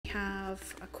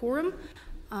have a quorum,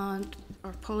 and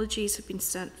our apologies have been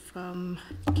sent from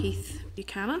Keith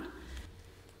Buchanan.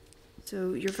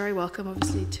 So you're very welcome,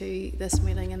 obviously, to this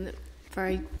meeting in the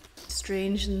very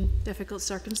strange and difficult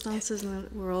circumstances, and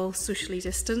we're all socially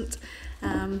distant.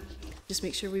 Just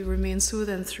make sure we remain so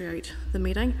then throughout the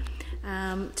meeting.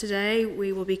 Today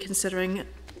we will be considering a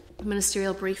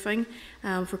ministerial briefing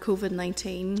for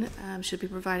COVID-19. Should be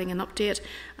providing an update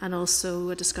and also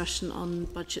a discussion on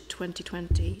budget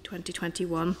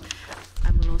 2020-2021,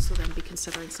 and we'll also then be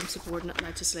considering some subordinate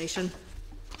legislation.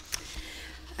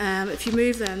 If you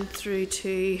move then through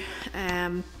to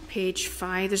page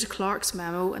 5, there's a clerk's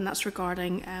memo, and that's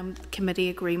regarding committee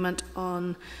agreement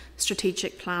on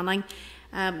strategic planning.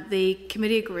 The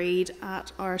committee agreed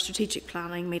at our strategic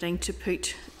planning meeting to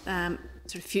put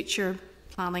sort of future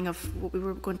planning of what we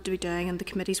were going to be doing and the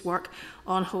committee's work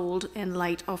on hold in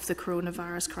light of the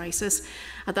coronavirus crisis.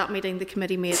 At that meeting, the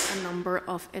committee made a number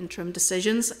of interim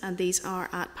decisions, and these are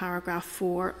at paragraph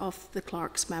 4 of the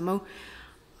clerk's memo.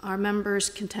 Are members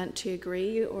content to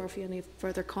agree, or if you have any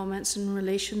further comments in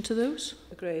relation to those?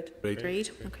 Agreed.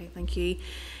 Agreed. Okay, thank you.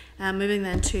 Moving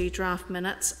then to draft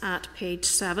minutes at page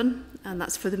 7, and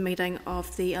that's for the meeting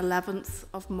of the 11th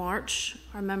of March.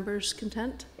 Are members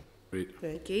content? Agreed.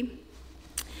 Thank you.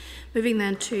 Moving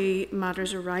then to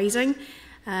matters arising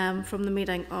from the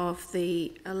meeting of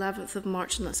the 11th of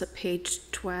March, and that's at page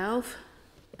 12.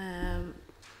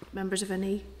 Members have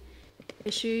any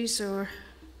issues or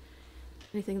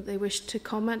anything that they wish to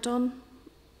comment on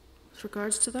with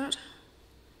regards to that?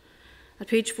 At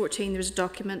page 14, there's a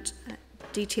document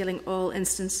detailing all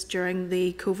instances during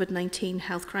the COVID-19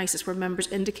 health crisis where members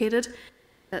indicated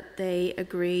that they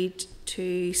agreed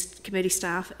to committee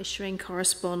staff issuing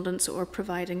correspondence or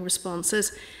providing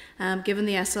responses. Given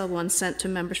the SL1 sent to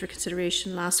members for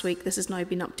consideration last week, this has now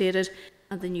been updated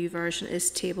and the new version is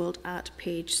tabled at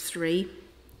page 3.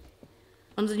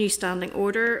 Under the new standing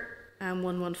order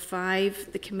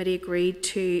 115, the committee agreed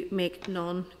to make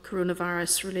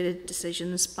non-coronavirus related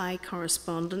decisions by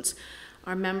correspondence.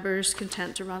 Are members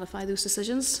content to ratify those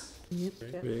decisions? Yep.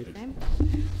 Okay.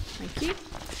 Thank you.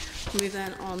 Move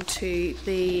then on to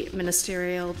the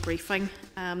ministerial briefing.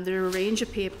 There are a range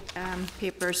of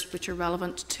papers which are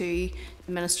relevant to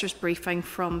the Minister's briefing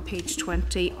from page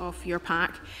 20 of your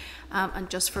pack. And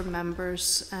just for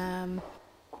members'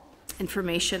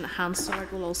 information,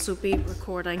 Hansard will also be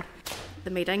recording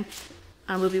the meeting,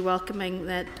 and we'll be welcoming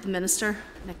the Minister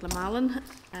Nichola Mallon,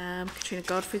 Katrina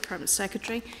Godfrey, Permanent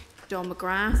Secretary, John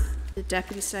McGrath, the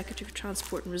Deputy Secretary for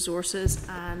Transport and Resources,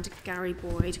 and Gary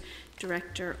Boyd,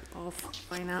 Director of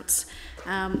Finance.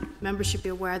 Members should be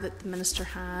aware that the Minister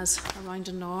has around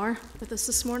an hour with us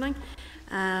this morning.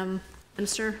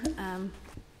 Minister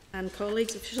and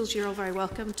colleagues, officials, you're all very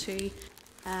welcome to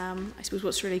I suppose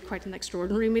what's really quite an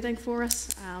extraordinary meeting for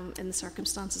us in the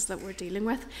circumstances that we're dealing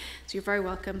with. So you're very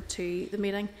welcome to the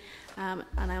meeting, and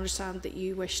I understand that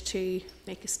you wish to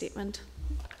make a statement.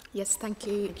 Yes, thank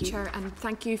you, Chair, and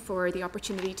thank you for the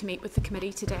opportunity to meet with the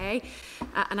committee today.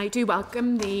 And I do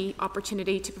welcome the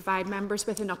opportunity to provide members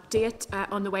with an update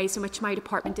on the ways in which my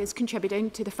department is contributing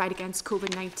to the fight against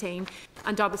COVID-19,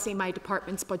 and obviously my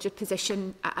department's budget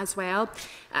position as well.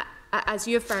 As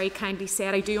you have very kindly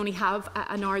said, I do only have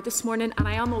an hour this morning, and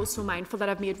I am also mindful that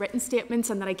I've made written statements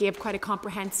and that I gave quite a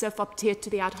comprehensive update to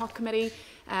the ad hoc committee,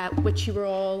 which you were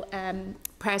all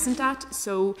present at.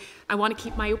 So I want to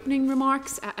keep my opening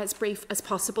remarks as brief as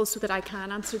possible so that I can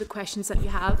answer the questions that you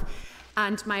have.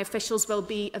 And my officials will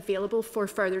be available for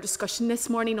further discussion this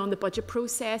morning on the budget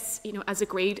process, as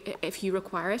agreed, if you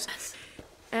require it.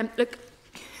 Look,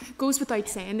 it goes without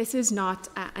saying, this is not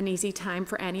an easy time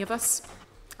for any of us.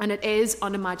 And it is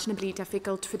unimaginably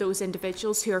difficult for those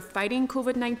individuals who are fighting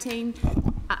COVID-19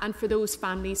 and for those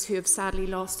families who have sadly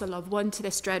lost a loved one to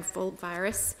this dreadful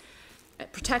virus.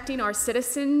 Protecting our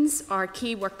citizens, our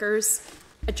key workers,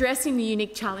 addressing the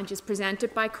unique challenges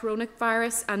presented by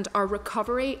coronavirus and our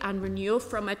recovery and renewal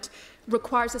from it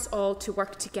requires us all to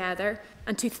work together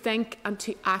and to think and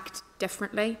to act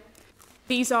differently.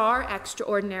 These are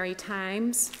extraordinary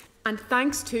times, and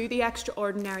thanks to the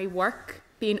extraordinary work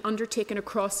being undertaken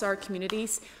across our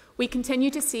communities, we continue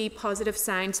to see positive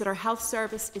signs that our health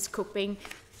service is coping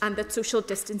and that social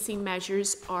distancing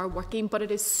measures are working. But it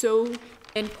is so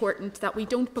important that we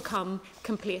don't become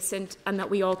complacent and that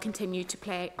we all continue to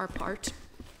play our part.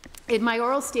 In my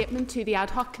oral statement to the Ad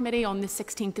Hoc Committee on the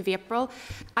 16th of April,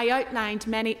 I outlined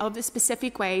many of the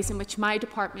specific ways in which my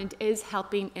department is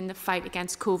helping in the fight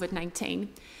against COVID-19.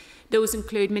 Those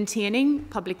include maintaining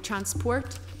public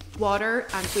transport, water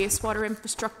and wastewater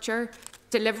infrastructure,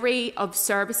 delivery of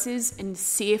services in a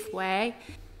safe way,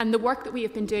 and the work that we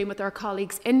have been doing with our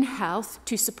colleagues in health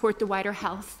to support the wider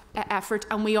health effort,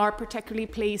 and we are particularly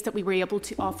pleased that we were able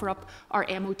to offer up our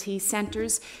MOT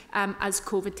centres as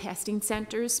COVID testing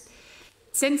centres.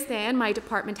 Since then, my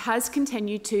department has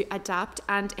continued to adapt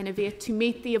and innovate to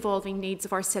meet the evolving needs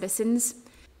of our citizens.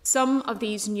 Some of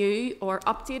these new or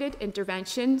updated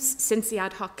interventions since the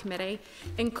ad hoc committee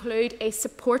include a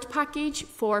support package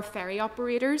for ferry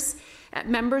operators.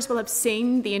 Members will have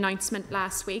seen the announcement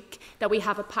last week that we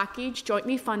have a package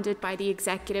jointly funded by the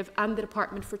Executive and the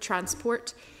Department for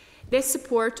Transport. This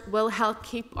support will help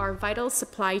keep our vital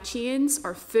supply chains,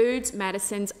 our foods,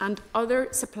 medicines and other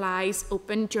supplies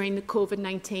open during the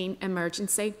COVID-19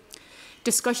 emergency.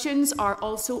 Discussions are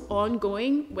also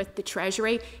ongoing with the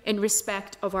Treasury in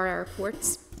respect of our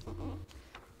airports.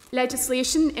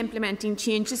 Legislation implementing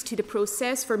changes to the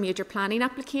process for major planning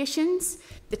applications,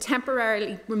 the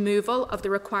temporary removal of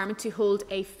the requirement to hold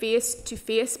a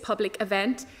face-to-face public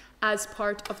event as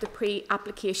part of the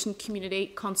pre-application community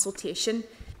consultation.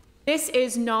 This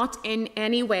is not in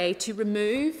any way to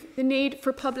remove the need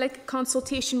for public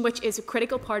consultation, which is a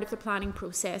critical part of the planning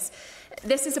process.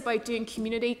 This is about doing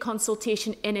community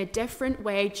consultation in a different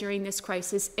way during this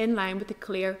crisis, in line with the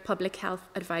clear public health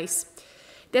advice.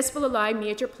 This will allow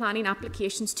major planning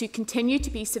applications to continue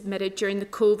to be submitted during the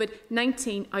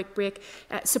COVID-19 outbreak,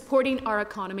 supporting our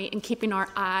economy and keeping our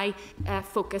eye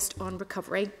focused on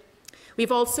recovery.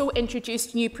 We've also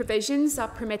introduced new provisions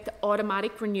that permit the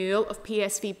automatic renewal of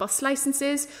PSV bus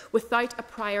licences without a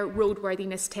prior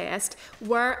roadworthiness test,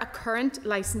 where a current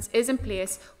licence is in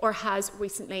place or has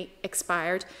recently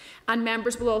expired. And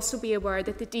members will also be aware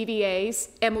that the DVA's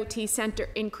MOT Centre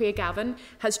in Craigavon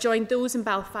has joined those in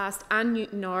Belfast and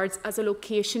Newtownards as a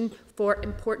location for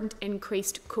important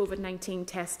increased COVID-19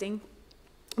 testing.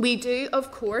 We do,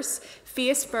 of course,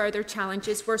 face further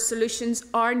challenges where solutions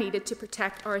are needed to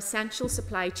protect our essential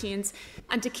supply chains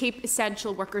and to keep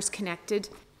essential workers connected.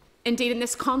 Indeed, in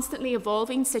this constantly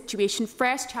evolving situation,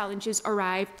 fresh challenges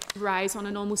arise on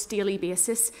an almost daily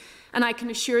basis, and I can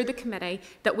assure the committee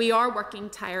that we are working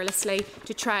tirelessly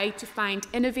to try to find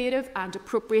innovative and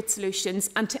appropriate solutions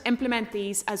and to implement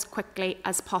these as quickly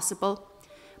as possible.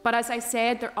 But as I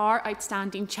said, there are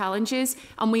outstanding challenges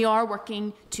and we are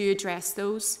working to address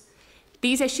those.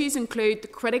 These issues include the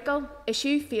critical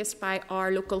issue faced by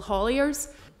our local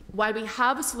hauliers. While we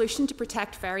have a solution to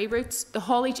protect ferry routes, the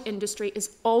haulage industry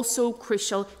is also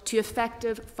crucial to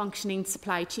effective functioning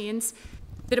supply chains.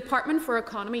 The Department for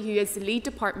Economy, who is the lead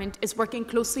department, is working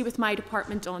closely with my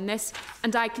department on this,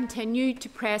 and I continue to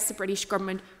press the British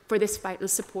Government for this vital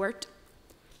support.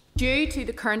 Due to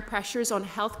the current pressures on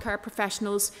healthcare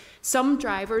professionals, some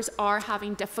drivers are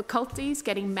having difficulties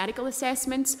getting medical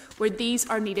assessments where these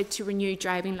are needed to renew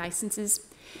driving licences.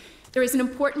 There is an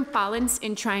important balance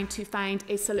in trying to find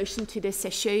a solution to this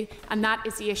issue, and that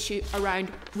is the issue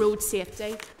around road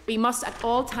safety. We must at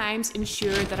all times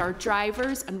ensure that our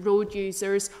drivers and road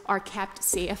users are kept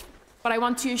safe. But I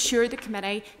want to assure the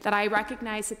committee that I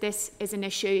recognise that this is an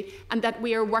issue and that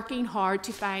we are working hard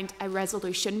to find a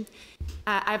resolution.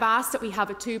 I've asked that we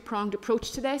have a two-pronged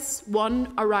approach to this,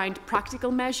 one around practical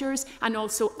measures and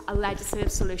also a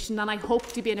legislative solution, and I hope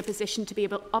to be in a position to be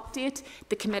able to update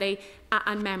the committee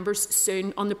and members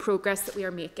soon on the progress that we are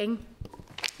making.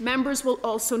 Members will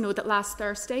also know that last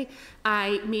Thursday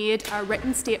I made a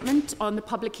written statement on the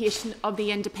publication of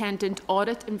the independent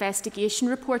audit investigation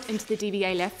report into the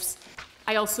DVA lifts.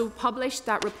 I also published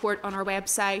that report on our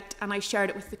website and I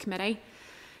shared it with the committee.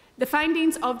 The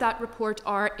findings of that report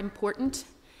are important.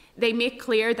 They make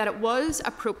clear that it was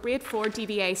appropriate for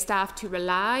DVA staff to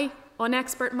rely on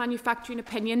expert manufacturing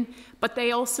opinion, but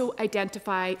they also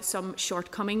identify some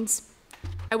shortcomings.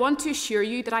 I want to assure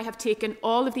you that I have taken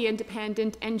all of the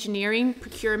independent engineering,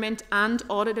 procurement and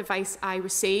audit advice I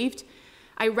received.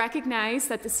 I recognise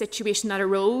that the situation that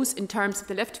arose in terms of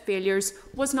the lift failures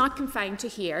was not confined to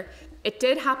here. It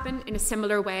did happen in a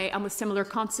similar way and with similar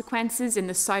consequences in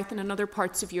the south and in other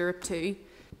parts of Europe too.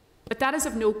 But that is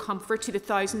of no comfort to the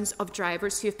thousands of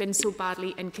drivers who have been so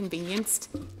badly inconvenienced.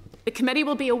 The committee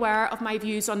will be aware of my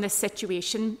views on this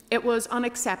situation. It was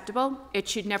unacceptable. It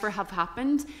should never have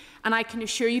happened. And I can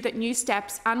assure you that new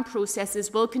steps and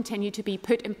processes will continue to be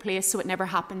put in place so it never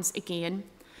happens again.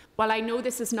 While I know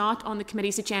this is not on the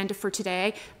committee's agenda for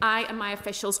today, I and my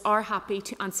officials are happy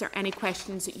to answer any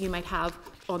questions that you might have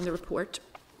on the report.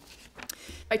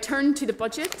 I turn to the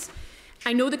budget.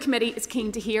 I know the committee is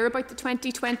keen to hear about the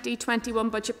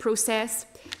 2020-21 budget process.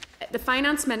 The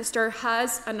Finance Minister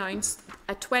has announced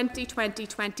a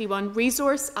 2020-21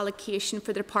 resource allocation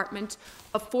for the Department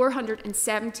of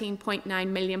 £417.9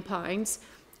 million.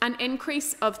 an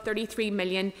increase of 33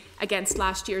 million against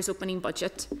last year's opening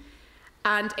budget,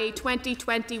 and a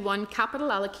 2021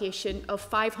 capital allocation of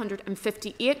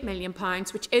 £558 million,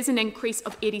 which is an increase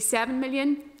of 87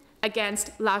 million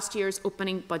against last year's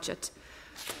opening budget.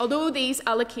 Although these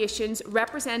allocations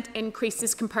represent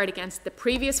increases compared against the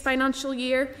previous financial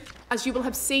year, as you will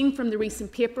have seen from the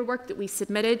recent paperwork that we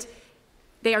submitted,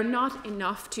 they are not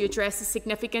enough to address the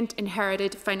significant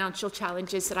inherited financial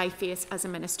challenges that I face as a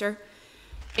minister.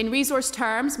 In resource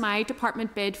terms, my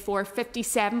department bid for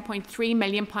 £57.3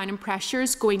 million in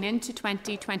pressures going into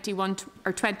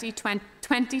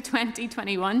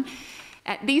 2020-21.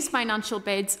 These financial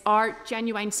bids are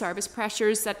genuine service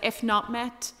pressures that, if not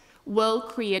met, will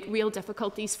create real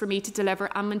difficulties for me to deliver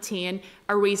and maintain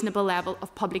a reasonable level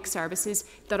of public services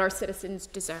that our citizens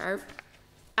deserve.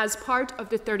 As part of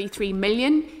the £33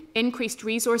 million increased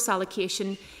resource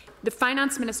allocation, the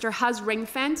Finance Minister has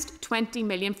ring-fenced £20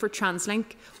 million for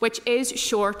TransLink, which is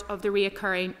short of the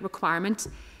reoccurring requirement,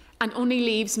 and only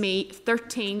leaves me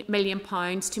 £13 million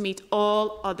to meet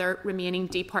all other remaining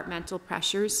departmental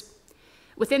pressures.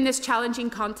 Within this challenging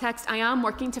context, I am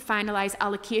working to finalise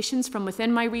allocations from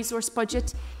within my resource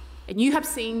budget, and you have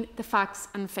seen the facts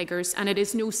and figures, and it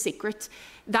is no secret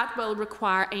that will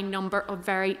require a number of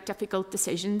very difficult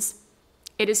decisions.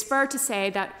 It is fair to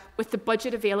say that with the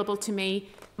budget available to me,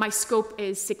 my scope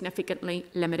is significantly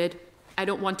limited. I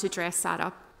don't want to dress that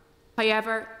up.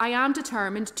 However, I am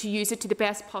determined to use it to the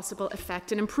best possible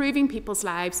effect in improving people's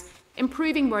lives,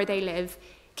 improving where they live,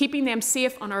 keeping them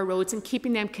safe on our roads and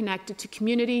keeping them connected to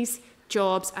communities,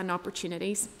 jobs and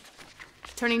opportunities.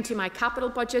 Turning to my capital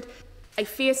budget, I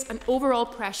face an overall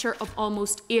pressure of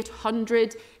almost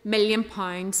 £800 million,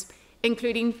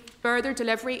 including further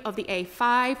delivery of the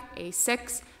A5,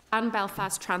 A6 and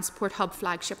Belfast Transport Hub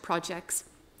flagship projects.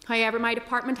 However, my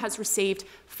department has received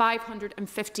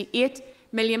 £558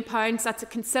 million. That's a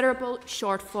considerable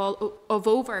shortfall of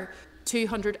over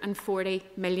 £240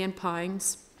 million.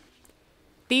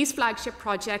 These flagship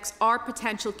projects are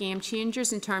potential game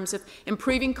changers in terms of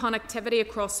improving connectivity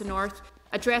across the north,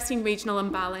 addressing regional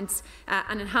imbalance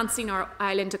and enhancing our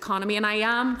island economy, and I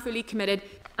am fully committed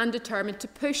and determined to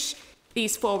push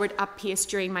these forward at pace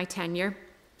during my tenure.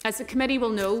 As the committee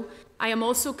will know, I am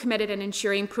also committed in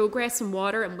ensuring progress in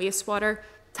water and wastewater,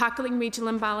 tackling regional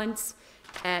imbalance,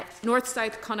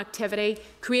 north-south connectivity,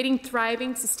 creating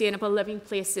thriving, sustainable living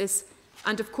places,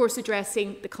 and of course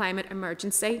addressing the climate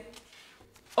emergency.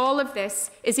 All of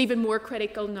this is even more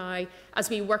critical now as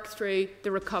we work through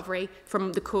the recovery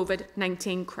from the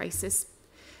COVID-19 crisis.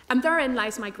 And therein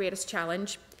lies my greatest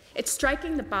challenge. It's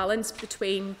striking the balance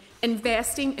between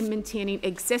investing in maintaining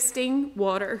existing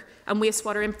water and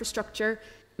wastewater infrastructure,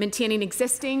 maintaining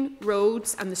existing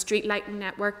roads and the street lighting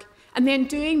network, and then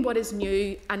doing what is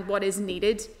new and what is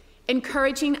needed,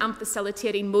 encouraging and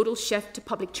facilitating modal shift to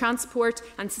public transport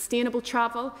and sustainable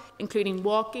travel, including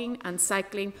walking and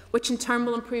cycling, which in turn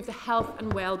will improve the health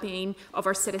and well-being of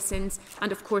our citizens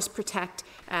and, of course, protect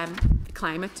the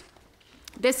climate.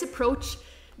 This approach,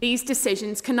 these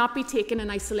decisions, cannot be taken in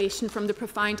isolation from the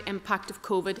profound impact of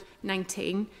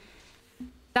COVID-19.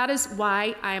 That is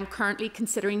why I am currently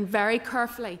considering very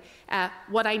carefully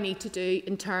what I need to do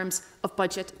in terms of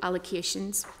budget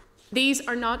allocations. These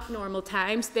are not normal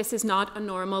times. This is not a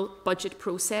normal budget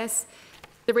process.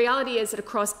 The reality is that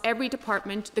across every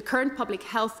department, the current public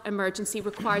health emergency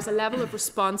requires a level of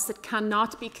response that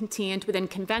cannot be contained within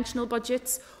conventional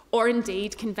budgets or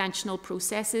indeed conventional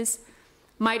processes.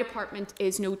 My department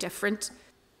is no different.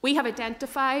 We have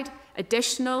identified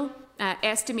additional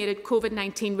estimated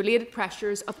COVID-19 related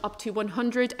pressures of up to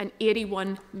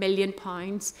 £181 million.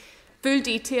 Full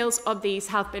details of these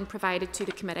have been provided to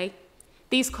the committee.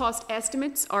 These cost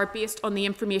estimates are based on the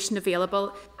information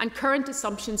available and current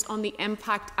assumptions on the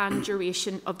impact and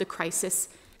duration of the crisis,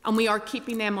 and we are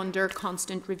keeping them under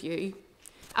constant review.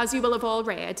 As you will have all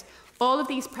read, all of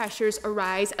these pressures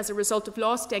arise as a result of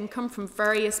lost income from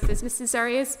various business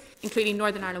areas, including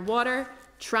Northern Ireland Water,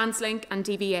 TransLink and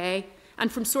DVA,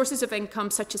 and from sources of income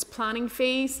such as planning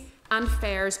fees and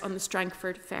fares on the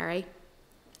Strangford Ferry.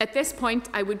 At this point,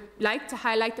 I would like to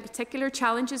highlight the particular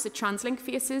challenges that TransLink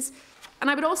faces, and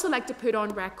I would also like to put on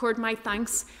record my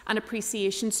thanks and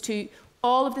appreciations to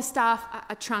all of the staff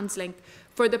at TransLink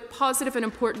for the positive and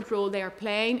important role they are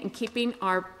playing in keeping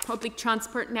our public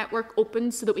transport network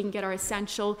open so that we can get our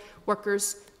essential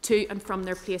workers to and from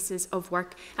their places of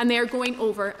work. And they are going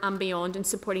over and beyond in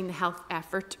supporting the health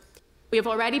effort. We have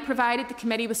already provided the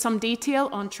committee with some detail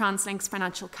on TransLink's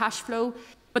financial cash flow,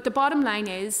 but the bottom line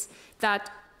is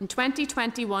that in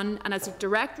 2021, and as a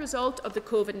direct result of the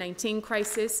COVID-19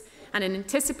 crisis, and in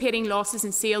anticipating losses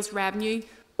in sales revenue,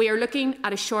 we are looking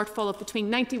at a shortfall of between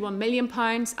 £91 million and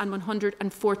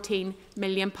 £114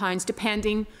 million,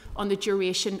 depending on the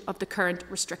duration of the current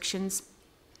restrictions.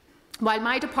 While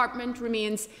my department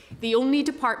remains the only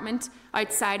department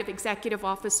outside of Executive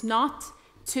Office not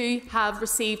to have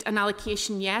received an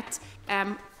allocation yet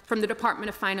from the Department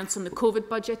of Finance on the COVID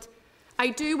budget, I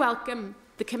do welcome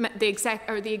the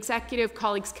Executive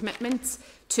colleagues' commitments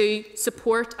to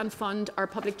support and fund our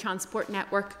public transport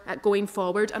network going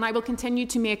forward, and I will continue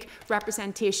to make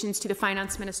representations to the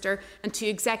Finance Minister and to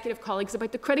Executive colleagues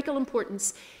about the critical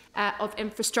importance of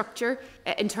infrastructure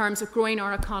in terms of growing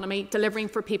our economy, delivering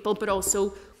for people, but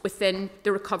also within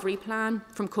the recovery plan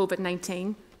from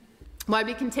COVID-19. While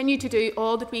we continue to do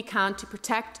all that we can to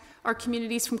protect our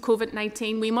communities from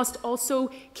COVID-19, we must also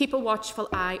keep a watchful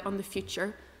eye on the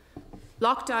future.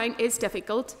 Lockdown is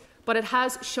difficult, but it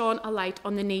has shone a light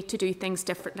on the need to do things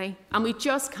differently, and we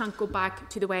just can't go back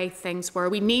to the way things were.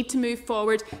 We need to move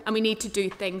forward, and we need to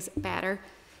do things better.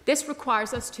 This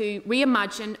requires us to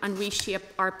reimagine and reshape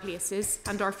our places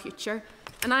and our future,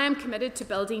 and I am committed to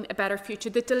building a better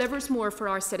future that delivers more for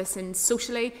our citizens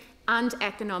socially and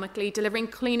economically, delivering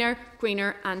cleaner,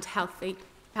 greener and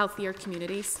healthier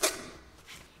communities.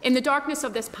 In the darkness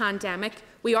of this pandemic,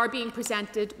 we are being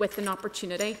presented with an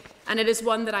opportunity, and it is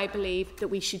one that I believe that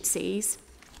we should seize.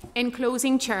 In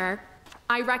closing, Chair,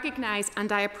 I recognise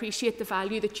and I appreciate the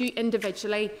value that you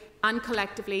individually and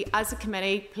collectively as a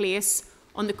committee place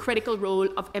on the critical role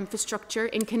of infrastructure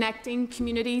in connecting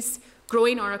communities,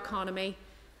 growing our economy,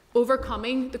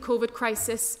 overcoming the COVID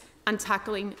crisis and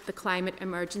tackling the climate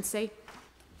emergency.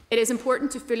 It is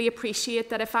important to fully appreciate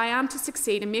that if I am to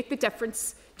succeed and make the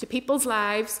difference to people's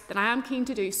lives, that I am keen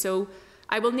to do so,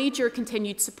 I will need your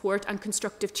continued support and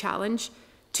constructive challenge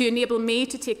to enable me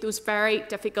to take those very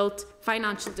difficult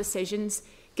financial decisions,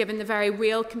 given the very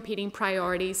real competing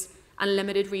priorities and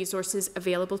limited resources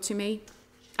available to me.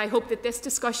 I hope that this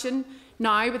discussion,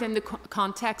 now within the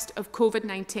context of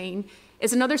COVID-19,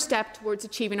 is another step towards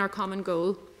achieving our common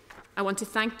goal. I want to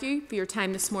thank you for your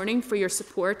time this morning, for your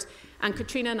support, and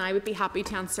Katrina and I would be happy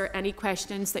to answer any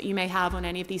questions that you may have on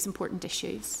any of these important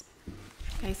issues.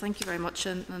 Okay, thank you very much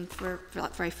and for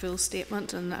that very full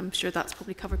statement, and I'm sure that's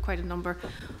probably covered quite a number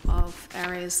of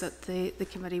areas that the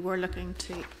committee were looking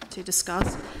to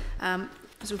discuss.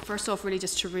 So first off, really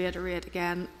just to reiterate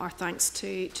again our thanks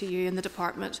to you and the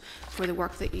department for the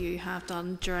work that you have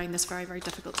done during this very, very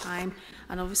difficult time,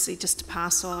 and obviously just to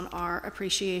pass on our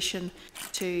appreciation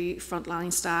to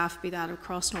frontline staff, be that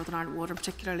across Northern Ireland Water,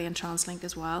 particularly in TransLink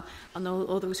as well, and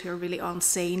all those who are really on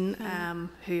scene,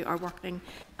 who are working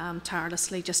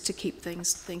tirelessly just to keep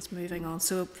things moving on.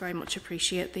 So very much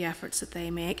appreciate the efforts that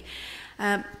they make.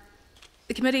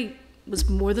 The committee was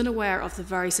more than aware of the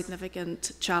very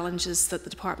significant challenges that the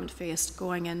department faced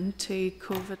going into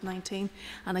COVID-19,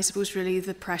 and I suppose really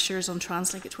the pressures on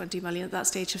TransLink at 20 million at that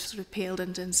stage have sort of paled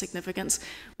into insignificance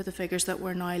with the figures that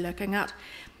we're now looking at.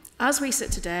 As we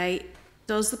sit today,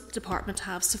 does the department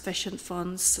have sufficient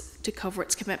funds to cover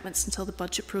its commitments until the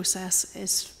budget process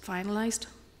is finalised?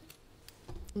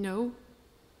 No,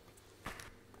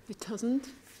 it doesn't.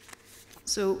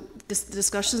 So the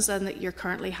discussions then that you're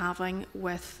currently having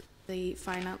with the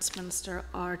Finance Minister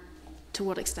are to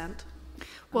what extent?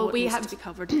 Well, what needs to be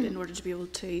covered in order to be able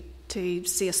to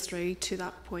see us through to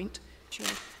that point. Sure.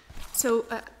 So,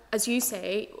 as you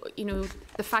say,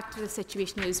 the fact of the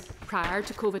situation is prior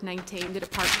to COVID-19, the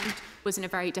department was in a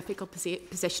very difficult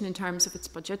position in terms of its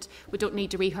budget. We don't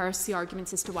need to rehearse the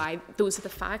arguments as to why. Those are the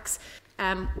facts.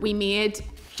 We made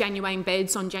genuine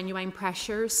bids on genuine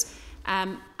pressures,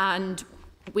 and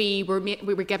we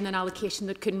were given an allocation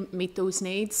that couldn't meet those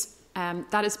needs.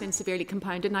 That has been severely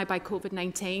compounded now by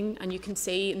COVID-19, and you can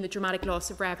see in the dramatic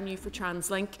loss of revenue for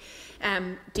TransLink,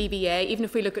 DVA. Even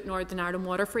if we look at Northern Ireland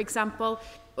Water, for example,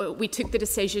 we took the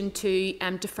decision to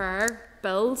defer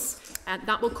bills, and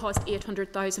that will cost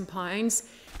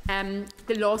 £800,000.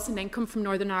 The loss in income from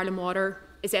Northern Ireland Water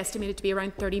is estimated to be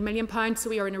around £30 million, so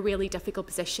we are in a really difficult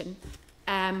position.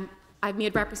 I've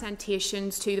made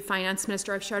representations to the Finance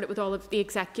Minister, I've shared it with all of the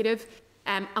Executive,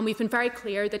 and we've been very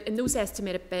clear that in those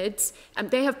estimated bids,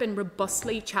 they have been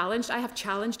robustly challenged. I have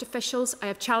challenged officials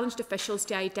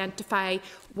to identify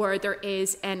where there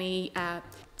is any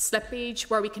slippage,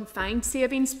 where we can find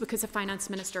savings, because the Finance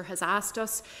Minister has asked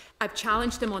us. I've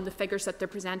challenged them on the figures that they're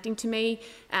presenting to me,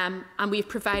 and we've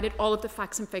provided all of the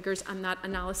facts and figures and that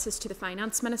analysis to the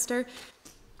Finance Minister.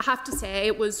 I have to say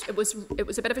it was a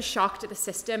bit of a shock to the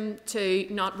system to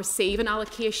not receive an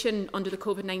allocation under the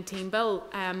COVID-19 bill,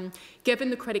 given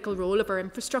the critical role of our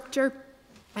infrastructure.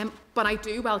 But I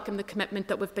do welcome the commitment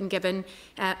that we've been given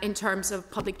in terms of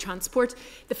public transport.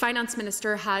 The Finance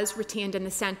Minister has retained in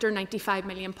the centre £95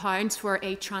 million for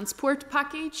a transport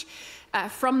package.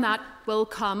 From that will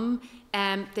come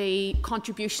the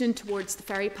contribution towards the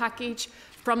ferry package.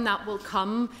 From that will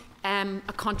come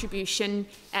a contribution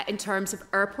in terms of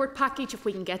airport package, if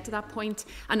we can get to that point.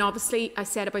 And obviously, I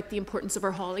said about the importance of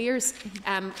our hauliers.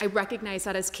 I recognise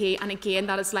that as key, and again,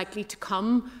 that is likely to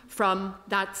come from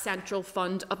that central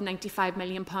fund of £95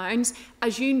 million.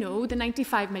 As you know, the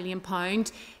 £95 million,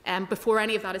 before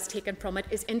any of that is taken from it,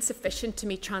 is insufficient to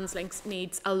meet TransLink's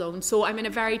needs alone. So I'm in a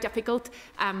very difficult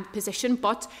position,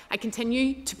 but I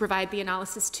continue to provide the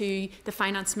analysis to the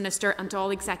Finance Minister and to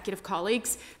all executive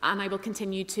colleagues, and I will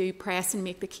continue to press and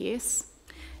make the case.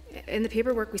 In the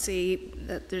paperwork we see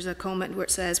that there's a comment where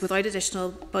it says, without additional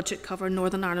budget cover,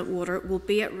 Northern Ireland Water will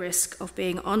be at risk of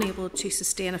being unable to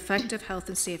sustain effective health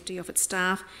and safety of its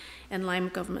staff in line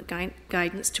with government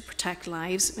guidance to protect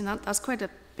lives. I mean, that's quite a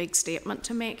big statement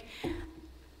to make.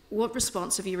 What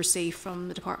response have you received from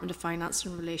the Department of Finance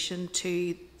in relation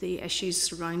to the issues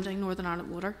surrounding Northern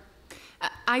Ireland Water?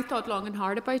 I thought long and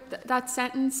hard about that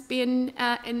sentence being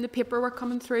in the paperwork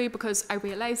coming through, because I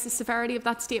realise the severity of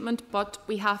that statement, but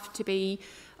we have to be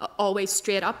always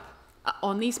straight up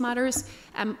on these matters.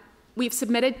 We've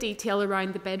submitted detail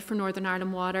around the bid for Northern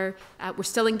Ireland Water. We're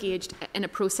still engaged in a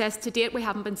process. To date, we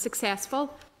haven't been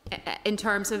successful in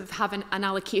terms of having an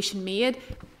allocation made,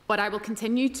 but I will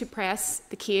continue to press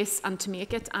the case and to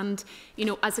make it. And, you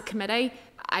know, as a committee,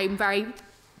 I'm very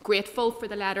grateful for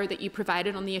the letter that you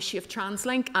provided on the issue of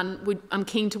TransLink, and I'm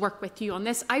keen to work with you on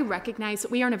this. I recognise that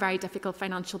we are in a very difficult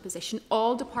financial position.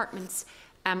 All departments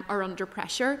are under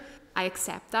pressure. I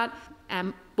accept that.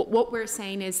 But what we're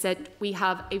saying is that we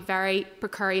have a very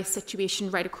precarious situation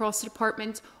right across the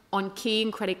department on key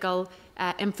and critical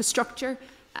infrastructure,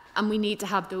 and we need to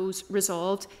have those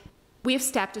resolved. We have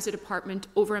stepped as a department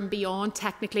over and beyond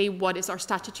technically what is our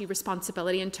statutory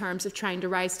responsibility in terms of trying to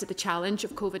rise to the challenge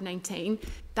of COVID-19.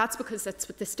 That's because that's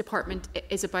what this department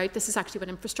is about. This is actually what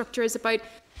infrastructure is about,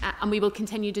 and we will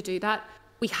continue to do that.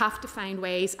 We have to find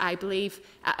ways, I believe,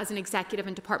 as an executive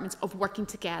and departments, of working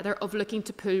together, of looking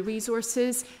to pool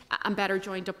resources and better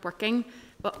joined up working.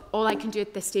 But all I can do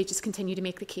at this stage is continue to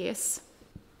make the case.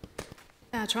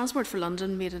 Transport for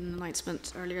London made an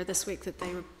announcement earlier this week that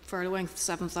they were furloughing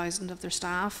 7,000 of their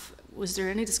staff. Was there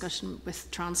any discussion with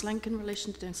TransLink in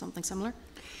relation to doing something similar?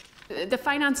 The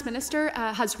Finance Minister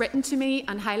has written to me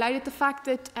and highlighted the fact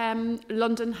that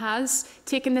London has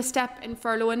taken this step in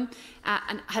furloughing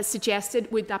and has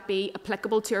suggested would that be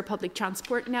applicable to our public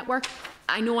transport network.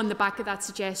 I know on the back of that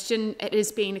suggestion it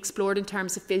is being explored in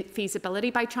terms of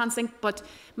feasibility by TransLink, but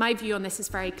my view on this is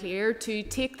very clear. To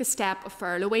take the step of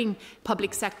furloughing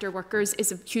public sector workers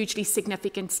is a hugely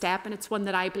significant step, and it's one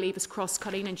that I believe is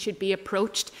cross-cutting and should be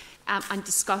approached and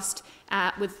discussed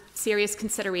with serious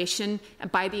consideration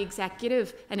by the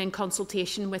executive and in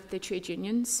consultation with the trade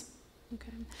unions.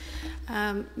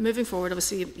 Okay. Moving forward,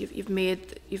 obviously you've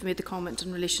made the comment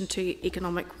in relation to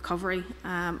economic recovery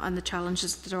and the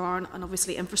challenges that there are, and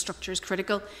obviously infrastructure is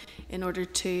critical in order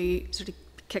to sort of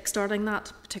kickstarting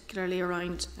that, particularly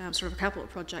around sort of capital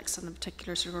projects and in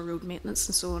particular sort of road maintenance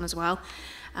and so on as well.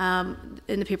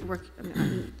 In the paperwork,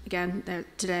 again,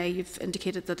 today you've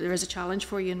indicated that there is a challenge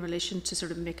for you in relation to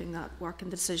sort of making that work and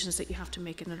the decisions that you have to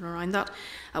make in and around that.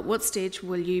 At what stage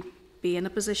will you be in a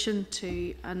position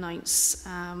to announce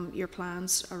your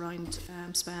plans around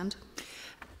spend?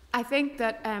 I think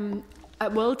that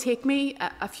it will take me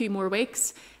a few more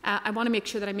weeks. I want to make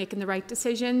sure that I'm making the right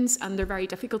decisions, and they're very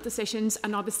difficult decisions.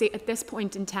 And obviously at this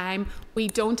point in time, we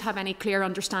don't have any clear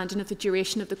understanding of the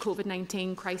duration of the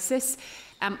COVID-19 crisis.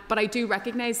 But I do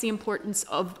recognise the importance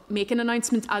of making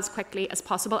announcements as quickly as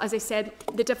possible. As I said,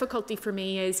 the difficulty for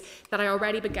me is that I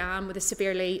already began with a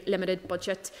severely limited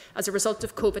budget. As a result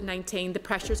of COVID-19, the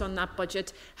pressures on that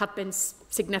budget have been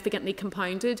significantly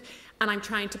compounded, and I'm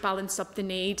trying to balance up the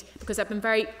need, because I've been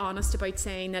very honest about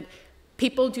saying that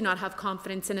people do not have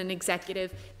confidence in an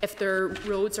executive if their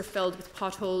roads are filled with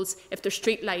potholes, if their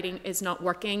street lighting is not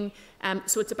working.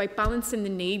 So it's about balancing the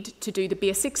need to do the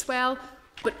basics well,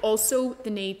 but also the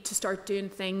need to start doing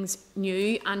things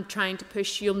new and trying to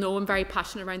push. You'll know I'm very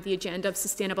passionate around the agenda of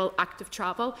sustainable active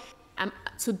travel.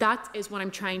 So that is what I'm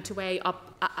trying to weigh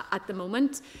up at the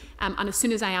moment. And as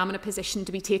soon as I am in a position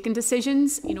to be taking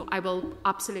decisions, you know, I will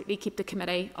absolutely keep the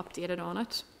committee updated on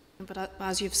it. But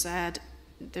as you've said,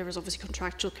 there is obviously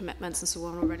contractual commitments and so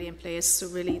on already in place. So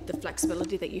really the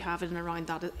flexibility that you have in and around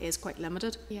that is quite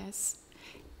limited. Yes.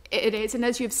 It is, and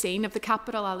as you've seen, of the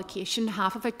capital allocation,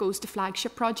 half of it goes to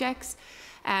flagship projects.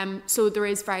 So there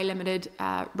is very limited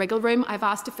wriggle room. I've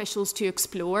asked officials to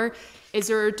explore, is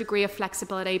there a degree of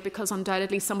flexibility, because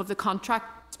undoubtedly some of the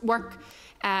contract work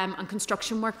and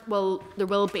construction work, there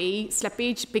will be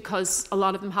slippage because a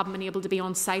lot of them haven't been able to be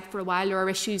on site for a while. There are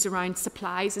issues around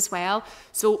supplies as well.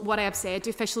 So what I have said to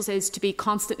officials is to be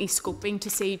constantly scoping to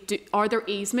see, are there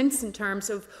easements in terms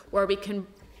of where we can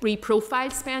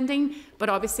reprofile spending, but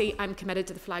obviously I'm committed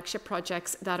to the flagship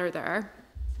projects that are there.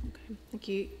 Okay, thank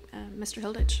you. Mr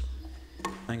Hilditch.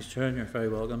 Thanks, Chair, and you're very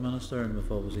welcome, Minister, and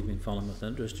we've obviously been following with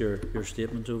interest your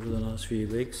statements over the last few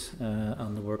weeks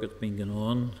and the work that's been going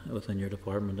on within your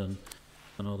department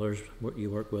and others you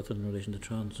work with in relation to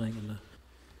TransLink and the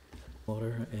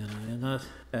water and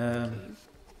that.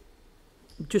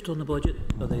 Just on the budget,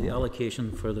 the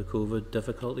allocation for the COVID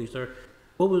difficulties there,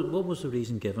 what was the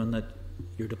reason given that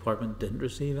your department didn't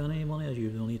receive any money, as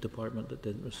you're the only department that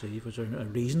didn't receive? Was there a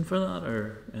reason for that,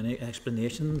 or any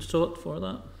explanation sought for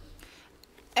that?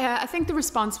 I think the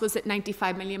response was that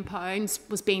 £95 million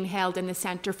was being held in the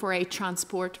centre for a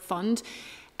transport fund.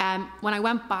 When I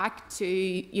went back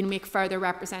to make further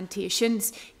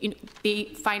representations,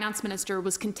 the Finance Minister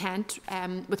was content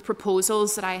with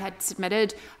proposals that I had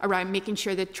submitted around making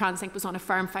sure that TransLink was on a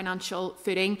firm financial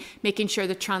footing, making sure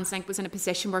that TransLink was in a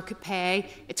position where it could pay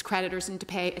its creditors and to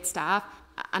pay its staff.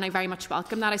 And I very much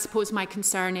welcome that. I suppose my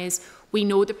concern is we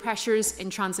know the pressures in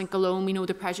TransLink alone, we know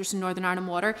the pressures in Northern Ireland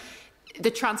Water.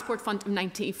 The transport fund of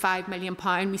 £95 million,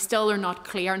 we still are not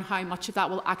clear on how much of that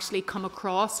will actually come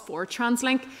across for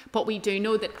TransLink, but we do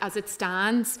know that as it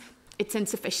stands, it's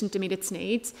insufficient to meet its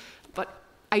needs. But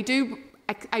I do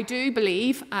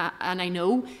believe, and I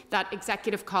know, that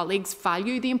executive colleagues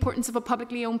value the importance of a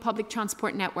publicly owned public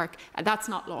transport network, and that's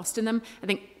not lost in them. I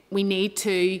think we need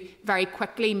to very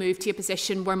quickly move to a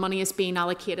position where money is being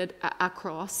allocated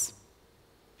across.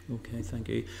 Okay, thank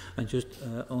you. And just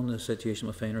on the situation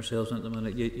with finer sales at the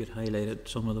minute, you'd highlighted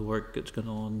some of the work that's going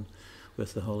on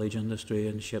with the haulage industry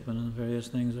and shipping and various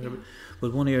things there.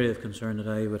 But one area of concern that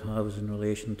I would have is in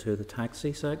relation to the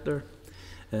taxi sector.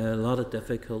 A lot of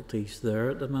difficulties there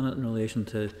at the minute in relation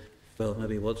to, well,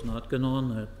 maybe what's not going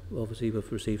on. Obviously,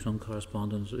 we've received some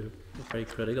correspondence that are very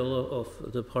critical of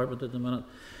the department at the minute.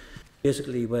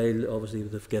 Basically, while obviously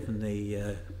they've given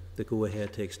the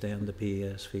go-ahead to extend the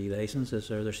PSV licences,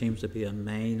 there seems to be a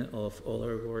mine of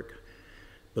other work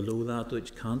below that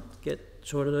which can't get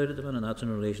sorted out at the minute, and that's in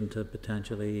relation to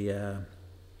potentially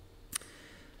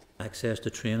access to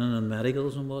training and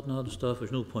medicals and whatnot and stuff.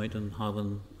 There's no point in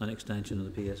having an extension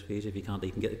of the PSVs if you can't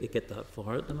even get that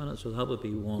far at the minute, so that would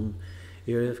be one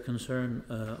area of concern.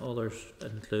 Others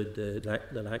include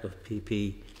the lack of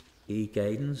PPE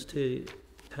guidance to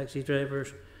taxi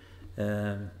drivers,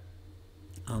 and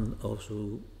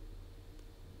also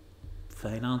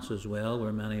finance as well,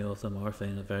 where many of them are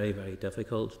finding it very, very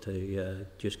difficult to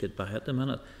just get by at the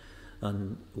minute.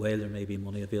 And while there may be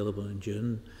money available in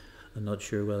June, I'm not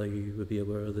sure whether you would be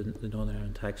aware of the Northern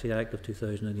Ireland Taxi Act of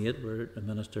 2008, where a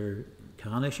minister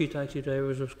can issue taxi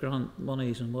drivers with grant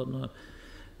monies and whatnot.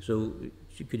 So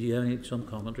could you have some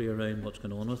commentary around what's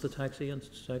going on with the taxi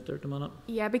sector at the minute?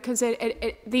 Yeah, because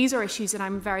these are issues that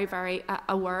I'm very, very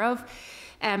aware of.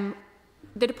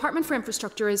 The Department for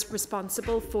Infrastructure is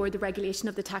responsible for the regulation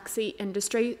of the taxi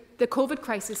industry. The COVID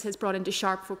crisis has brought into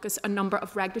sharp focus a number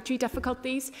of regulatory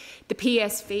difficulties. The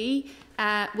PSV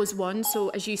was one, so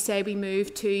as you say, we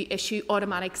moved to issue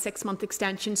automatic 6-month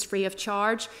extensions free of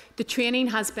charge. The training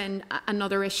has been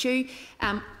another issue.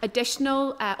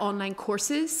 Additional online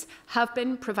courses have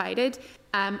been provided.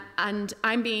 And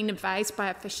I'm being advised by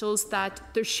officials that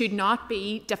there should not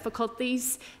be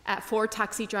difficulties for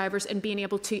taxi drivers in being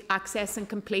able to access and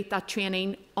complete that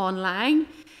training online.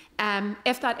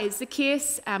 If that is the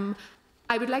case,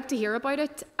 I would like to hear about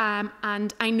it.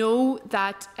 And I know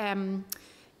that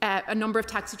a number of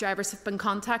taxi drivers have been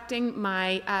contacting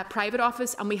my private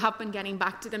office, and we have been getting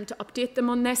back to them to update them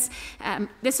on this.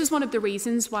 This is one of the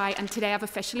reasons why, and today I've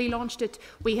officially launched it,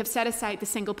 we have set aside the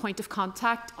single point of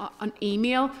contact on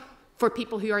email for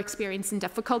people who are experiencing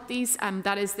difficulties.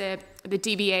 That is the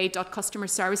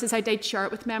dva.customerservices. I did share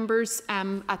it with members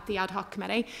at the ad hoc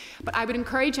committee. But I would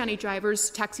encourage any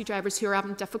drivers, taxi drivers who are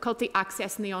having difficulty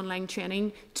accessing the online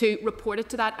training to report it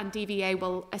to that, and DVA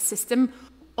will assist them.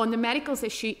 On the medicals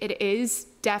issue, it is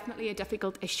definitely a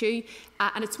difficult issue,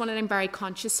 and it's one that I'm very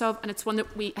conscious of, and it's one that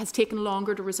has taken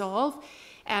longer to resolve.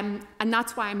 And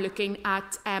that's why I'm looking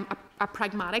at a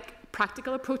pragmatic,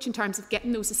 practical approach in terms of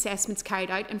getting those assessments carried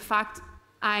out. In fact,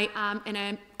 I am in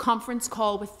a conference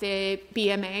call with the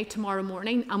BMA tomorrow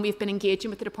morning, and we've been engaging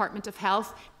with the Department of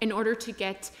Health in order to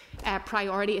get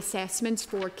priority assessments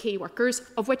for key workers,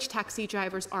 of which taxi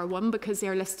drivers are one because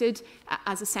they're listed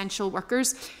as essential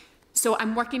workers. So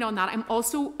I'm working on that. I'm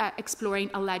also exploring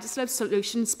a legislative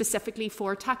solution specifically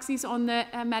for taxis on the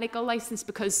medical licence,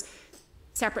 because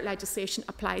separate legislation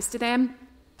applies to them.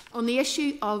 On the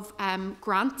issue of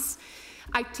grants,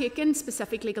 I've taken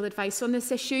specific legal advice on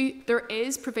this issue. There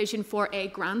is provision for a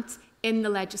grant in the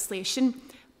legislation,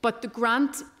 but the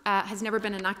grant has never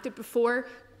been enacted before,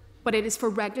 but it is for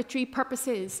regulatory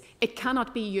purposes. It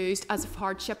cannot be used as a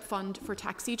hardship fund for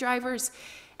taxi drivers.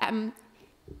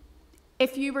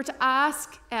 If you were to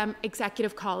ask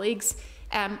executive colleagues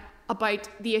about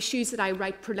the issues that I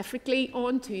write prolifically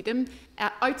on to them,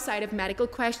 outside of medical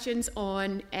questions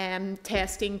on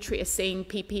testing, tracing,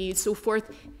 PPE, so forth,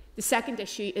 the second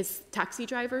issue is taxi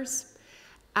drivers.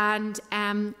 And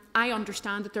I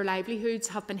understand that their livelihoods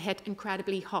have been hit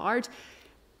incredibly hard.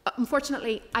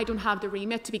 Unfortunately, I don't have the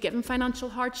remit to be given financial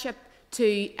hardship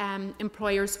to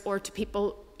employers or to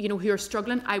people who are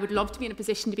struggling. I would love to be in a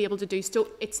position to be able to do so.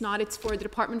 It's not. It's for the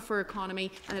Department for Economy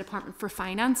and the Department for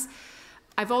Finance.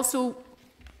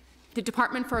 The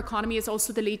Department for Economy is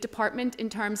also the lead department in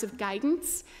terms of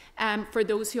guidance for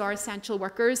those who are essential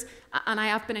workers, and I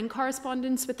have been in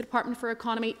correspondence with the Department for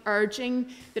Economy urging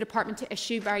the department to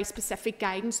issue very specific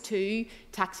guidance to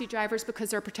taxi drivers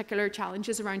because there are particular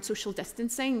challenges around social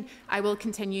distancing. I will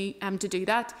continue to do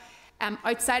that.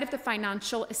 Outside of the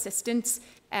financial assistance,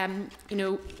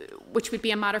 which would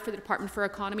be a matter for the Department for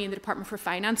Economy and the Department for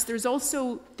Finance, there's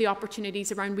also the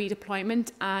opportunities around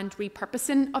redeployment and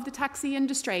repurposing of the taxi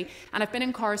industry. And I've been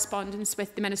in correspondence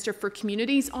with the Minister for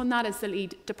Communities on that as the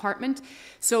lead department.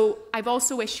 So I've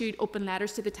also issued open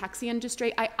letters to the taxi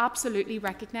industry. I absolutely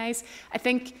recognise, I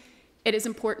think it is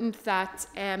important that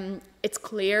it's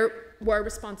clear where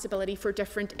responsibility for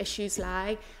different issues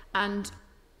lie, and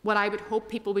what I would hope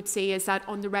people would see is that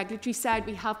on the regulatory side,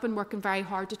 we have been working very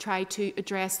hard to try to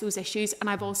address those issues, and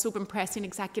I've also been pressing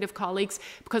executive colleagues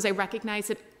because I recognise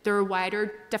that there are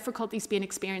wider difficulties being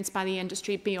experienced by the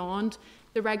industry beyond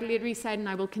the regulatory side, and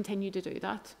I will continue to do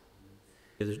that.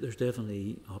 Yeah, there's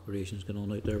definitely operations going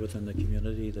on out there within the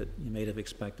community that you might have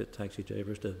expected taxi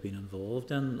drivers to have been involved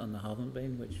in, and they haven't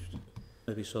been, which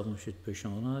maybe someone should push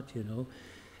on at,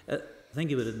 I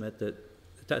think you would admit that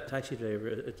a taxi driver,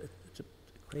 it's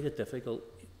quite a difficult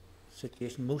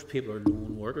situation. Most people are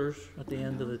lone workers at the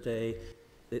end of the day.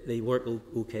 They work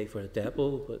okay for a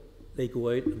depot, but they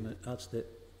go out and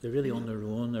they're really on their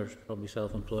own. They're probably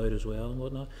self-employed as well and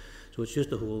whatnot. So it's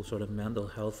just a whole sort of mental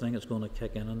health thing that's going to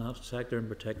kick in that sector in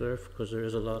particular, because there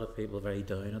is a lot of people very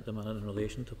down at the minute in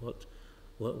relation to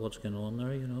what's going on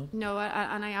there, No,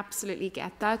 and I absolutely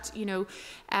get that,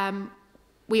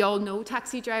 We all know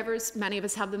taxi drivers, many of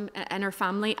us have them in our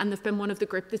family, and they've been one of the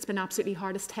group that's been absolutely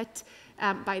hardest hit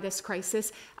by this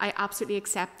crisis. I absolutely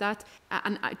accept that.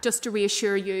 And just to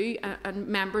reassure you and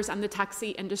members and the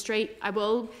taxi industry, I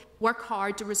will work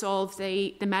hard to resolve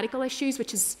the medical issues,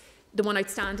 which is the one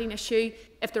outstanding issue.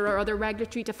 If there are other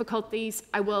regulatory difficulties,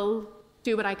 I will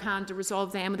do what I can to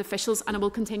resolve them with officials, and I will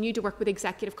continue to work with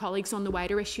executive colleagues on the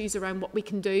wider issues around what we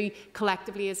can do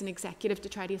collectively as an executive to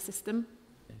try to assist them.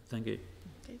 Okay, thank you.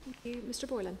 Thank you. Mr.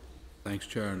 Boylan. Thanks,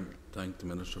 Chair, and thank the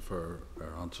Minister for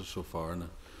her answers so far. And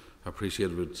I appreciate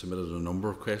we've submitted a number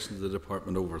of questions to the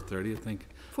Department, over 30, I think.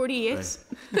 48.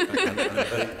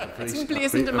 It's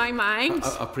emblazoned in my mind.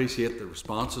 I appreciate the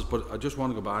responses, but I just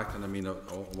want to go back, and I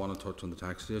want to touch on the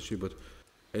taxi issue, but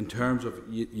in terms of,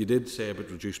 you did say about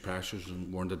reduced pressures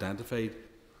and weren't identified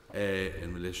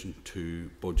in relation to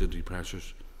budgetary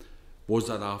pressures. Was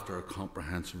that after a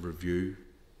comprehensive review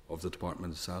of the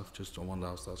department itself? Just I want to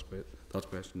ask that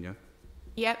question, yeah.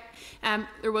 Yep,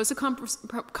 there was a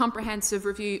comprehensive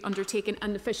review undertaken,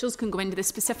 and officials can go into the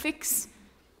specifics.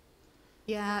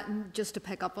 Yeah, and just to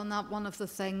pick up on that, one of the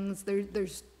things,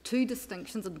 there's two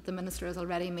distinctions that the Minister has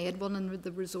already made, one in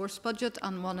the resource budget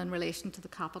and one in relation to the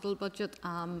capital budget.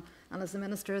 And as the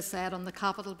Minister has said, on the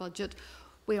capital budget,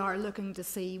 we are looking to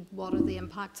see what are the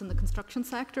impacts in the construction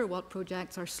sector, what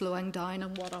projects are slowing down,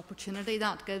 and what opportunity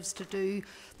that gives to do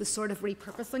the sort of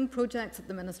repurposing projects that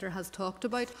the Minister has talked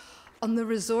about. On the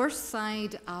resource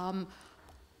side,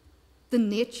 the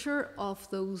nature of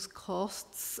those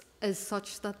costs is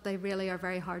such that they really are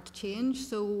very hard to change.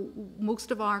 So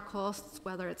most of our costs,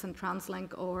 whether it's in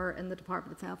TransLink or in the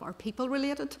department itself, are people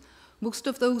related. Most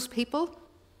of those people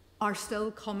are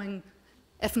still coming,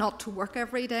 if not to work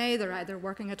every day, they're either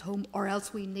working at home or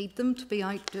else we need them to be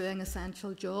out doing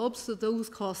essential jobs. So those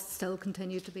costs still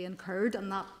continue to be incurred,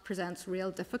 and that presents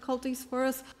real difficulties for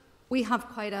us. we have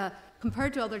quite a,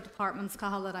 compared to other departments,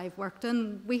 Cathal, that I've worked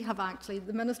in, we have actually,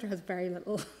 the Minister has very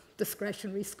little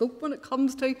discretionary scope when it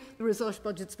comes to the resource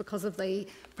budgets because of the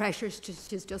pressures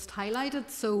she's just highlighted.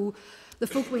 So the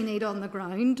folk we need on the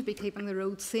ground to be keeping the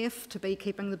roads safe, to be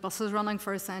keeping the buses running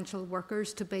for essential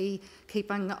workers, to be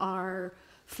keeping our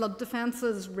flood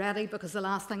defences ready, because the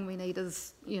last thing we need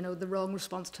is, you know, the wrong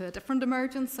response to a different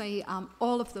emergency.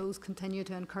 All of those continue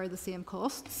to incur the same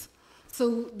costs.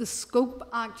 So the scope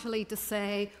actually to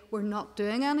say we're not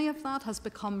doing any of that has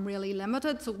become really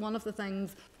limited. So one of the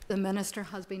things the Minister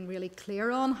has been really clear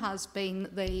on has been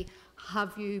the,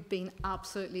 have you been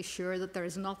absolutely sure that there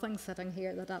is nothing sitting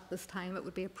here that at this time it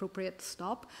would be appropriate to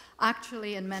stop?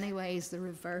 Actually, in many ways, the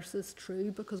reverse is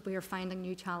true, because we are finding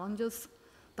new challenges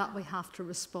that we have to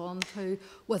respond to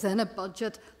within a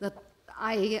budget that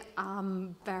I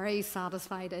am very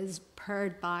satisfied is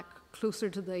pared back closer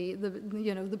to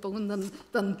the bone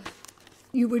than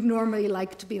you would normally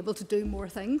like to be able to do more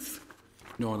things.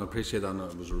 No, and I appreciate that, and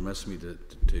it was remiss of me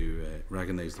to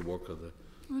recognise the work of the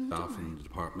staff in the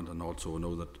department, and also I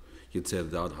know that you'd said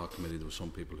at the ad hoc committee there were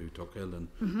some people who took ill,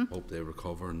 and hope they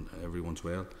recover and everyone's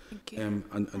well. Thank you.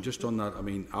 And just on that, I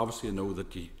mean, obviously I know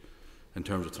that you, in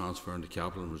terms of transferring the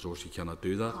capital and resource, you cannot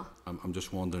do that. I'm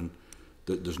just wondering,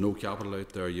 there's no capital out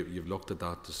there. You've looked at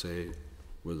that to say,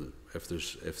 well, if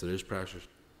there is pressures,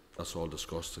 that's all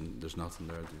discussed, and there's nothing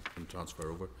there that you can transfer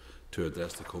over to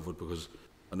address the COVID, because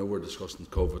I know we're discussing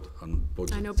COVID and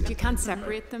budget. I know, but you can't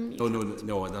separate them. No,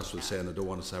 that's what I'm saying. I don't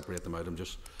want to separate them out.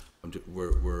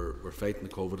 We're fighting the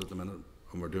COVID at the minute,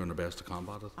 and we're doing our best to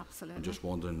combat it. Absolutely. I'm just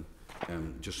wondering,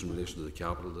 just in relation to the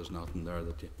capital, there's nothing there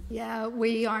that you... Yeah,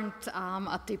 we aren't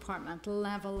at departmental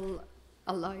level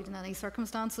allowed in any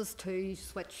circumstances to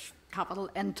switch capital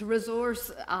into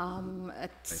resource.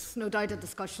 It's no doubt a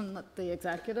discussion that the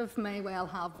Executive may well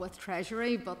have with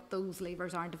Treasury, but those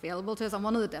levers aren't available to us. And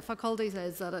one of the difficulties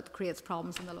is that it creates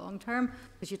problems in the long term.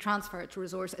 As you transfer it to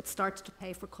resource, it starts to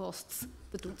pay for costs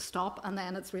that don't stop, and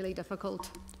then it's really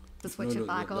difficult to switch it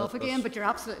back off again. But you're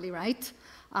absolutely right.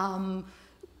 The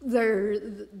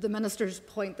Minister's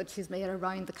point that she's made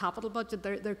around the capital budget,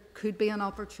 there could be an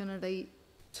opportunity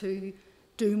to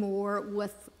do more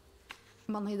with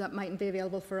money that mightn't be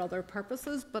available for other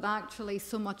purposes, but actually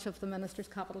so much of the Minister's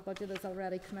capital budget is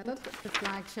already committed to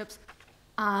flagships,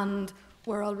 and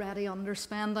we're already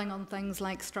underspending on things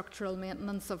like structural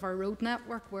maintenance of our road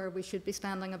network, where we should be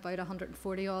spending about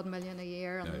 140 odd million a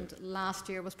year, and last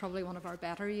year was probably one of our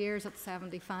better years at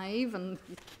 75, and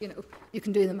you know, you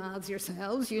can do the maths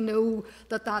yourselves. You know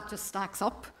that just stacks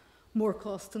up more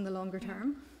cost in the longer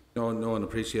term. No, and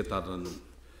appreciate that, and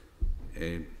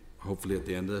hopefully at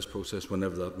the end of this process,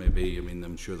 whenever that may be, I mean,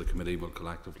 I'm sure the committee will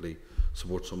collectively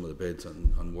support some of the bids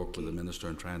and work with the Minister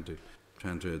in trying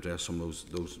to address some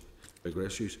of those bigger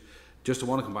issues. Just I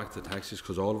want to come back to the taxes,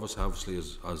 because all of us, obviously,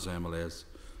 as MLAs,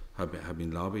 have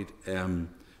been lobbied.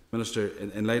 Minister,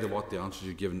 in light of what the answers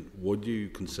you've given, would you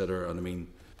consider, and I mean,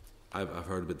 I've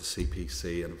heard about the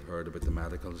CPC and I've heard about the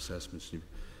medical assessments,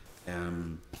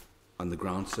 and the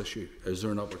grants issue, is there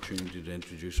an opportunity to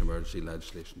introduce emergency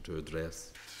legislation to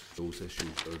address those issues,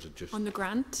 or is it just... On the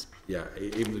grant? Yeah,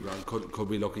 even the grant. Could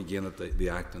we look again at the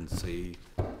Act and see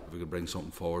if we could bring something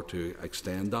forward to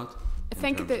extend that? I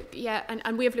think that,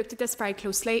 and we have looked at this very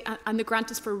closely, and the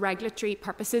grant is for regulatory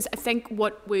purposes. I think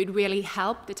what would really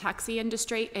help the taxi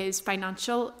industry is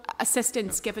financial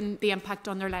assistance, given the impact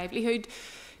on their livelihood.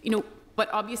 You know, but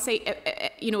obviously,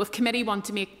 you know, if committee want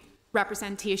to make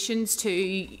representations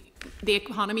to the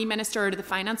Economy Minister or to the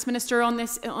Finance Minister on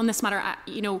this matter,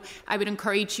 you know, I would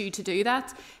encourage you to do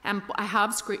that. I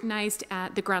have scrutinised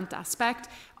the grant aspect.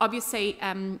 Obviously,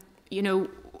 you know,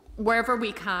 wherever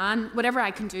we can, whatever I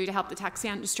can do to help the taxi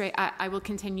industry, I will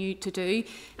continue to do.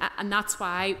 And that's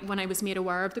why, when I was made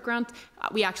aware of the grant,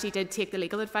 we actually did take the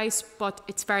legal advice, but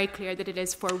it's very clear that it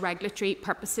is for regulatory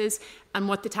purposes, and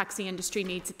what the taxi industry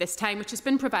needs at this time, which has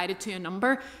been provided to a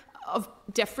number of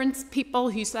different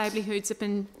people whose livelihoods have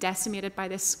been decimated by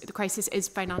the crisis, is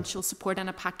financial support and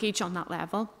a package on that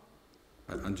level.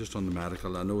 And just on the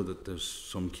medical, I know that there's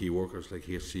some key workers like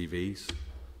HCVs,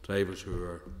 drivers who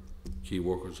are key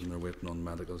workers, and they're waiting on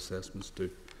medical assessments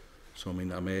too. So I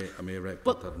mean, I may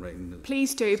put that in writing.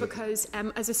 Please do, because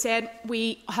as I said,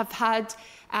 we have had,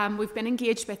 we've been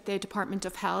engaged with the Department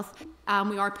of Health.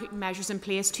 We are putting measures in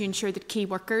place to ensure that key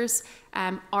workers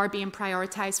are being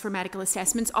prioritised for medical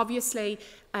assessments. Obviously,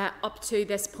 up to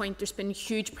this point, there's been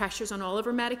huge pressures on all of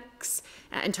our medics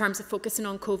in terms of focusing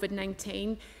on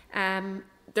COVID-19.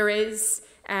 There is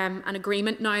an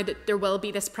agreement now that there will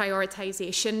be this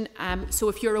prioritisation. So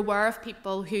if you're aware of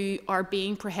people who are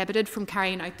being prohibited from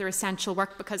carrying out their essential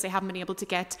work because they haven't been able to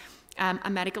get a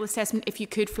medical assessment. If you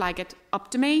could flag it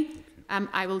up to me,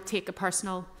 I will take a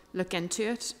personal look into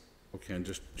it. Okay, and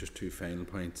just two final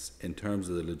points. In terms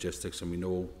of the logistics, and we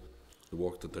know the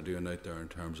work that they're doing out there in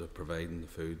terms of providing the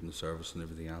food and the service and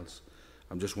everything else,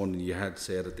 I'm just wondering, you had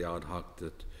said at the ad hoc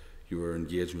that you were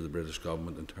engaging with the British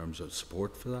government in terms of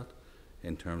support for that,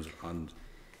 in terms of, and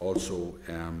also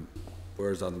where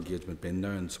has that engagement been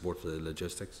now in support for the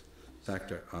logistics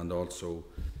sector? And also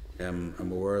I'm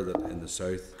aware that in the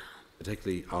south,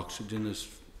 particularly oxygen is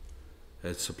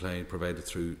provided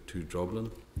through to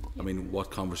Dublin. I mean,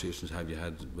 what conversations have you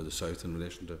had with the south in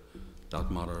relation to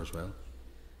that matter as well?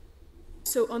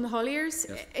 So on the hauliers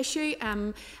issue,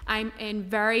 I'm in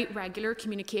very regular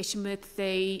communication with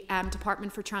the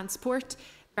Department for Transport,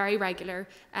 very regular,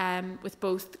 with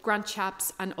both Grant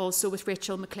Shapps and also with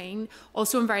Rachel McLean.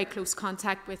 Also in very close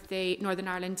contact with the Northern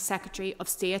Ireland Secretary of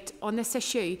State on this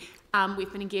issue.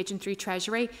 We've been engaging through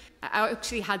Treasury. I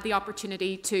actually had the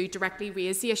opportunity to directly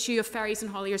raise the issue of ferries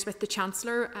and hauliers with the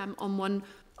Chancellor on one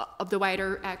of the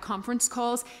wider conference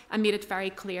calls, and made it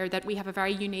very clear that we have a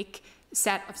very unique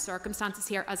set of circumstances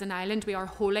here as an island. We are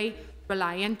wholly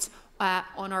reliant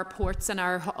on our ports and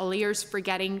our hauliers for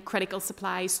getting critical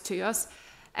supplies to us.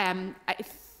 I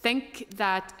think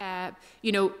that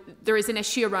there is an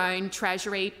issue around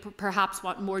Treasury, perhaps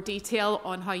want more detail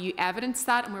on how you evidence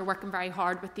that, and we're working very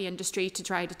hard with the industry to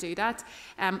try to do that.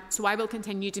 So I will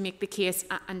continue to make the case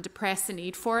and to press the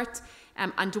need for it.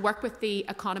 And to work with the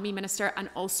Economy Minister and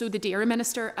also the DAERA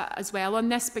Minister as well on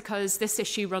this, because this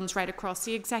issue runs right across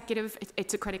the executive.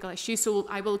 It's a critical issue, so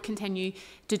I will continue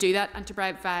to do that and to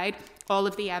provide all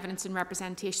of the evidence and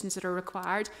representations that are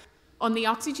required. On the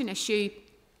oxygen issue,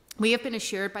 we have been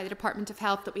assured by the Department of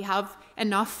Health that we have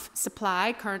enough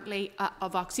supply currently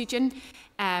of oxygen.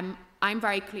 I'm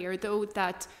very clear, though,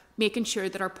 that making sure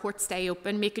that our ports stay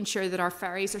open, making sure that our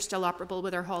ferries are still operable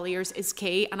with our hauliers is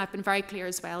key. And I've been very clear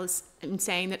as well as in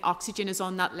saying that oxygen is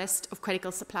on that list of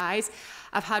critical supplies.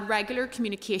 I've had regular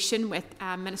communication with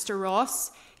Minister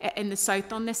Ross in the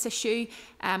south on this issue,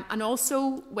 and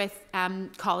also with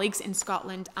colleagues in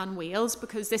Scotland and Wales,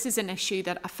 because this is an issue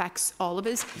that affects all of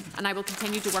us, and I will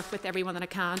continue to work with everyone that I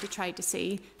can to try to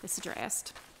see this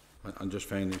addressed. And just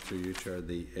finally, through you, Chair,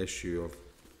 the issue of,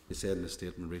 you said in a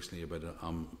statement recently about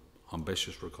an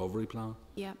ambitious recovery plan.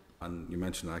 Yeah. And you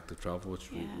mentioned active travel,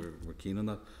 which we're keen on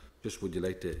that. Just would you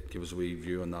like to give us a wee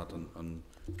view on that, on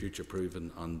future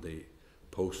proofing and the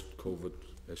post-COVID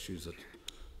issues that,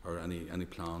 or any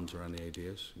plans or any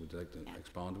ideas? Would you like to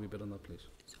expand a wee bit on that, please?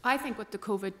 I think what the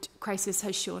COVID crisis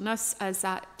has shown us is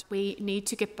that we need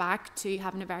to get back to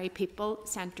having a very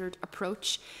people-centred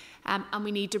approach, and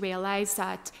we need to realise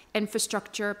that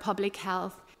infrastructure, public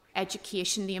health,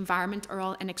 education, the environment are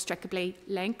all inextricably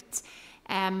linked.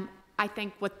 I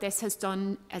think what this has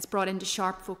done is brought into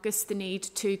sharp focus the need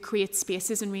to create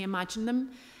spaces and reimagine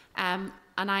them, and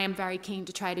I am very keen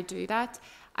to try to do that.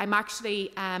 I'm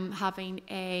actually having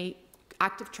a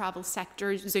active travel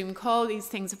sector Zoom call. These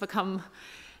things have become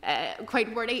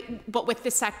quite wordy, but with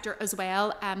the sector as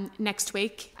well next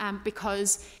week,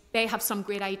 because they have some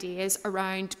great ideas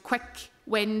around quick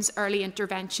wins, early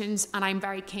interventions, and I'm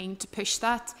very keen to push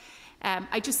that.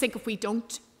 I just think if we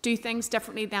don't do things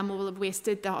differently, then we will have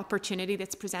wasted the opportunity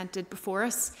that's presented before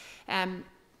us.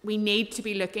 We need to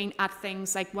be looking at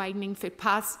things like widening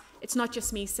footpaths. It's not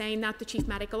just me saying that. The Chief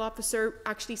Medical Officer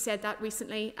actually said that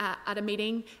recently at a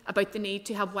meeting about the need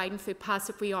to have widened footpaths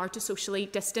if we are to socially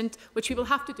distant, which we will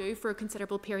have to do for a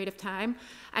considerable period of time.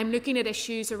 I'm looking at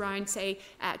issues around, say,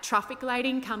 traffic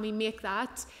lighting. Can we make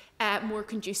that more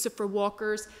conducive for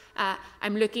walkers?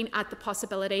 I'm looking at the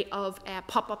possibility of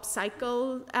pop-up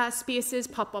cycle spaces,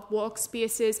 pop-up walk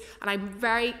spaces, and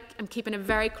I'm keeping a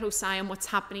very close eye on what's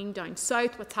happening down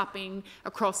south, what's happening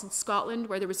across in Scotland,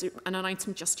 where there was an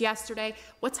announcement just yesterday,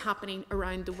 what's happening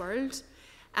around the world.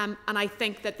 And I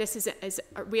think that this is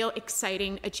a real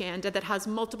exciting agenda that has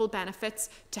multiple benefits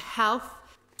to health,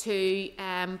 to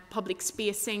public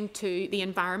spacing, to the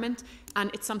environment, and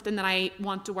it's something that I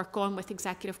want to work on with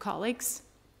executive colleagues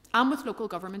and with local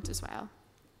government as well.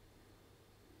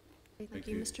 Thank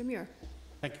you, Mr. Muir.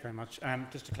 Thank you very much.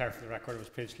 Just to clarify the record, I was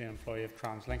previously an employee of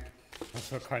TransLink,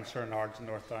 also a councillor in Ards and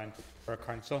North Down for a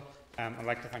council. I'd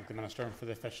like to thank the Minister for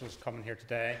the officials coming here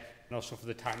today, and also for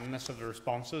the timeliness of the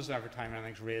responses. Every time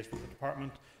anything's raised with the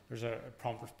department, there's a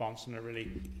prompt response, and I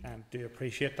really do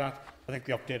appreciate that. I think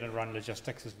the update around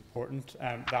logistics is important.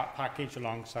 That package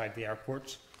alongside the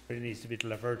airports really needs to be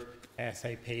delivered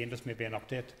ASAP, and just maybe an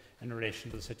update in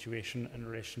relation to the situation in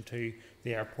relation to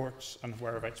the airports and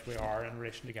whereabouts we are in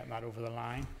relation to getting that over the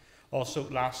line. Also,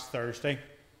 last Thursday,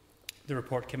 the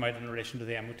report came out in relation to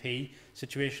the MOT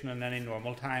situation. In any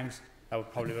normal times,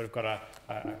 that would have got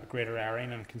a greater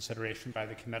airing and consideration by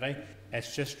the committee.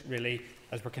 It's just really,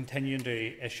 as we're continuing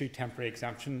to issue temporary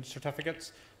exemption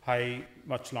certificates, how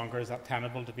much longer is that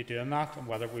tenable to be doing that, and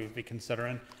whether we would be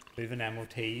considering moving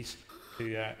MOTs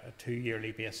to a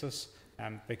 2-yearly basis,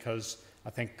 because I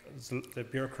think the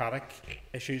bureaucratic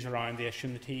issues around the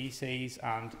issuing the TECs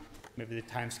and maybe the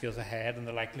timescales ahead and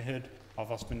the likelihood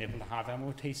of us being able to have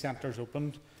MOT centres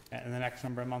opened in the next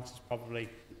number of months is probably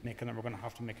making that we're going to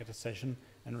have to make a decision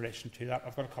in relation to that.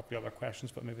 I've got a couple of other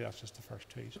questions, but maybe that's just the first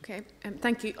two. Okay,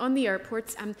 thank you. On the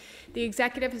airports, the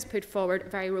Executive has put forward a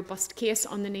very robust case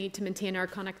on the need to maintain our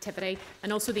connectivity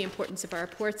and also the importance of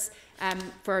airports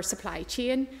for our supply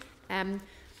chain.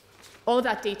 All of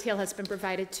that detail has been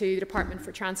provided to the Department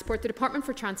for Transport. The Department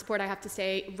for Transport, I have to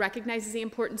say, recognises the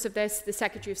importance of this. The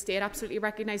Secretary of State absolutely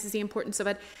recognises the importance of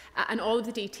it, and all of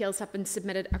the details have been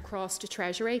submitted across to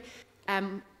Treasury.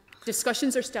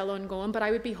 Discussions are still ongoing, but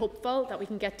I would be hopeful that we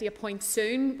can get to a point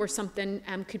soon where something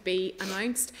could be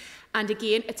announced. And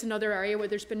again, it's another area where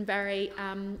there's been very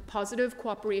positive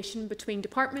cooperation between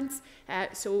departments.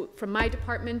 So from my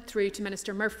department through to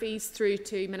Minister Murphy's, through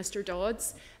to Minister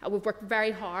Dodd's. We've worked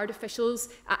very hard, officials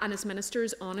and as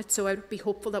ministers, on it. So I would be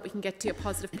hopeful that we can get to a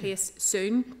positive place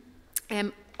soon.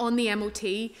 On the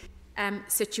MOT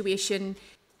situation,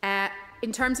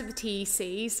 in terms of the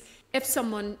TECs, if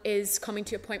someone is coming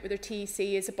to a point where their TEC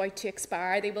is about to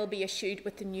expire, they will be issued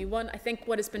with the new one. I think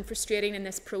what has been frustrating in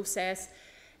this process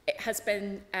has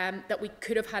been that we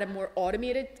could have had a more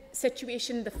automated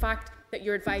situation. The fact that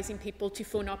you're advising people to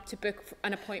phone up to book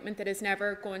an appointment that is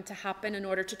never going to happen in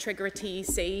order to trigger a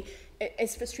TEC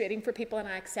is frustrating for people, and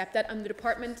I accept that. And the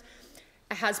department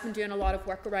has been doing a lot of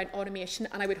work around automation,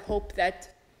 and I would hope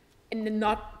that in the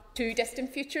not too distant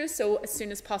future, so as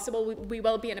soon as possible, we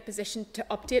will be in a position to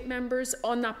update members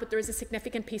on that. But there is a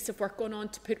significant piece of work going on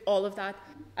to put all of that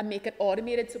and make it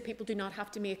automated, so people do not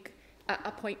have to make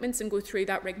appointments and go through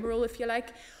that rigmarole, if you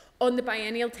like. On the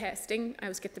biennial testing, I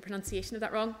always get the pronunciation of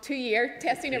that wrong, 2-year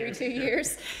testing every 2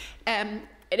 years.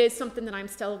 It is something that I'm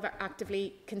still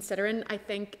actively considering. I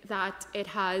think that it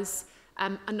has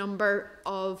a number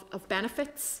of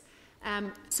benefits.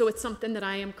 So it's something that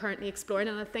I am currently exploring,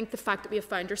 and I think the fact that we have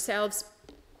found ourselves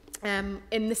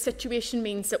in this situation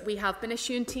means that we have been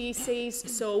issuing TECs.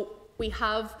 So we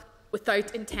have,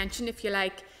 without intention, if you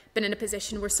like, been in a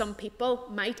position where some people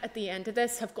might, at the end of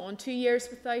this, have gone 2 years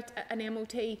without an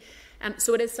MOT.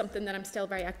 So it is something that I'm still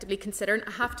very actively considering.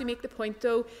 I have to make the point,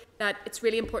 though, that it's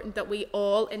really important that we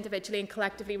all individually and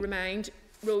collectively remind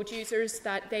road users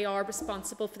that they are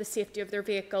responsible for the safety of their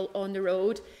vehicle on the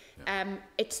road.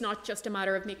 It's not just a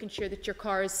matter of making sure that your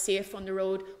car is safe on the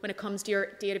road when it comes to your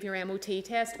date of your MOT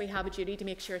test. We have a duty to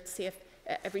make sure it's safe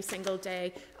every single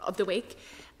day of the week.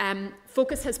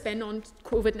 Focus has been on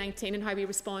COVID-19 and how we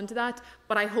respond to that,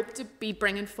 but I hope to be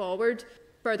bringing forward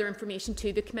further information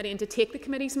to the committee and to take the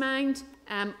committee's mind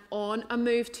on a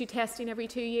move to testing every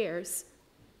 2 years.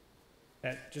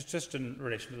 Just in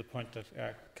relation to the point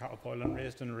that Cattle Boylan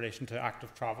raised in relation to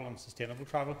active travel and sustainable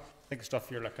travel, I think stuff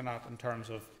you're looking at in terms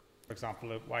of, for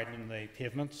example, widening the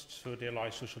pavements so they allow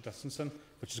social distancing,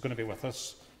 which is going to be with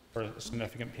us for a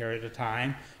significant period of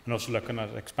time, and also looking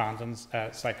at expanding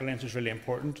cycle lanes is really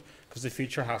important, because the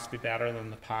future has to be better than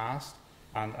the past.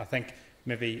 And I think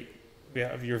maybe we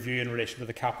have your view in relation to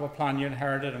the capital plan you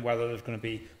inherited and whether there's going to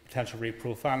be potential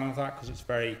reprofiling of that, because it's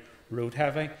very road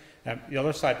heavy. The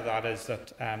other side of that is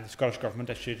that the Scottish Government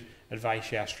issued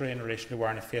advice yesterday in relation to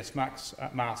wearing a face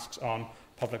masks on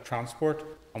public transport,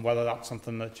 and whether that's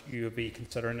something that you would be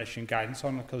considering issuing guidance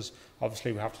on, because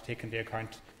obviously we have to take into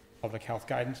account public health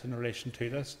guidance in relation to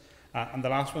this. And the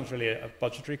last one is really a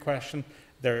budgetary question.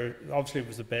 There obviously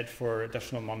was a bid for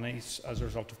additional monies as a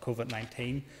result of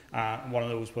COVID-19. One of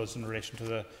those was in relation to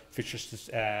the futures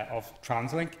of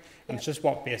TransLink. And it's just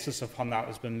what basis upon that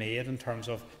has been made in terms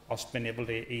of us being able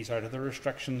to ease out of the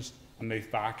restrictions and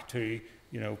move back to,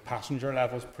 passenger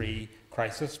levels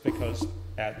pre-crisis, because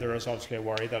there is obviously a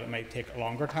worry that it might take a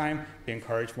longer time to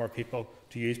encourage more people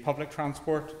to use public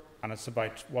transport. And it's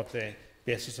about what the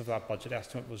basis of that budget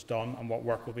estimate was done and what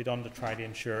work will be done to try to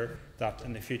ensure that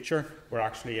in the future we're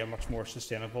actually a much more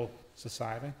sustainable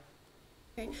society.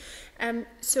 Okay.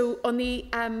 So on the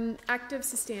active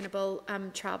sustainable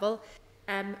travel,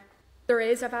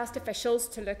 I've asked officials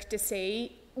to look to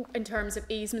see, in terms of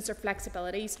easements or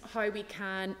flexibilities, how we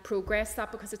can progress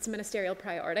that, because it's a ministerial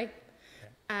priority.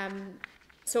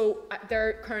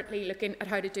 they're currently looking at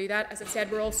how to do that. As I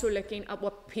said, we're also looking at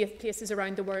what places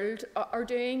around the world are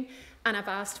doing, and I've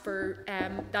asked for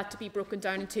that to be broken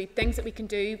down into things that we can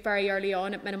do very early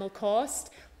on at minimal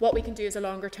cost, what we can do as a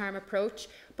longer term approach,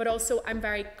 but also I'm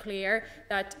very clear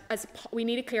that we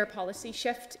need a clear policy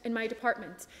shift in my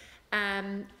department.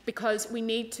 Because we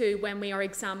need to, when we are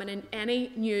examining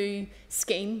any new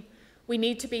scheme, we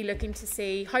need to be looking to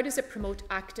see how does it promote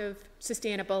active,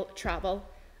 sustainable travel,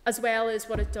 as well as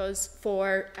what it does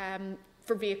for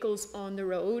vehicles on the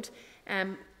road.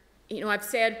 I've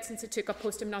said since I took up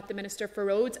post, I'm not the Minister for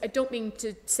Roads. I don't mean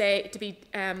to be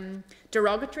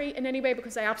derogatory in any way,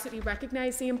 because I absolutely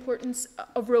recognise the importance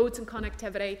of roads and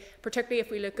connectivity, particularly if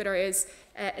we look at areas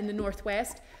in the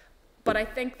northwest. But I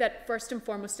think that first and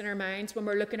foremost in our minds, when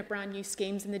we're looking at brand new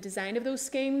schemes and the design of those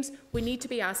schemes, we need to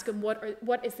be asking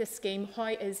what is this scheme, how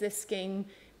is this scheme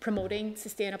promoting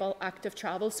sustainable active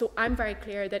travel. So I'm very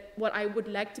clear that what I would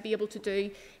like to be able to do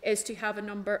is to have a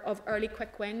number of early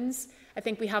quick wins. I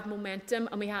think we have momentum,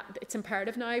 and it's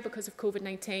imperative now because of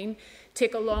COVID-19,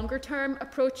 take a longer term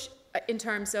approach in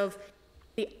terms of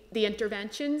the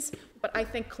interventions, but I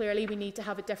think clearly we need to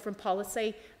have a different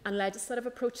policy and legislative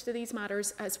approach to these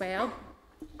matters as well.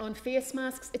 On face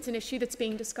masks, it's an issue that's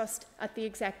being discussed at the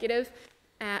Executive.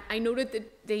 I noted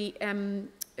that the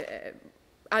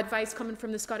advice coming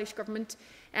from the Scottish Government,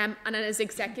 and as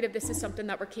Executive, this is something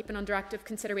that we're keeping under active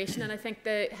consideration, and I think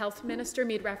the Health Minister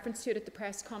made reference to it at the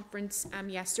press conference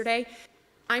yesterday.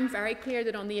 I'm very clear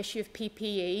that on the issue of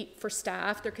PPE for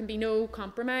staff, there can be no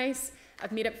compromise.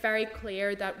 I've made it very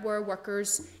clear that where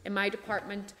workers in my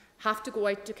department have to go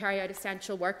out to carry out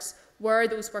essential works, where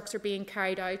those works are being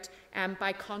carried out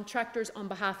by contractors on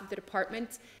behalf of the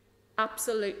department,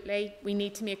 absolutely we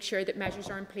need to make sure that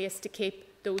measures are in place to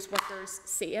keep those workers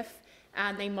safe,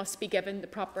 and they must be given the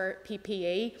proper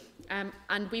PPE,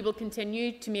 and we will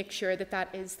continue to make sure that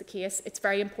that is the case. It's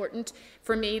very important.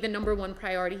 For me, the number one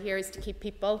priority here is to keep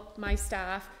people, my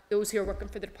staff, those who are working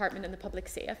for the department and the public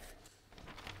safe.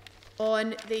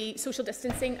 On the social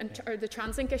distancing or the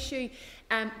TransLink issue,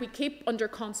 we keep under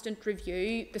constant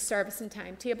review the service and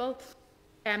timetable.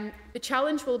 The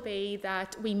challenge will be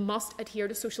that we must adhere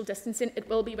to social distancing. It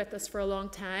will be with us for a long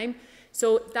time.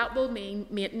 So that will mean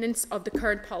maintenance of the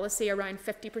current policy around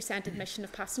 50% admission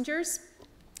of passengers.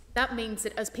 That means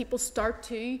that as people start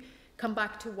to come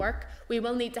back to work, we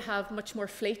will need to have much more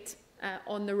fleet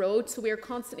on the road, so we are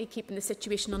constantly keeping the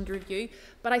situation under review.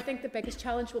 But I think the biggest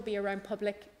challenge will be around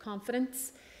public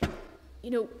confidence.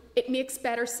 It makes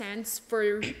better sense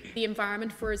for the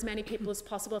environment for as many people as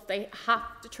possible if they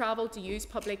have to travel to use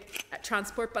public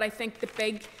transport, but I think the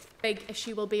big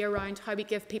issue will be around how we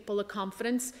give people the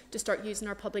confidence to start using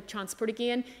our public transport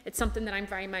again. It's something that I'm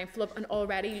very mindful of, and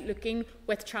already looking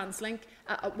with TransLink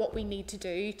at what we need to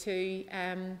do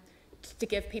to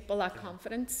give people that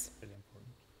confidence.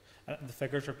 The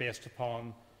figures are based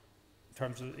upon, in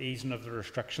terms of the easing of the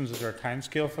restrictions, is there a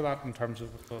timescale for that in terms of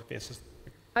the basis?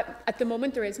 At the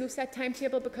moment, there is no set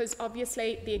timetable, because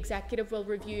obviously the Executive will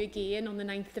review again on the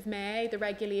 9th of May the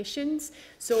regulations.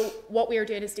 So what we are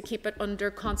doing is to keep it under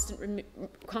constant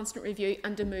review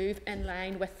and to move in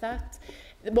line with that.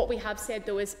 What we have said,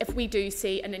 though, is if we do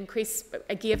see an increase,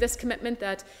 I gave this commitment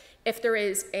that if there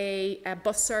is a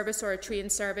bus service or a train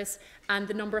service and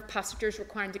the number of passengers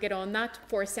required to get on that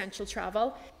for essential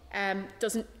travel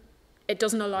it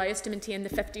doesn't allow us to maintain the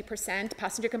 50%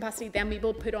 passenger capacity, then we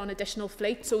will put on additional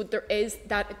fleet. So there is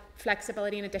that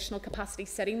flexibility and additional capacity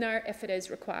sitting there if it is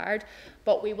required.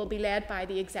 But we will be led by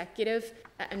the Executive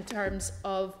in terms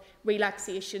of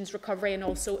relaxations, recovery, and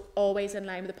also always in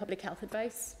line with the public health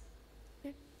advice.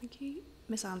 Okay, thank you.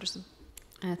 Ms Anderson.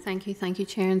 Thank you,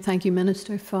 Chair, and thank you,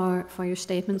 Minister, for your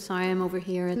statement. Sorry, I'm over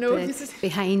here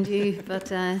behind you,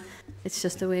 but it's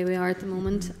just the way we are at the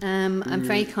moment. I'm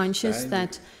very conscious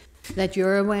that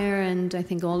you're aware, and I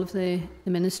think all of the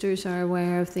ministers are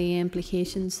aware of the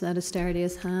implications that austerity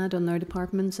has had on their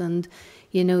departments, and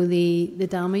the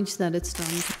damage that it's done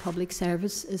to public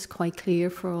service is quite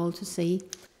clear for all to see.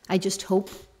 I just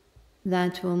hope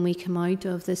that when we come out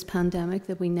of this pandemic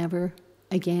that we never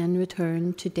again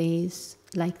return to days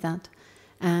like that.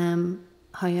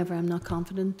 However, I'm not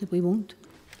confident that we won't.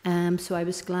 So I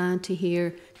was glad to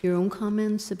hear your own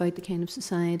comments about the kind of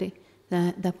society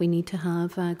that we need to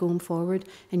have going forward,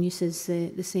 and you says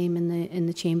the same in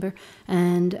the chamber,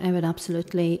 and I would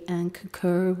absolutely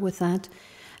concur with that.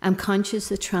 I'm conscious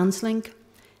that TransLink,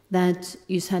 that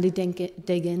you had to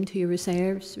dig into your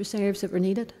reserves that were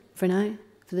needed for now,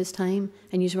 for this time,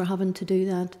 and you were having to do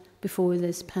that before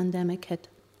this pandemic hit.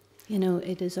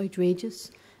 It is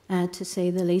outrageous to say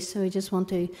the least. So I just want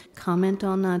to comment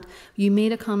on that. You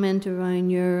made a comment around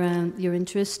your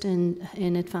interest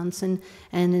in advancing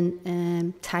and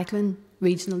in tackling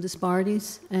regional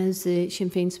disparities as the Sinn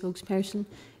Féin spokesperson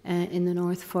in the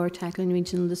North for tackling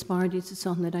regional disparities. It's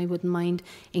something that I wouldn't mind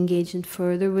engaging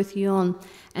further with you on.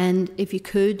 And if you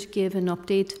could give an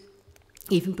update,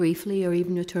 even briefly, or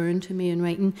even return to me in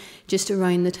writing, just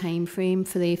around the time frame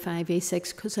for the A5,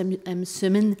 A6, because I'm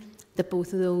assuming that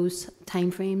both of those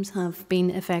timeframes have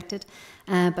been affected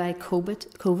by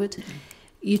COVID.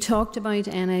 You talked about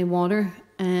NI water,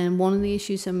 and one of the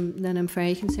issues that I'm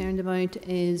very concerned about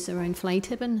is around fly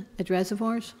tipping at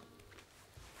reservoirs.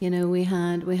 You know, we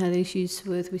had issues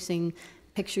with, we've seen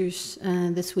pictures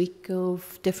this week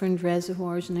of different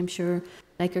reservoirs, and I'm sure,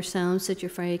 like ourselves, that you're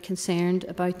very concerned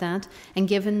about that. And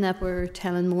given that we're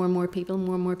telling more and more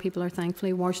people are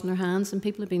thankfully washing their hands, and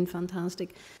people have been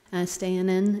fantastic staying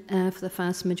in for the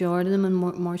vast majority of them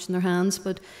and washing their hands.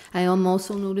 But I am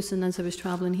also noticing, as I was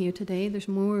travelling here today, there's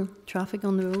more traffic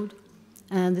on the road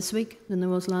this week than there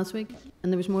was last week,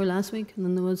 and there was more last week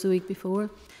than there was the week before.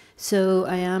 So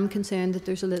I am concerned that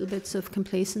there's a little bits of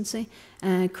complacency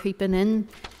creeping in.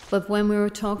 But when we were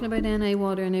talking about NI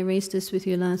water, and I raised this with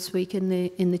you last week in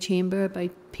the chamber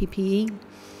about PPE,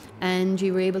 and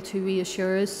you were able to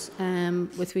reassure us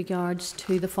with regards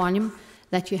to the volume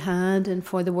that you had and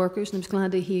for the workers, and I was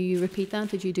glad to hear you repeat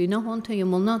that you do not want to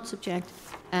and will not subject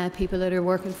people that are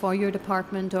working for your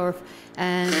department or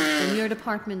in your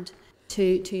department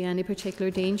to any particular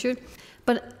danger.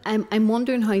 But I'm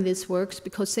wondering how this works,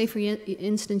 because say for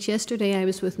instance yesterday I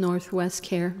was with North West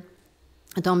Care,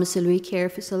 a domiciliary care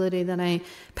facility that I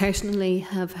personally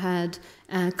have had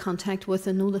contact with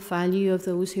and know the value of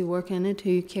those who work in it,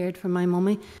 who cared for my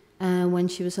mummy when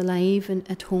she was alive and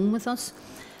at home with us.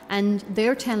 And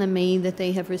they're telling me that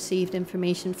they have received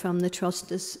information from the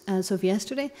Trust as of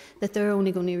yesterday that they're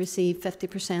only going to receive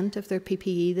 50% of their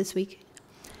PPE this week.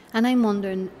 And I'm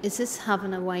wondering, is this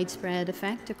having a widespread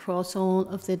effect across all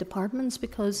of the departments?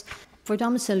 Because for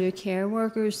domiciliary care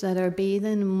workers that are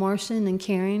bathing, immersing and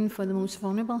caring for the most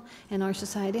vulnerable in our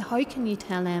society, how can you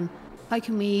tell them, how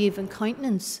can we even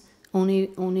countenance only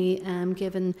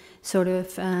given sort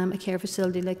of a care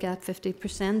facility like that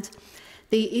 50%?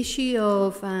 The issue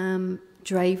of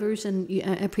drivers, and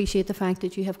I appreciate the fact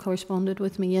that you have corresponded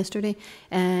with me yesterday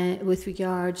with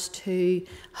regards to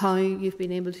how you've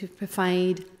been able to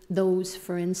provide those,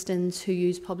 for instance, who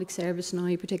use public service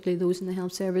now, particularly those in the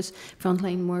health service,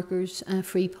 frontline workers,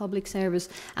 free public service.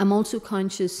 I'm also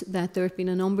conscious that there have been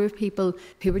a number of people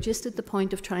who were just at the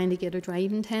point of trying to get a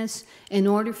driving test in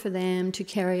order for them to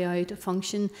carry out a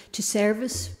function to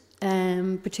service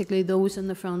particularly those on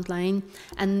the front line,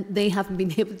 and they haven't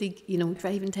been able to,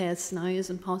 driving tests now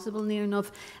isn't possible near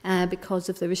enough because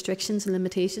of the restrictions and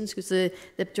limitations, because the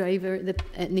driver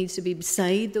needs to be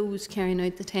beside those carrying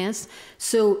out the test.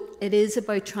 So it is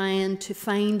about trying to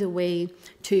find a way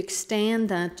to extend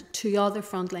that to other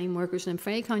frontline workers. And I'm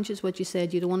very conscious what you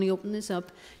said, you don't want to open this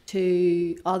up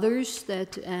to others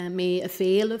that may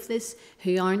avail of this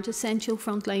who aren't essential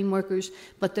frontline workers,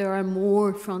 but there are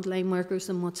more frontline workers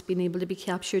than what's been able to be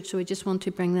captured. So I just want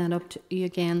to bring that up to you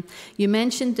again. You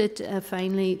mentioned that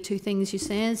finally, two things you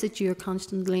said, is that you're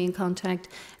constantly in contact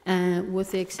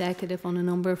with the executive on a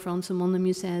number of fronts, and one of them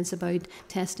you said is about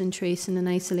testing, tracing and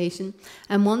isolation.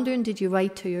 I'm wondering, did you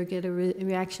write to or get a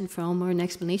reaction from or an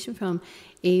explanation from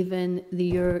even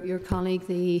your colleague,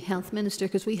 the Health Minister,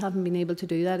 because we haven't been able to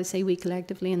do that. I say we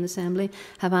collectively in the Assembly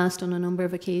have asked on a number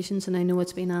of occasions, and I know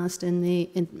it's been asked at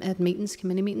meetings,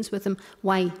 committee meetings with them,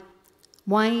 why?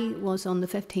 Why was on the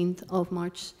 15th of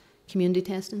March community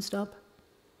testing stop?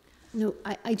 No,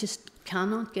 I just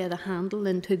cannot get a handle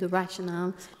into the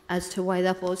rationale as to why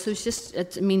that was. So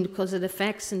because it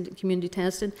affects, and community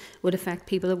testing would affect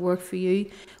people that work for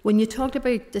you. When you talked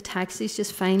about the taxis,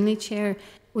 just finally, Chair,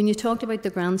 when you talked about the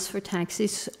grants for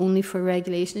taxis only for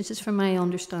regulation, it's just from my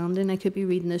understanding, I could be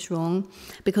reading this wrong,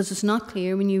 because it's not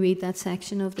clear when you read that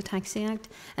section of the Taxi Act.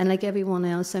 And like everyone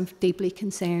else, I'm deeply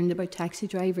concerned about taxi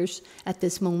drivers at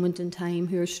this moment in time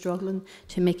who are struggling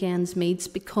to make ends meet,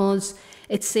 because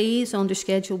it says under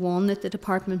Schedule 1 that the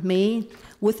Department may,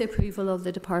 with approval of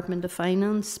the Department of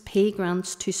Finance, pay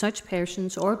grants to such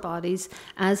persons or bodies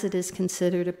as it is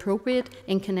considered appropriate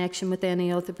in connection with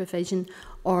any other provision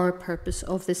or purpose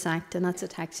of this Act, and that's a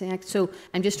Taxi Act. So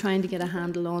I'm just trying to get a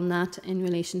handle on that in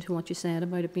relation to what you said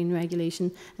about it being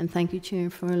regulation, and thank you,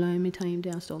 Chair, for allowing me time to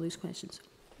ask all these questions.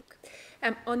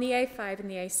 On the A5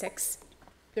 and the A6,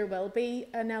 there will be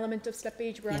an element of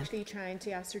slippage. We're actually trying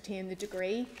to ascertain the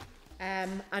degree,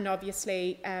 and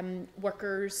obviously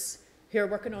workers who are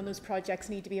working on those projects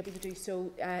need to be able to do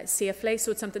so safely.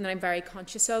 So it's something that I'm very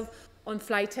conscious of. On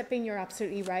fly tipping, you're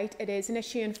absolutely right. It is an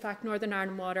issue. In fact, Northern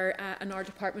Ireland Water and our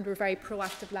department were very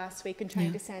proactive last week in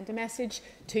trying to send a message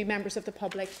to members of the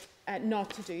public not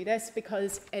to do this,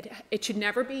 because it should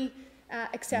never be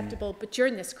acceptable. But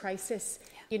during this crisis,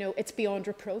 you know, it's beyond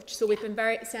reproach. So we've been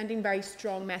sending very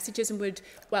strong messages and would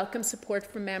welcome support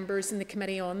from members in the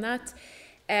committee on that.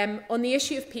 On the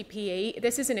issue of PPE,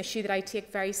 this is an issue that I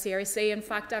take very seriously. In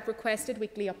fact, I've requested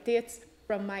weekly updates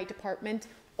from my department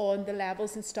on the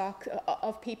levels in stock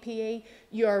of PPE.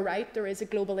 You're right, there is a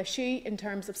global issue in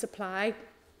terms of supply.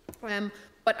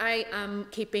 But I am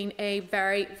keeping a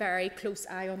very, very close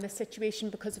eye on this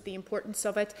situation because of the importance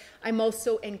of it. I'm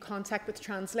also in contact with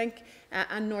TransLink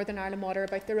and Northern Ireland Water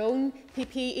about their own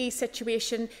PPE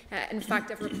situation. In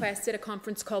fact, I've requested a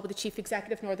conference call with the Chief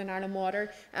Executive of Northern Ireland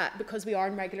Water because we are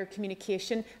in regular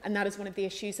communication, and that is one of the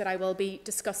issues that I will be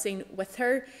discussing with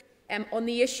her. On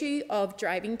the issue of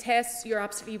driving tests, you're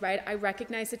absolutely right. I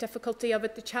recognise the difficulty of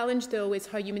it. The challenge, though, is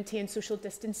how you maintain social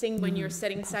distancing when you're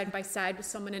sitting side by side with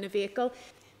someone in a vehicle.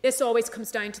 This always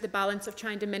comes down to the balance of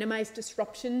trying to minimise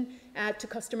disruption to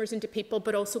customers and to people,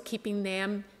 but also keeping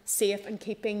them safe and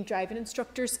keeping driving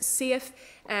instructors safe.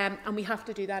 And we have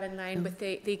to do that in line with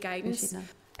the guidance.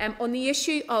 On the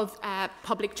issue of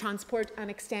public transport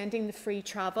and extending the free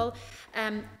travel,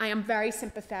 I am very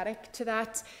sympathetic to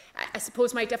that. I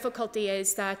suppose my difficulty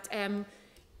is that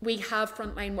we have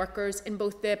frontline workers in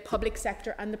both the public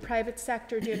sector and the private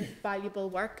sector doing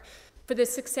valuable work. For the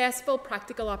successful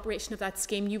practical operation of that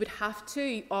scheme, you would have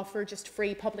to offer just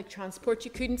free public transport.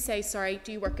 You couldn't say, sorry,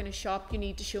 do you work in a shop? You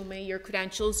need to show me your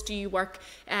credentials. Do you work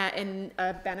in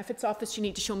a benefits office? You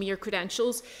need to show me your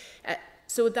credentials.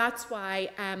 So that's why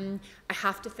I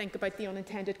have to think about the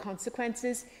unintended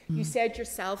consequences. You said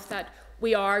yourself that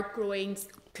we are growing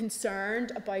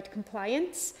concerned about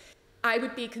compliance. I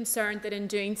would be concerned that in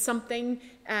doing something,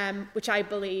 which I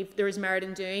believe there is merit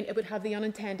in doing, it would have the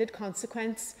unintended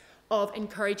consequence of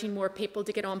encouraging more people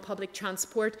to get on public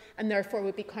transport, and therefore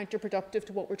would be counterproductive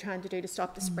to what we're trying to do to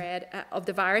stop the spread of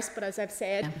the virus. But as I've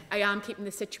said, I am keeping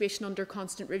the situation under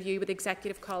constant review with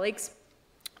executive colleagues.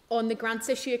 On the grants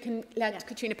issue, I can let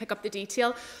Katrina pick up the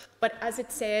detail, but as it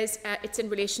says, it's in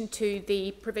relation to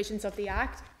the provisions of the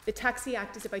Act. The Taxi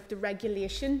Act is about the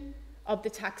regulation of the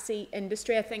taxi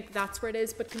industry. I think that's where it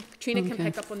is, but Katrina can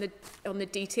pick up on the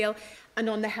detail. And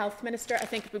on the Health Minister, I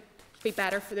think it would be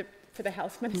better for the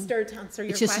Health Minister to answer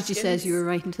your questions. It's just that she says you were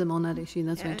writing to them on that issue, and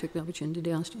that's why I took the opportunity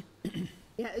to ask you.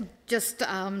 Yeah, just to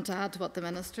add to what the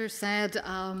Minister said,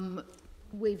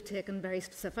 we've taken very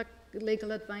specific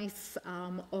legal advice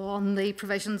on the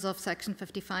provisions of Section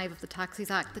 55 of the Taxis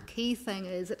Act. The key thing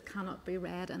is it cannot be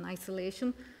read in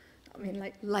isolation. I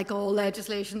mean, like all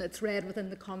legislation, it's read within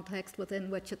the context within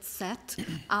which it's set.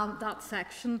 That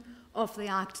section of the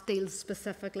Act deals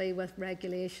specifically with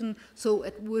regulation, so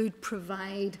it would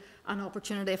provide an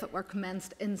opportunity if it were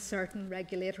commenced in certain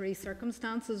regulatory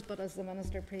circumstances. But as the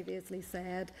Minister previously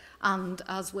said, and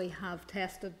as we have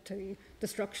tested to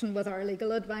destruction with our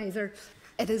legal advisor,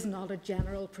 it is not a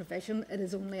general provision, it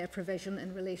is only a provision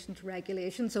in relation to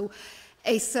regulation. So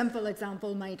a simple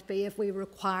example might be if we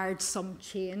required some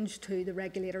change to the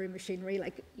regulatory machinery,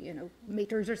 like, you know,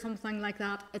 meters or something like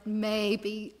that. It may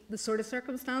be the sort of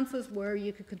circumstances where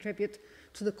you could contribute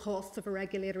to the costs of a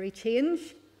regulatory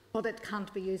change, but it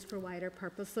can't be used for wider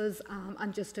purposes.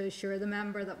 And just to assure the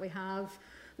member that we have,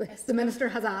 the Minister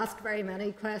has asked very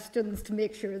many questions to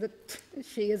make sure that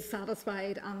she is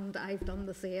satisfied, and I've done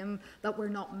the same, that we're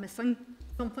not missing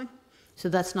something. So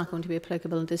that's not going to be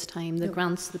applicable at this time. The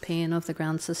grants, the paying of the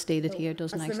grants as stated here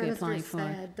doesn't actually apply for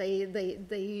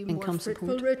the more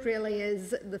fruitful route really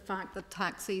is the fact that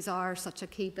taxis are such a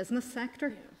key business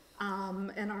sector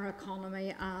in our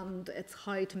economy, and it's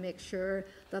how to make sure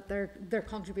that their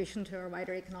contribution to our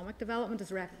wider economic development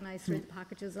is recognised through the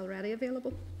packages already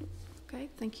available. Okay,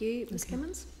 thank you. Ms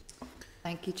Kimmins.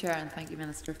 Thank you, Chair, and thank you,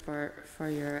 Minister, for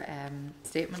your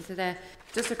statement today.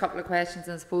 Just a couple of questions,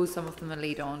 and I suppose some of them will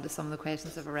lead on to some of the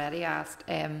questions I've already asked.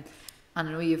 And I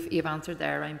know you've answered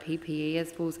there around PPE, I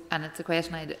suppose, and it's a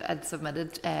question I'd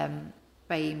submitted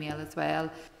by email as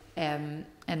well in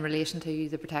relation to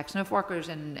the protection of workers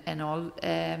in all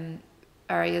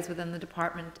areas within the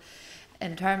department.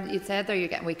 In terms, you said there you're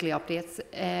getting weekly updates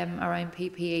around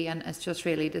PPE, and it's just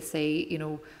really to see, you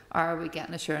know, are we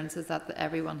getting assurances that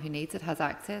everyone who needs it has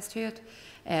access to it?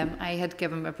 I had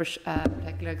given a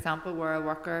particular example where a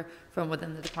worker from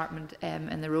within the department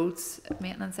in the roads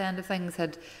maintenance end of things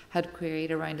had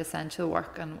queried around essential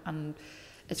work, and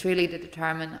it's really to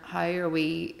determine how are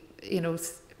we, you know,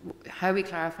 how are we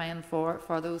clarifying for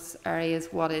those areas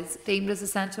what is deemed as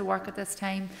essential work at this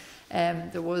time?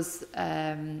 There was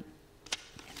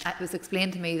it was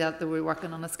explained to me that they were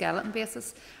working on a skeleton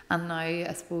basis, and now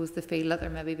I suppose they feel that they're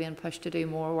maybe being pushed to do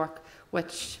more work,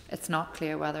 which it's not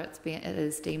clear whether it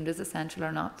is deemed as essential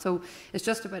or not. So it's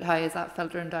just about how is that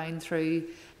filtering down through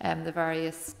the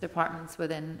various departments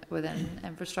within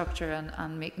infrastructure,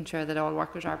 and making sure that all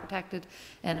workers are protected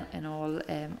in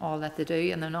all that they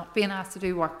do, and they're not being asked to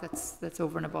do work that's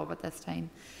over and above at this time.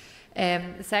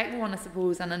 The second one, I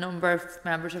suppose, and a number of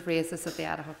members have raised this at the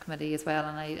ad hoc committee as well,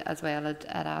 and I as well had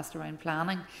asked around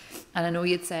planning. And I know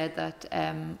you'd said that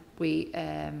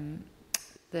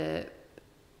the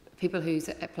people whose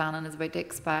planning is about to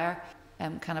expire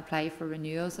can apply for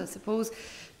renewals, I suppose.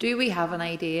 Do we have an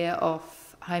idea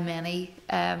of how many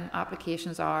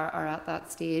applications are at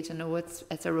that stage? I know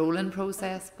it's a rolling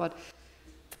process, but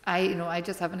I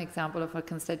just have an example of a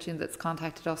constituent that's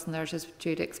contacted us, and theirs is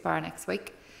due to expire next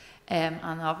week. And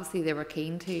obviously they were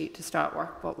keen to start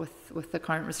work, but with the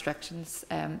current restrictions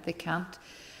they can't.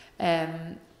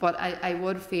 But I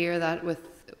would fear that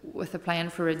with applying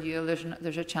for renewal,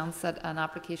 there's a chance that an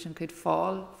application could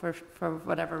fall for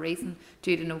whatever reason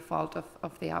due to no fault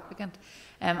of the applicant.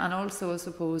 And also I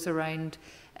suppose around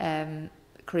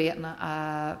creating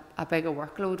a bigger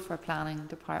workload for planning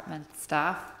department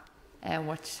staff,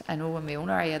 which I know in my own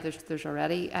area there's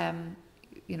already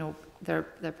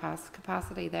their past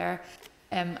capacity there.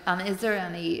 And is there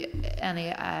any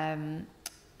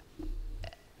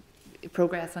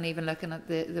progress on even looking at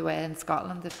the way in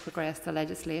Scotland they've progressed the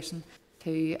legislation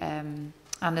to and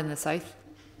in the south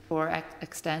for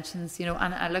extensions?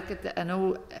 And I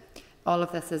know all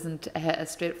of this isn't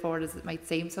as straightforward as it might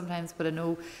seem sometimes, but I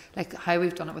know like how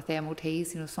we've done it with the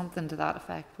MOTs, something to that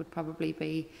effect would probably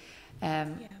be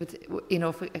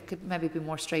if it could maybe be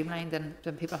more streamlined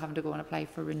than people having to go and apply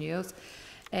for renewals.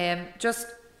 Just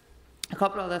a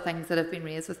couple of other things that have been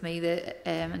raised with me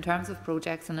in terms of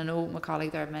projects, and I know my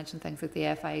colleague there mentioned things like the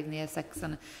A5 and the A6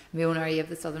 and my own area of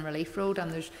the Southern Relief Road,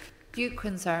 and there's a few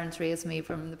concerns raised to me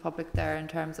from the public there in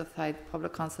terms of how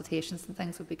public consultations and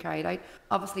things would be carried out.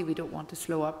 Obviously we don't want to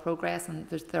slow up progress, and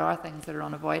there are things that are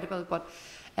unavoidable, but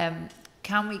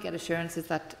can we get assurances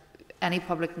that any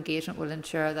public engagement will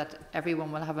ensure that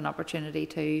everyone will have an opportunity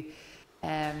to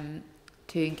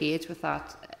engage with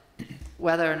that,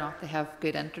 whether or not they have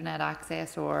good internet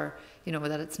access, or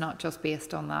that it's not just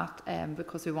based on that,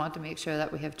 because we want to make sure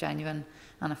that we have genuine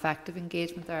and effective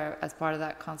engagement there as part of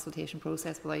that consultation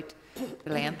process without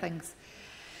delaying things.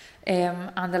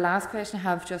 And the last question I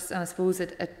have, and I suppose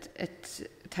it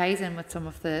ties in with some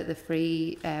of the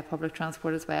free public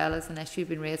transport as well, as an issue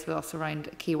being raised with us around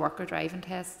key worker driving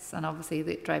tests, and obviously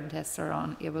the driving tests are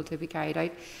unable to be carried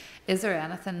out. Is there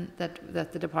anything that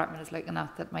the department is looking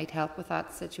at that might help with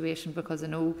that situation? Because I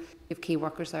know you have key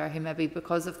workers there who maybe,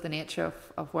 because of the nature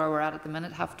of where we're at the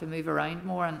minute, have to move around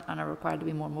more and are required to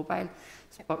be more mobile,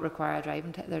 but require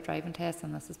their driving tests,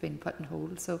 and this has been put on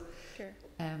hold. So, sure.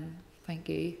 Thank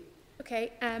you.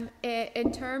 Okay,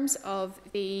 in terms of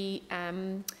the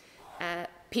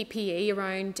PPE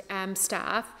around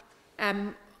staff,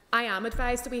 I am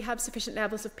advised that we have sufficient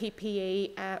levels of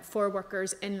PPE for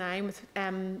workers in line with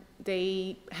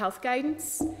the health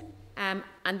guidance.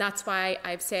 And that's why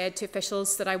I've said to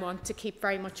officials that I want to keep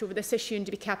very much over this issue and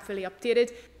to be kept fully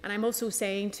updated. And I'm also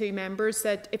saying to members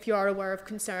that if you are aware of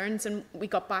concerns and we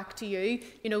got back to you,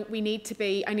 I need to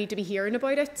be hearing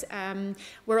about it.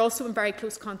 We're also in very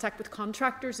close contact with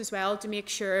contractors as well to make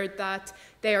sure that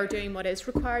they are doing what is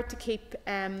required to keep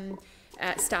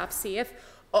staff safe.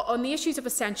 On the issues of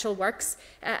essential works,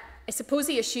 I suppose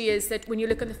the issue is that when you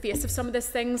look on the face of some of these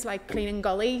things like cleaning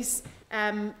gullies,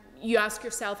 you ask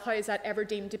yourself, how is that ever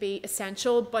deemed to be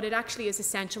essential? But it actually is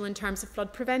essential in terms of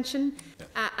flood prevention.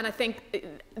 And I think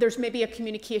there's maybe a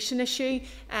communication issue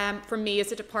for me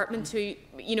as a department to,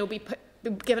 be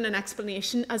given an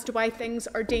explanation as to why things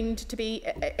are deemed to be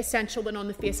essential when on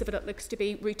the face of it looks to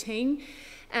be routine.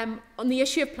 On the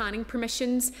issue of planning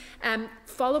permissions,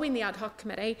 following the ad hoc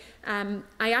committee,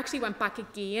 I actually went back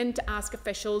again to ask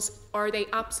officials, are they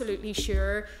absolutely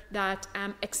sure that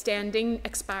extending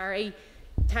expiry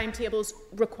timetables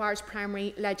requires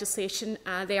primary legislation?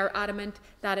 They are adamant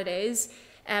that it is.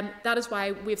 That is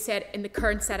why we've said in the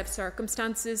current set of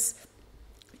circumstances,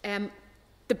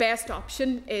 the best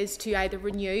option is to either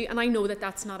renew, and I know that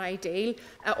that's not ideal,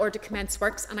 or to commence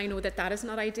works, and I know that that is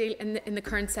not ideal in the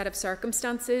current set of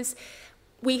circumstances.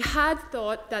 We had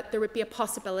thought that there would be a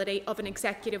possibility of an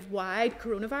executive-wide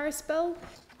coronavirus bill,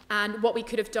 And what we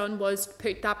could have done was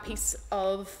put that piece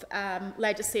of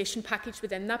legislation package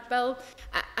within that bill.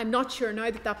 I'm not sure now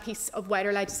that that piece of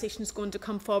wider legislation is going to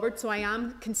come forward, so I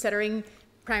am considering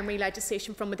primary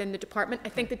legislation from within the department. I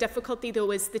think the difficulty,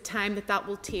 though, is the time that that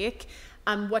will take,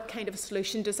 and what kind of a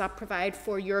solution does that provide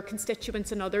for your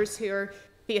constituents and others who are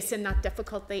facing that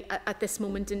difficulty at this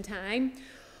moment in time.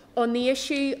 On the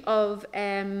issue of,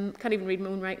 can't even read my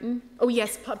own writing. Oh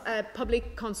yes,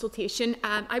 public consultation.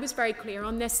 I was very clear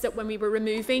on this, that when we were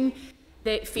removing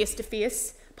the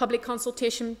face-to-face public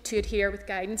consultation to adhere with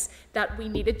guidance, that we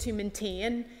needed to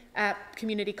maintain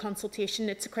community consultation.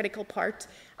 It's a critical part.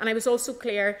 And I was also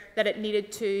clear that it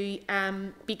needed to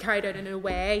be carried out in a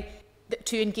way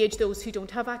to engage those who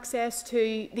don't have access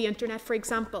to the internet, for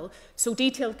example. So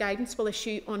detailed guidance will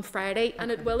issue on Friday, and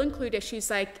it will include issues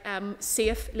like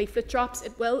safe leaflet drops.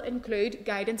 It will include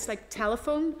guidance like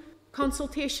telephone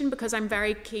consultation, because I'm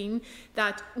very keen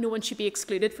that no one should be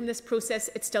excluded from this process.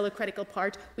 It's still a critical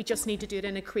part. We just need to do it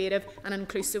in a creative and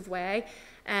inclusive way.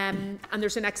 And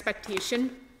there's an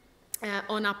expectation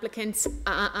on applicants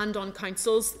and on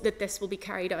councils that this will be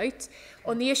carried out.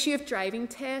 On the issue of driving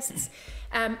tests,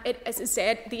 as I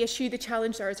said, the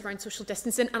challenge there is around social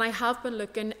distancing, and I have been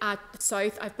looking at the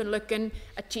South, I've been looking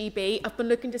at GB, I've been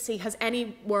looking to see has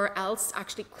anywhere else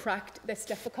actually cracked this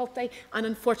difficulty, and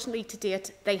unfortunately to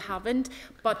date they haven't,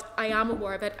 but I am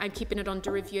aware of it, I'm keeping it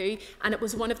under review, and it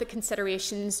was one of the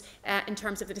considerations in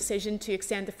terms of the decision to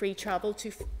extend the free travel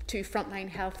to frontline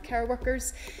healthcare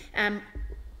workers.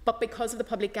 But because of the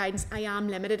public guidance, I am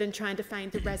limited in trying to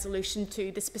find the resolution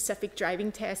to the specific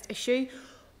driving test issue.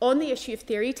 On the issue of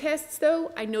theory tests,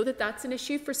 though, I know that that's an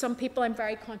issue for some people. I'm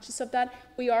very conscious of that.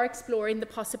 We are exploring the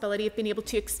possibility of being able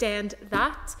to extend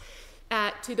that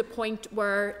to the point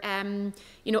where an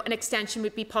extension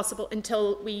would be possible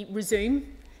until we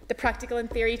resume the practical and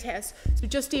theory tests. So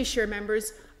just to assure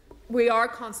members, we are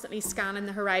constantly scanning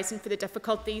the horizon for the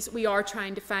difficulties. We are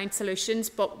trying to find solutions,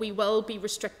 but we will be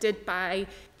restricted by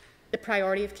the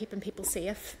priority of keeping people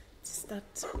safe. Just that,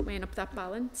 weighing up that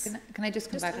balance. Can I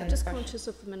just come back? I'm just conscious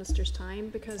of the Minister's time,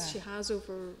 because she has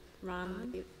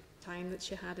overrun the time that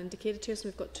she had indicated to us,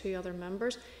 and we've got 2 other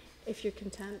members. If you're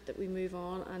content that we move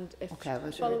on, and if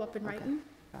follow up in writing,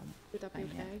 would that be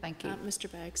okay? Yeah, thank you. Mr.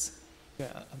 Beggs.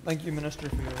 Yeah, thank you, Minister,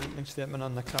 for your opening statement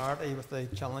on the clarity with the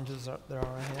challenges that there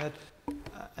are ahead.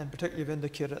 And particularly, you've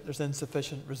indicated there's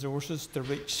insufficient resources to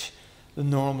reach the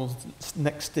normal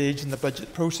next stage in the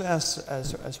budget process,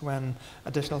 as when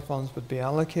additional funds would be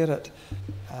allocated.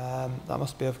 That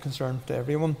must be of concern to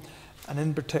everyone. And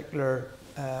in particular,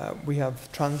 we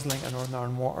have TransLink and Northern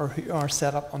Ireland Water, who are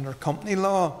set up under company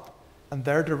law, and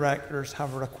their directors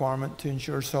have a requirement to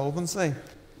ensure solvency.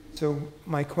 So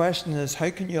my question is, how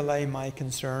can you allay my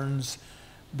concerns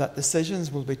that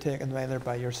decisions will be taken either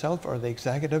by yourself or the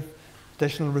executive,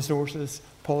 additional resources,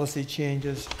 policy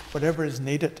changes, whatever is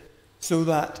needed, so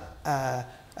that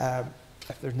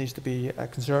if there needs to be a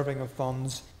conserving of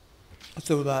funds,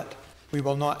 so that we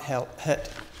will not hit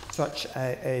such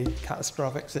a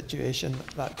catastrophic situation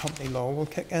that company law will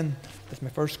kick in? That's my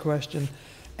first question.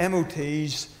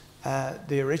 MOTs,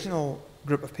 the original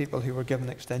group of people who were given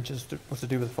extensions was to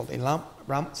do with faulty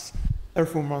ramps. Their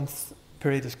 4-month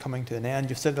period is coming to an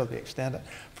end. You've said they'll be extended.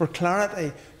 For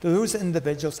clarity, do those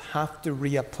individuals have to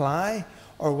reapply,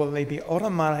 or will they be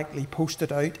automatically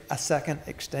posted out a second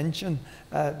extension?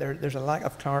 There's a lack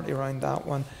of clarity around that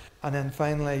one. And then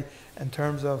finally, in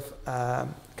terms of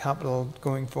capital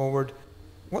going forward,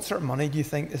 what sort of money do you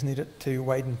think is needed to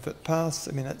widen footpaths?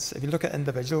 I mean, if you look at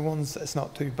individual ones, it's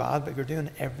not too bad, but if you're doing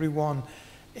everyone,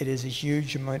 it is a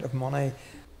huge amount of money.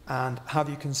 And have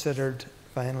you considered,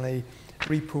 finally,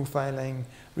 reprofiling,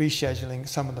 rescheduling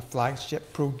some of the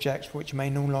flagship projects which may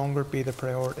no longer be the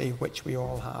priority which we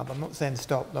all have? I'm not saying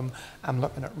stop them, I'm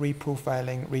looking at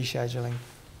reprofiling, rescheduling.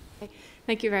 Okay.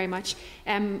 Thank you very much.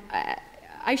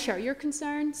 I share your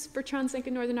concerns for TransLink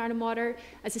and Northern Ireland Water.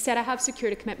 As I said, I have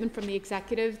secured a commitment from the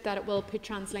Executive that it will put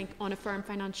TransLink on a firm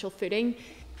financial footing.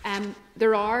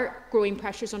 There are growing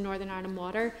pressures on Northern Ireland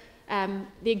Water.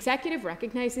 The Executive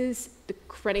recognises the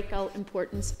critical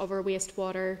importance of our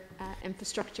wastewater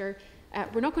infrastructure.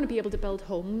 We're not going to be able to build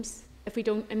homes if we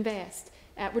don't invest.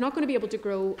 We're not going to be able to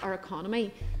grow our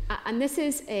economy. And this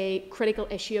is a critical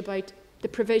issue about the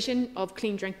provision of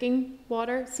clean drinking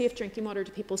water, safe drinking water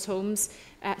to people's homes,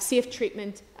 safe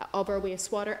treatment of our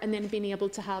wastewater, and then being able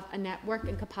to have a network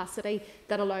and capacity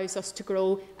that allows us to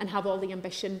grow and have all the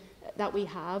ambition that we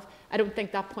have. I don't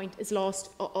think that point is lost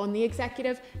on the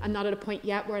Executive, and not at a point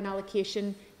yet where an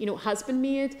allocation, has been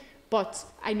made. But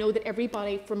I know that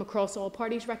everybody from across all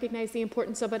parties recognise the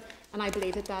importance of it, and I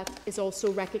believe that that is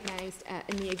also recognised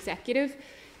in the Executive.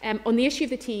 On the issue of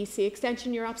the TEC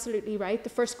extension, you're absolutely right. The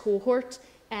first cohort,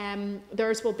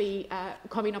 theirs will be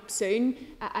coming up soon.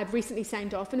 I've recently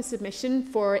signed off on a submission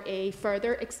for a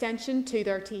further extension to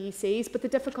their TECs, but the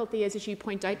difficulty is, as you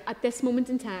point out, at this moment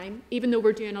in time, even though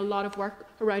we're doing a lot of work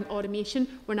around automation,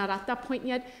 we're not at that point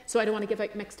yet, so I don't want to give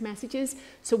out mixed messages.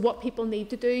 So what people need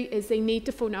to do is they need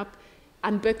to phone up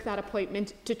and book that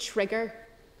appointment to trigger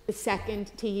the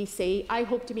second TEC. I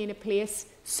hope to be in a place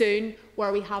soon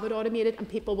where we have it automated and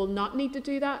people will not need to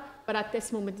do that, but at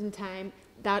this moment in time,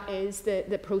 that is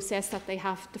the process that they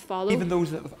have to follow. Even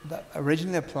those that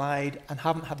originally applied and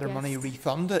haven't had their money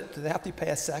refunded, do they have to pay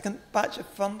a second batch of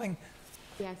funding?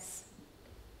 Yes.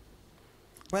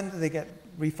 When do they get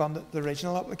refunded the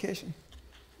original application?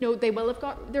 No, they will have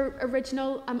got their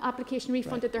original application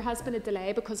refunded. Right. There has been a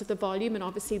delay because of the volume and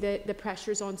obviously the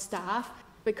pressures on staff,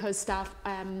 because staff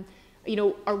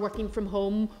are working from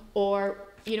home, or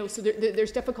so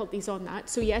there's difficulties on that.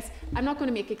 So yes, I'm not going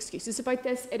to make excuses about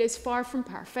this. It is far from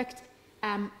perfect,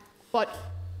 but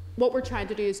what we're trying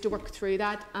to do is to work through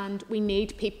that, and we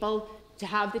need people to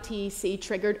have the TEC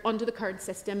triggered under the current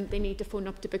system. They need to phone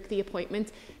up to book the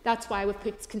appointment. That's why we've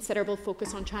put considerable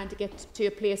focus on trying to get to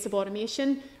a place of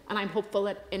automation, and I'm hopeful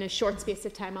that in a short space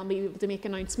of time I'll be able to make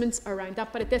announcements around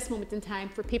that. But at this moment in time,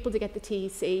 for people to get the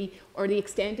TEC or the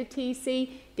extended TEC,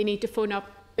 they need to phone up,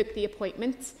 book the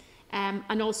appointments.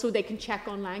 And also they can check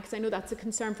online, because I know that's a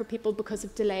concern for people because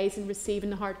of delays in receiving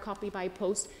the hard copy by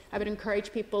post. I would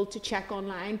encourage people to check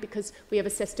online, because we have a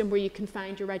system where you can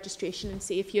find your registration and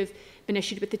see if you've been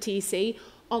issued with the TEC.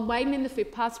 On widening the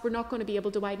footpaths, we're not going to be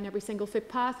able to widen every single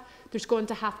footpath. There's going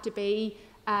to have to be,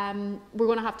 we're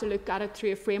going to have to look at it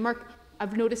through a framework.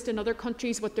 I've noticed in other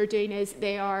countries what they're doing is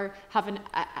they are having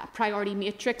a priority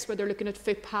matrix where they're looking at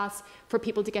footpaths for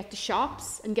people to get to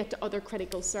shops and get to other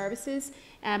critical services.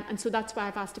 And so that's why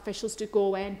I've asked officials to go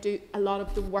away and do a lot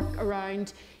of the work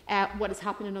around what is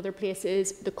happening in other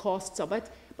places, the costs of it.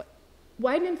 But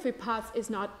widening footpaths is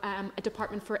not a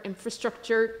Department for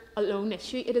Infrastructure alone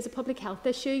issue. It is a public health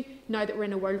issue now that we're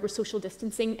in a world where social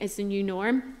distancing is the new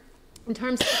norm. In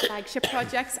terms of the flagship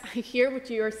projects, I hear what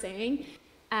you are saying.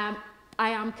 I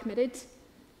am committed,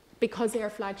 because they are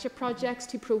flagship projects,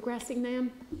 to progressing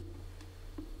them.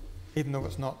 Even though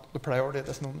it's not the priority at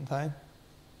this moment in time?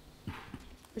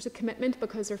 There's a commitment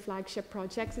because they're flagship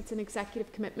projects. It's an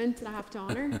executive commitment that I have to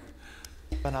honour.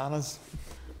 Bananas.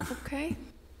 Okay,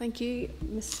 thank you.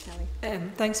 Ms Kelly.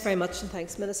 Thanks very much, and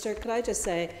thanks, Minister. Could I just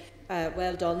say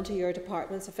well done to your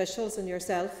department's officials and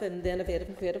yourself in the innovative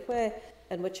and creative way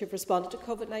in which you've responded to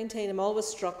COVID-19. I'm always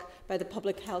struck by the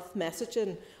public health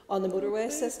messaging on the motorway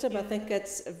system. I think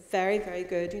it's very, very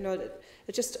good.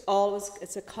 It just always,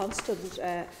 it's a constant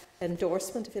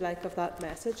endorsement, if you like, of that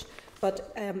message.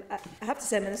 But I have to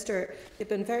say, Minister, you've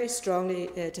been very strongly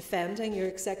defending your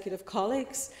executive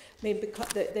colleagues. I mean, because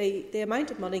the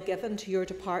amount of money given to your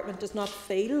department does not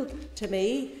feel to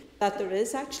me that there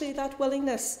is actually that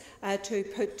willingness to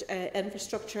put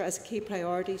infrastructure as a key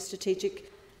priority, strategic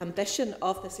ambition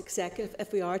of this executive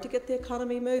if we are to get the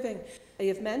economy moving.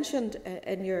 You've mentioned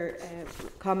in your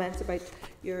comments about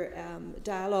your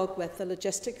dialogue with the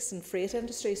logistics and freight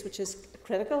industries, which is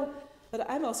critical, but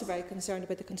I'm also very concerned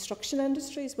about the construction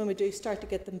industries when we do start to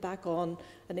get them back on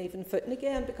an even footing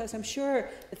again, because I'm sure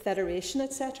the Federation,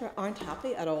 etc., aren't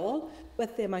happy at all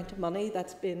with the amount of money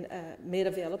that's been made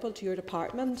available to your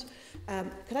department.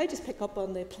 Could I just pick up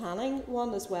on the planning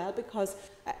one as well, because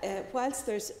whilst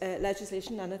there's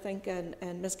legislation, and I think in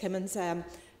Ms Kimmon's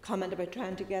comment about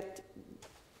trying to get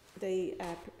the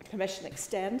permission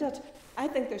extended, I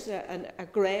think there's a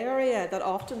grey area that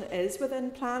often is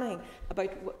within planning about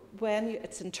when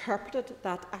it's interpreted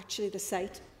that actually the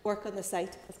site, work on the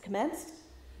site has commenced.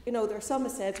 There are some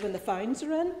that says when the founds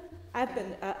are in. I've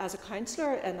been, as a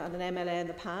councillor and an MLA in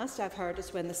the past, I've heard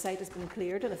it's when the site has been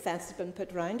cleared and a fence has been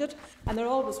put around it. And there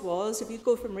always was, if you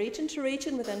go from region to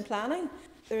region within planning,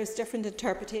 there is different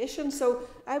interpretations. So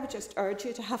I would just urge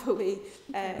you to have a wee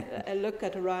look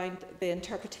at around the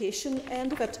interpretation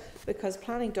end of it, because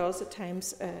planning does at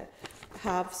times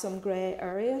have some grey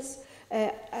areas.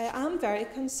 I am very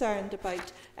concerned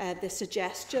about the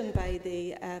suggestion by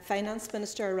the Finance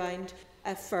Minister around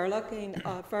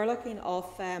furloughing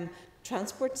of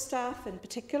transport staff in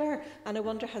particular, and I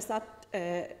wonder, has that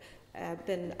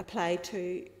been applied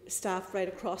to staff right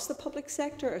across the public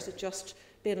sector, or is it just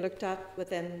being looked at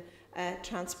within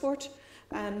transport?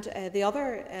 And the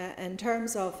other, in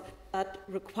terms of that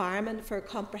requirement for a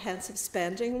comprehensive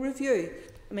spending review,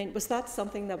 I mean, was that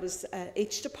something that was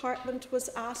each department was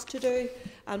asked to do?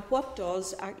 And what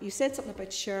does, you said something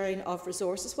about sharing of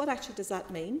resources, what actually does that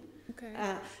mean?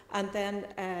 Okay. And then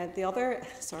the other,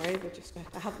 sorry,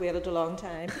 I have waited a long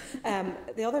time.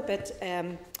 The other bit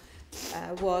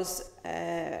was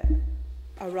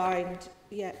around,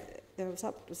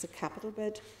 was a capital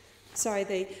bid.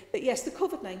 Sorry, yes, the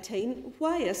COVID-19.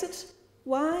 Why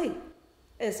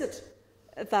is it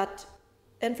that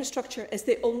infrastructure is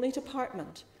the only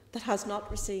department that has not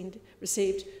received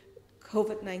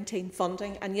COVID-19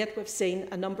 funding, and yet we've seen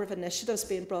a number of initiatives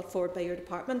being brought forward by your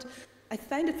department? I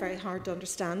find it very hard to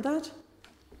understand that.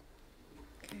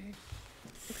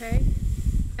 Okay.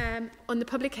 On the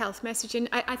public health messaging,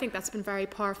 I think that's been very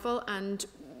powerful, and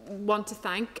want to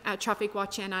thank Traffic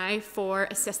Watch NI for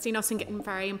assisting us in getting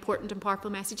very important and powerful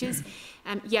messages.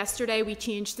 Yesterday we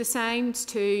changed the signs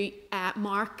to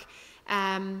mark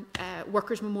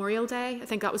Workers' Memorial Day. I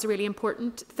think that was a really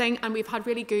important thing, and we've had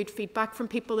really good feedback from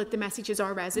people that the messages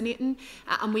are resonating,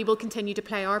 and we will continue to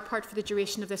play our part for the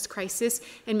duration of this crisis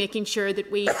in making sure that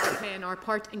we are playing our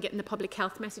part in getting the public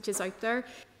health messages out there.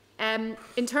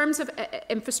 In terms of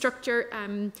infrastructure,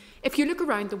 if you look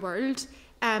around the world,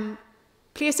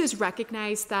 places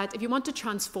recognise that if you want to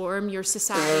transform your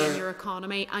society and your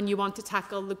economy, and you want to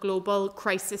tackle the global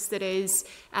crisis that is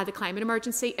the climate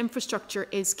emergency, infrastructure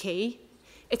is key.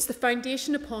 It's the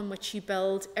foundation upon which you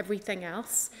build everything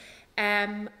else.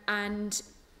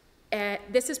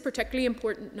 This is particularly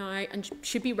important now and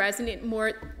should be resonating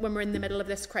more when we're in the middle of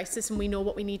this crisis and we know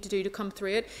what we need to do to come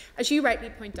through it. As you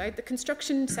rightly point out, the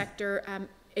construction sector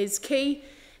is key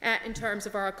in terms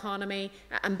of our economy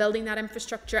and building that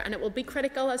infrastructure, and it will be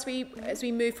critical as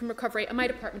we move from recovery, and my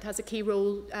department has a key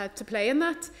role to play in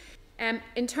that.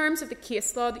 In terms of the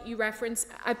case law that you reference,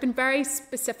 I've been very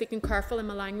specific and careful in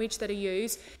my language that I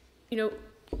use. You know,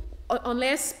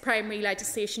 unless new primary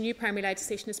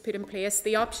legislation is put in place,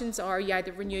 the options are you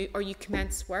either renew or you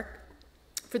commence work.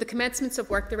 For the commencements of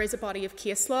work, there is a body of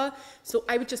case law, so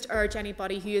I would just urge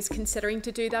anybody who is considering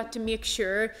to do that to make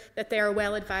sure that they are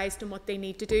well advised on what they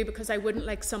need to do, because I wouldn't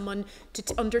like someone to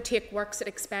undertake works at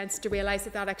expense to realise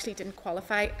that that actually didn't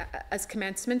qualify as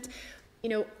commencement. You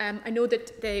know, I know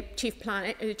that the chief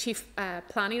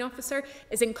planning officer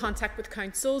is in contact with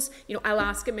councils. You know, I'll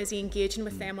ask him, is he engaging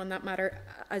with them on that matter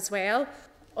as well?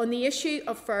 On the issue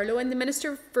of furloughing, the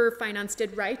Minister for Finance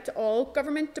did write to all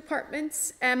government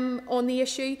departments on the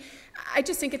issue. I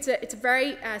just think it's a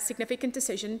very significant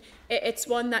decision. It's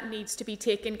one that needs to be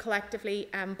taken collectively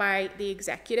by the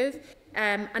executive,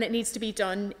 and it needs to be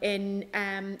done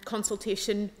in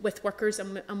consultation with workers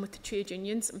and with the trade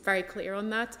unions. I'm very clear on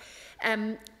that.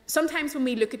 Sometimes when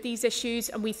we look at these issues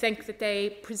and we think that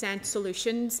they present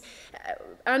solutions,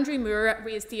 Andrew Moore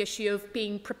raised the issue of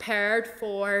being prepared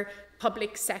for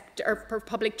public sector or for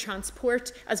public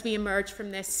transport as we emerge from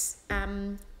this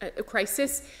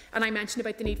crisis, and I mentioned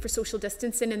about the need for social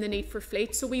distancing and the need for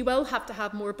fleet. So we will have to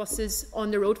have more buses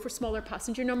on the road for smaller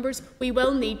passenger numbers. We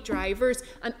will need drivers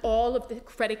and all of the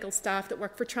critical staff that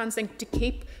work for TransLink to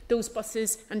keep those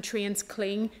buses and trains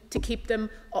clean, to keep them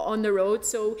on the road.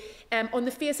 So on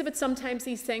the face of it, sometimes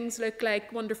these things look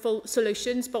like wonderful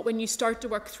solutions, but when you start to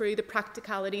work through the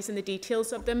practicalities and the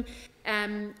details of them,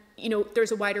 you know,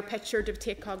 there's a wider picture to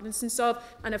take cognizance of,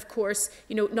 and of course,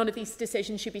 you know, none of these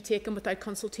decisions should be taken without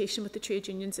consultation with the trade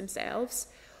unions themselves.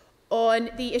 On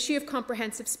the issue of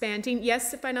comprehensive spending, yes,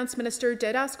 the Finance Minister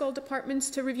did ask all departments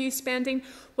to review spending.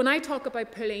 When I talk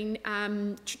about pulling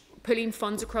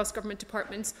funds across government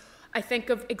departments, I think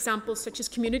of examples such as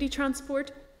community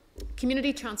transport.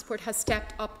 Community transport has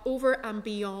stepped up over and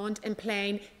beyond in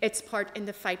playing its part in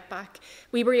the fight back.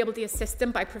 We were able to assist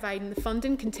them by providing the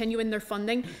funding, continuing their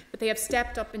funding, but they have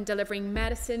stepped up in delivering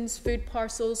medicines, food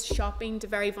parcels, shopping to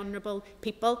very vulnerable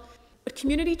people. But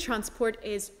community transport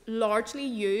is largely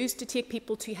used to take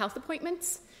people to health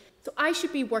appointments. So I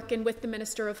should be working with the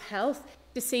Minister of Health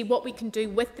to see what we can do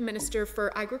with the Minister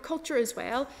for Agriculture as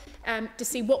well, to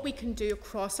see what we can do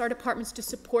across our departments to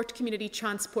support community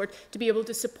transport, to be able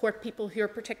to support people who are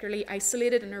particularly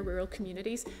isolated in our rural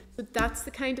communities. So that's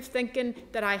the kind of thinking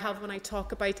that I have when I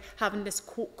talk about having this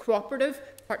cooperative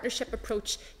partnership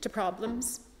approach to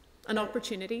problems and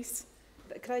opportunities.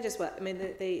 Can I just, I mean,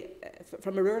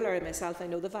 from a rural area myself, I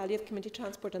know the value of community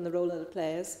transport and the role that it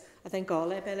plays. I think all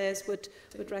MLAs would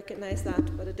recognise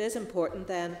that, but it is important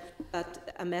then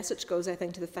that a message goes, I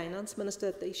think, to the Finance Minister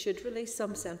that they should release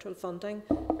some central funding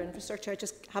for infrastructure. I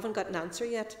just haven't got an answer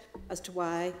yet as to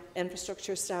why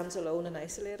infrastructure stands alone and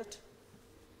isolated.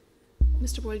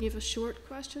 Mr. Boyle, you have a short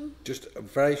question? Just a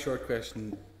very short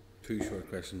question. Two short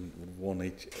questions, one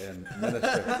each.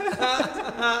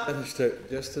 Minister,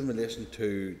 just in relation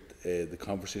to the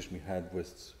conversation we had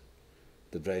with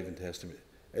the driving test,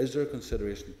 is there a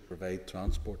consideration to provide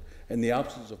transport in the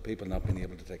absence of people not being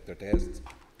able to take their tests,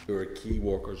 who are key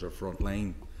workers or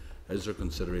frontline? Is there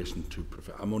consideration to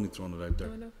provide? I'm only throwing it out there.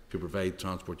 No. To provide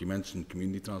transport. You mentioned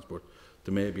community transport.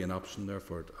 There may be an option there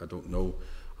for it. I don't know.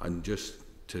 And just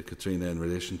to Katrina, in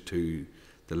relation to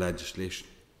the legislation,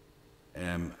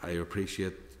 I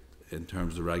appreciate in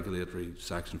terms of the regulatory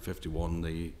Section 51,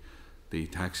 the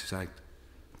Taxis Act.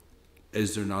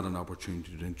 Is there not an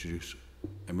opportunity to introduce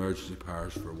emergency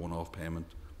powers for one-off payment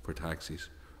for taxis,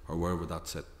 or where would that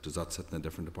sit? Does that sit in a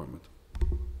different department?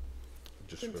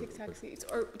 Taxis.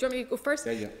 Or do you want me to go first?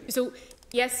 Yeah. So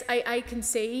yes, I can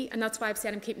see, and that's why I've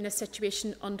said I'm keeping this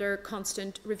situation under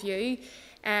constant review.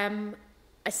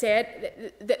 I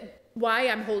said that why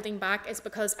I'm holding back is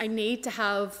because I need to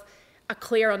have a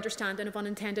clear understanding of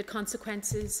unintended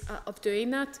consequences of doing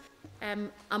that.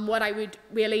 And what I would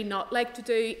really not like to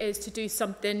do is to do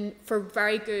something for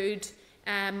very good,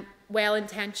 well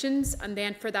intentions, and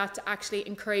then for that to actually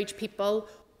encourage people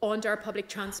onto our public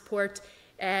transport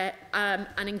and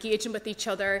engaging with each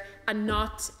other, and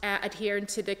not adhering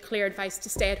to the clear advice to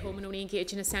stay at home and only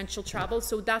engage in essential travel.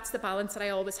 So that's the balance that I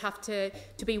always have to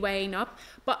be weighing up.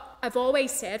 But I've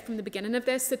always said from the beginning of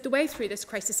this that the way through this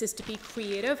crisis is to be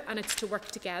creative, and it's to work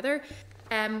together.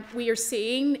 We are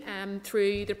seeing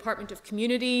through the Department of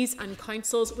Communities and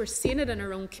Councils, we're seeing it in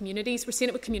our own communities, we're seeing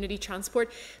it with community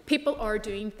transport. People are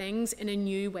doing things in a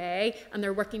new way, and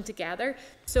they're working together.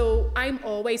 So I'm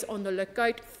always on the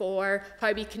lookout for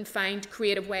how we can find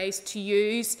creative ways to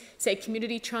use, say,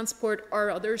 community transport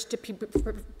or others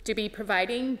to be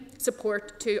providing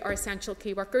support to our essential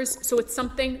key workers. So it's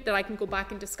something that I can go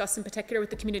back and discuss in particular with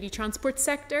the community transport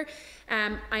sector.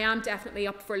 I am definitely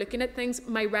up for looking at things.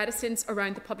 My reticence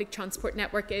around the public transport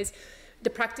network is the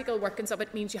practical workings of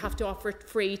it means you have to offer it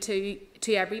free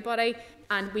to everybody,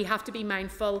 and we have to be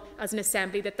mindful as an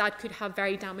assembly that that could have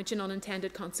very damaging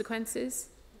unintended consequences.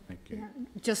 Thank you.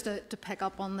 Yeah, just to pick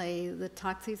up on the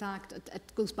Taxis Act, it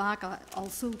goes back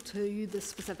also to the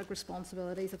specific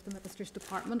responsibilities of the Minister's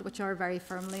Department, which are very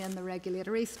firmly in the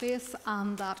regulatory space,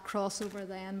 and that crossover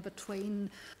then between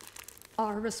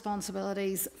our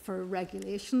responsibilities for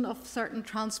regulation of certain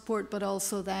transport, but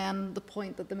also then the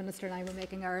point that the Minister and I were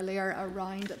making earlier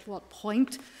around at what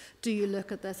point do you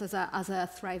look at this as a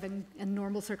thriving, in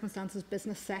normal circumstances,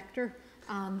 business sector,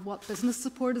 and what business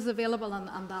support is available,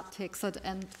 and that takes it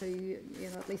into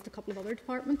at least a couple of other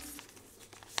departments.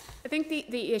 I think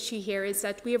the issue here is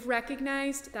that we have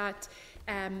recognised that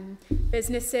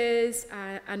businesses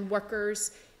and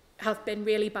workers have been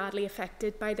really badly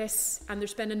affected by this, and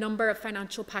there's been a number of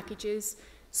financial packages.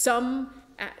 Some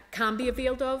can be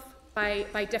availed of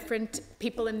by different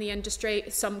people in the industry,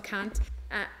 some can't.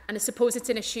 And I suppose it's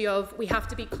an issue of we have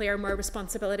to be clear on where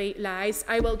responsibility lies.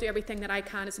 I will do everything that I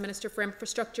can as Minister for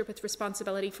Infrastructure with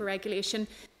responsibility for regulation.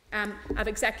 I have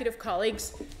executive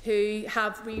colleagues who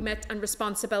have remit and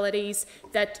responsibilities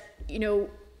that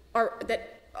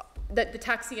that the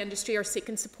taxi industry are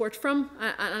seeking support from,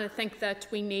 and I think that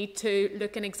we need to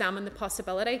look and examine the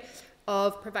possibility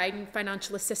of providing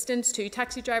financial assistance to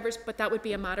taxi drivers, but that would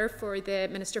be a matter for the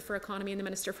Minister for Economy and the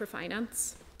Minister for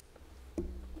Finance.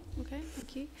 Okay,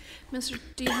 thank you. Minister,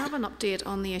 do you have an update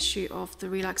on the issue of the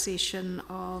relaxation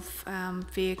of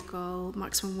vehicle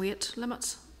maximum weight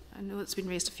limits? I know it's been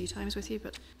raised a few times with you,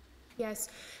 but... Yes,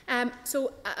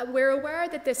 so we're aware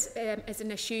that this is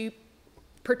an issue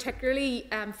particularly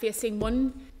facing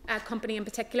one company in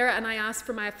particular, and I asked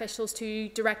for my officials to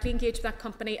directly engage with that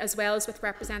company as well as with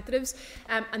representatives,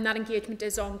 and that engagement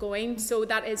is ongoing. So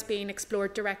that is being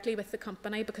explored directly with the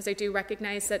company, because I do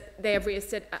recognise that they have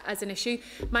raised it as an issue.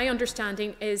 My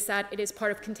understanding is that it is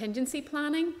part of contingency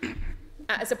planning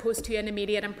as opposed to an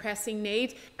immediate and pressing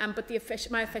need, but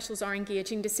my officials are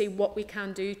engaging to see what we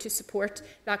can do to support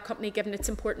that company given its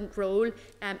important role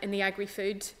in the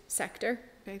agri-food sector.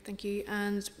 Okay, thank you.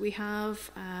 And we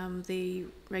have the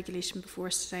regulation before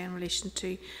us today in relation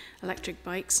to electric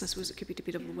bikes. And I suppose it could be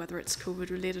debatable whether it's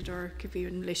COVID related or it could be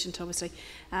in relation to obviously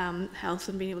health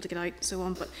and being able to get out and so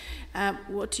on. But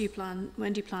when do you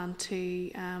plan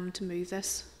to move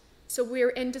this? So we're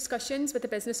in discussions with the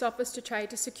Business Office to try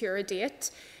to secure a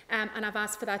date, and I've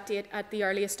asked for that date at the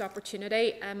earliest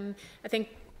opportunity. I think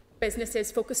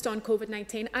businesses focused on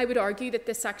COVID-19. I would argue that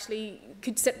this actually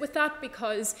could sit with that,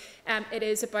 because it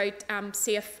is about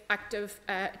safe, active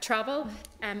travel.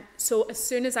 So as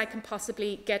soon as I can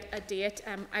possibly get a date,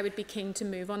 I would be keen to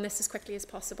move on this as quickly as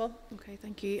possible. Okay,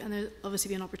 thank you. And there'll obviously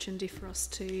be an opportunity for us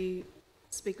to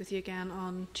speak with you again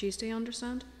on Tuesday, I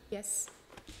understand? Yes,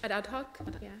 at ad hoc.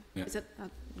 Yeah. Is it?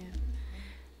 Yeah.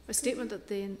 A statement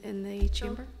in the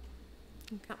chamber?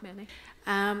 Not many.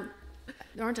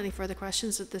 There aren't any further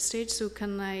questions at this stage, so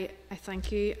can I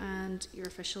thank you and your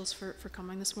officials for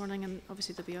coming this morning, and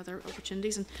obviously there'll be other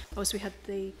opportunities, and obviously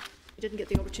we didn't get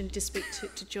the opportunity to speak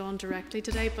to John directly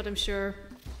today, but I'm sure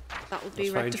that will be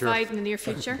rectified in the near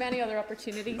future. Many other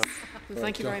opportunities. Well,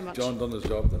 thank you very much. John done his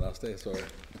job the last day, sorry.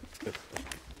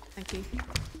 Thank you.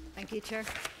 Thank you, Chair.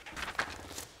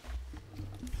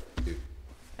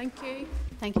 Thank you.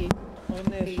 Thank you. On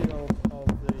the issue of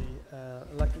the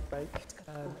electric bike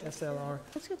SLR,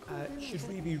 should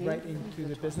we be writing to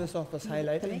the business office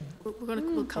highlighting?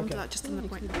 We'll come to that just in the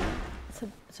point.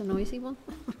 It's a noisy one.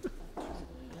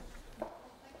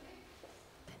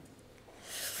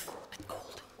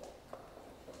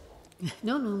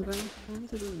 No, I'm going.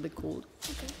 It's a little bit cold.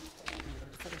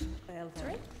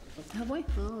 Sorry? Have we?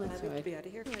 Oh, that's all right. Be out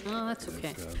of here. Oh, that's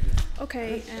okay.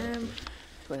 Okay.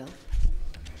 12.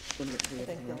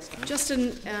 Just to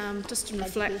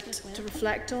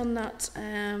reflect on that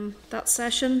that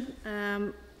session,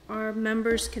 are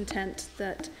members content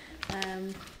that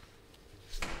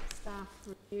staff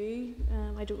review?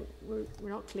 We're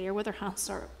not clear whether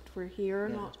Hansard were here or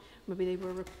not. Maybe they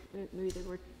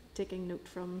were taking note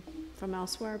from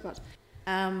elsewhere, but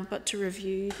to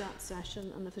review that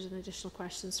session, and if there's any additional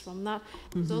questions from that.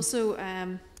 There's also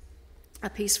a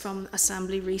piece from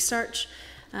Assembly Research,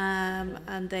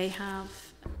 and they have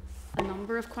a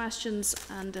number of questions,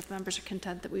 and if members are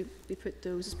content that we put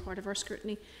those as part of our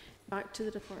scrutiny back to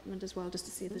the department as well, just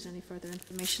to see if there's any further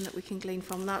information that we can glean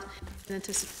from that in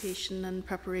anticipation and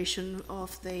preparation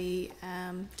of the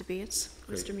debates.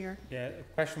 Great. Mr. Muir. Yeah, a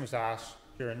question was asked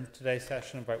during today's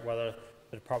session about whether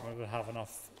the department would have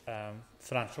enough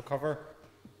financial cover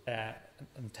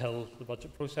until the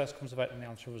budget process comes about, and the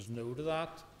answer was no to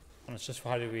that. And it's just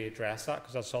how do we address that,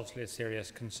 because that's obviously a serious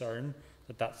concern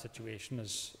that situation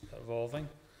is evolving.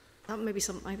 That may be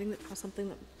something, I think that's something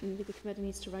that maybe the committee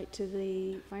needs to write to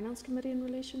the Finance Committee in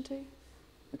relation to.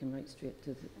 We can write straight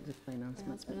to the Finance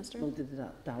Minister. We'll do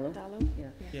that. Dallo.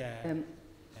 Yeah.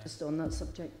 Just on that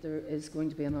subject, there is going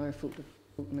to be another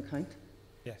voting account.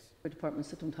 Yes. For departments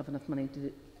that don't have enough money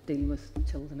to deal with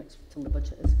till the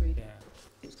budget is agreed.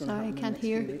 Yeah. Sorry, I can't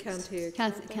hear. Can't hear.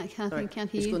 Catherine, can't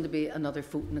hear There's you. going to be another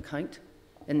voting account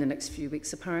in the next few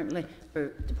weeks, apparently, for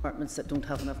departments that don't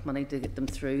have enough money to get them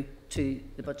through to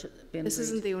the budget being This agreed.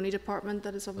 isn't the only department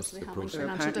that is obviously having process.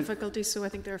 financial difficulties, so I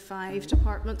think there are 5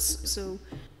 departments, so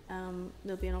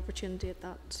there'll be an opportunity at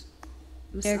that.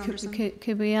 Ms. Anderson?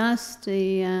 Could we ask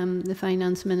the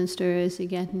Finance Minister, is he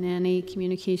getting any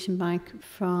communication back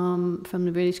from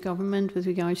the British government with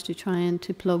regards to trying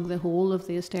to plug the hole of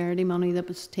the austerity money that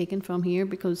was taken from here,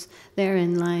 because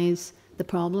therein lies the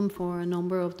problem for a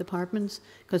number of departments,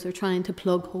 because they're trying to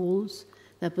plug holes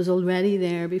that was already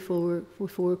there before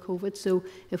COVID. So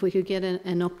if we could get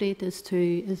an update as to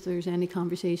if there's any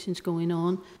conversations going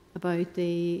on about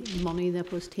the money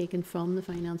that was taken from the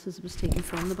finances, that was taken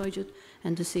from the budget,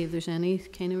 and to see if there's any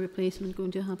kind of replacement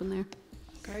going to happen there.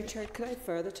 Okay, Chair, could I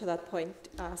further to that point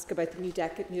ask about the new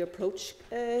decade, new approach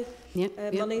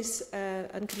monies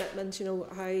and commitments? You know,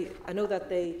 how I know that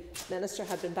the Minister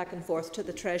had been back and forth to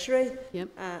the Treasury.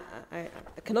 I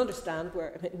can understand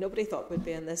where nobody thought we'd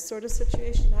be in this sort of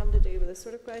situation, having to deal with this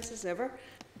sort of crisis ever.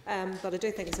 But I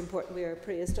do think it's important we are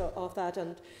appraised of that,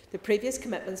 and the previous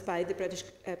commitments by the British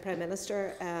Prime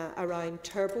Minister around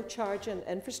turbocharging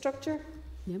infrastructure,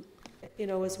 you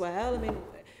know, as well. I mean,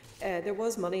 there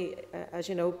was money, as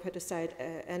you know, put aside,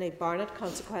 any Barnett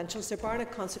consequentials. There are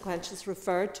Barnett consequentials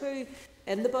referred to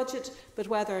in the budget, but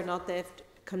whether or not they've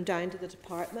come down to the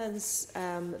departments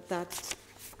that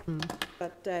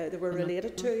they were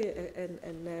related to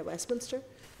in Westminster.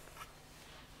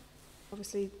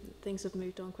 Obviously, things have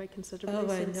moved on quite considerably. Oh,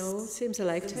 I know. Seems a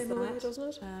lifetime away, doesn't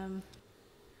it?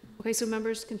 Okay, so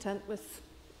members content with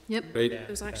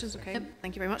those actions? Okay,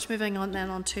 thank you very much. Moving on then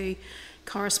on to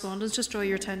correspondence. Just draw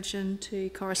your attention to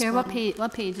correspondence. Chair,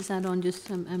 what page is that on? Just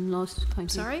I'm lost counting.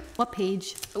 Sorry? What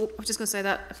page? Oh, I was just going to say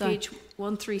that. Sorry. Page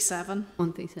 137.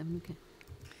 137, okay.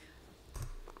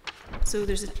 So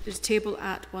there's a table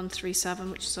at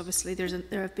 137, which is obviously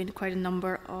there have been quite a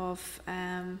number of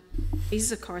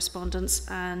pieces of correspondence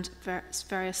and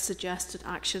various suggested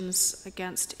actions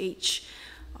against each.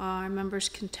 Are members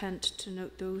content to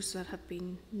note those that have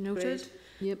been noted?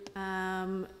 Yep.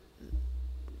 There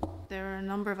are a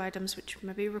number of items which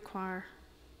maybe require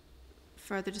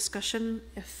further discussion,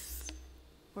 if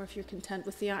you're content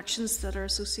with the actions that are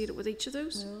associated with each of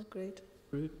those. No, great.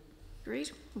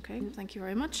 Great. Okay, thank you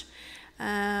very much.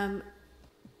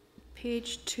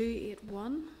 Page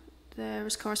 281, there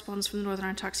was correspondence from the Northern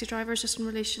Ireland taxi drivers just in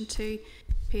relation to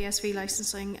PSV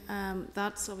licensing.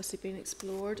 That's obviously been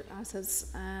explored, as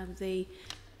has the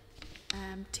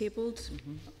tabled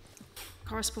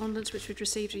correspondence which we'd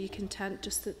received. Are you content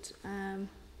just that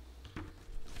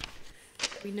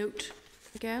we note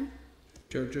again?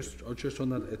 Chair, just on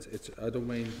that, it's I don't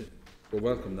mind. We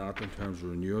welcome that in terms of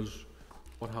renewals.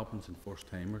 What happens in first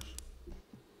timers? Is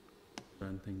there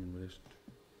anything in relation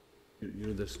to, you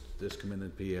know, this come in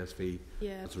at PSV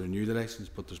to renew the licence,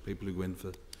 but there's people who go in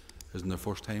for isn't their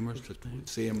first timers.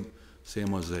 Same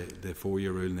as the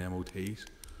 4-year rule in the MOTs.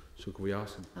 So can we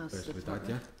ask them about that?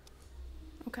 Yeah.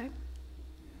 Okay.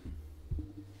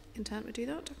 Content to do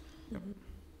that? Yep.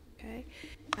 Okay.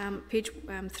 Page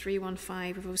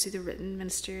 315 of obviously the written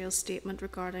ministerial statement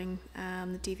regarding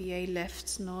the DVA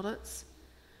lifts and audits.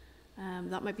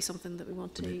 That might be something that we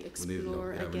want to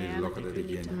explore again. We need to look at it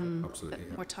again. Absolutely.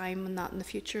 More time on that in the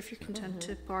future if you're content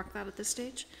to park that at this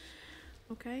stage.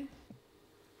 Okay.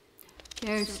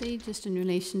 Chair, see, just in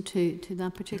relation to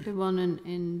that particular one,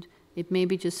 and it may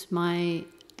be just my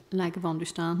lack of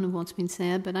understanding of what's been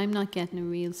said, but I'm not getting a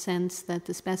real sense that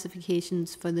the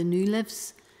specifications for the new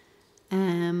lifts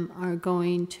are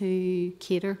going to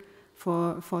cater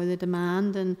for the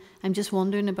demand, and I'm just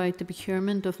wondering about the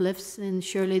procurement of lifts, and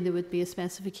surely there would be a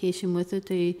specification with it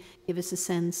to give us a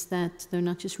sense that they're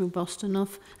not just robust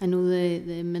enough. I know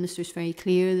the Minister's very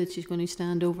clear that she's going to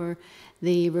stand over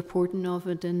the reporting of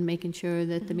it and making sure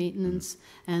that the maintenance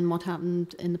and what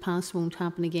happened in the past won't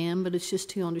happen again, but it's just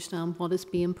to understand what is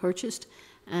being purchased.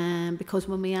 Because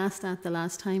when we asked that the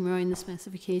last time around, the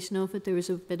specification of it, there was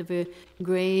a bit of a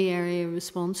grey area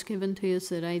response given to us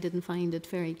that I didn't find it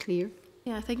very clear.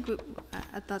 Yeah, I think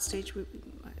at that stage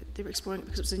they were exploring it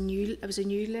because it was a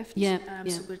new lift. Yeah,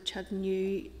 so we had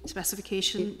new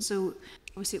specification. So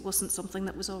obviously it wasn't something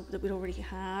that we'd already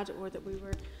had or that we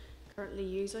were currently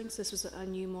using. So this was a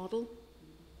new model.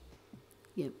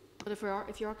 Yeah. But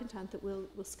if you are content, that we'll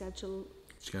schedule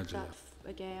that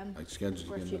again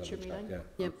for a future meeting.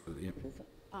 Yep.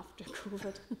 After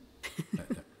COVID.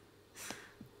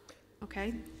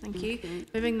 Okay, thank you.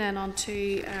 Moving then on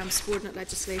to subordinate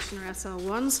legislation, or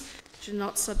SL1s, which are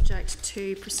not subject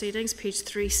to proceedings. Page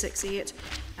 368,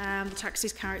 the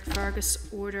Taxis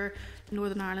Carrickfergus Order,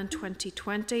 Northern Ireland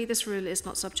 2020. This rule is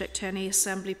not subject to any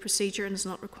assembly procedure and is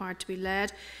not required to be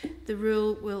led. The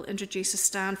rule will introduce a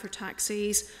stand for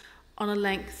taxis on a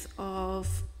length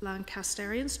of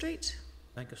Lancasterian Street.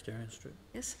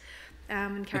 Yes.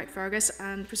 In Carrickfergus,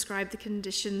 and prescribe the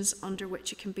conditions under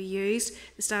which it can be used.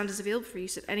 The stand is available for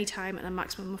use at any time, and a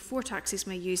maximum of 4 taxis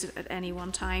may use it at any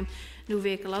one time. No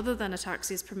vehicle other than a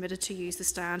taxi is permitted to use the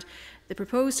stand. The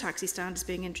proposed taxi stand is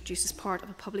being introduced as part of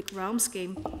a public realm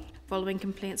scheme following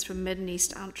complaints from Mid and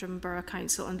East Antrim Borough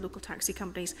Council and local taxi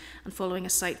companies, and following a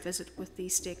site visit with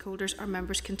these stakeholders. Are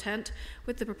members content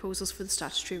with the proposals for the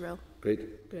statutory rule?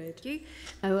 Great. Thank you.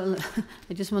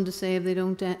 I just want to say if they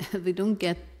don't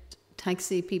get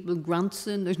taxi people grants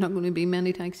soon, there's not going to be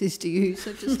many taxis to use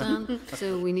such a stand.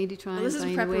 So we need to try and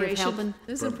find a way of helping.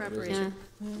 This is in preparation.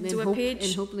 Yeah. So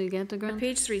hopefully get the grant.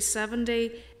 Page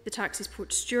 370, the Taxis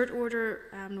Port Stewart Order,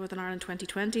 Northern Ireland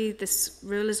 2020. This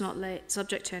rule is not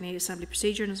subject to any assembly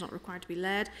procedure and is not required to be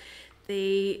led.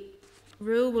 The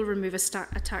rule will remove a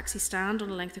taxi stand on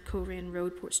a length of Coleraine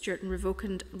Road, Portstewart, and revoke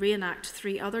and reenact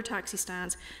 3 other taxi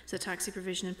stands, so the taxi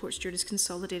provision in Portstewart is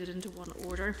consolidated into one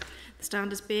order. The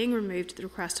stand is being removed at the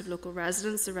request of local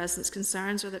residents. The residents'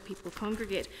 concerns are that people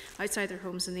congregate outside their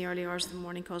homes in the early hours of the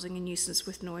morning, causing a nuisance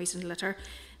with noise and litter.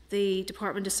 The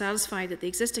department is satisfied that the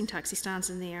existing taxi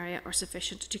stands in the area are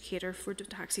sufficient to cater for the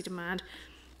taxi demand.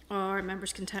 Are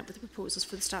members content with the proposals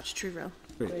for the statutory rule?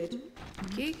 Great.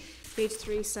 Thank you. Page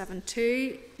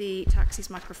 372, the Taxis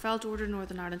Macrofelt Order,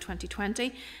 Northern Ireland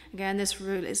 2020. Again, this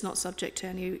rule is not subject to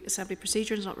any assembly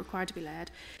procedure and is not required to be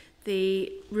led.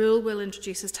 The rule will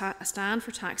introduce a stand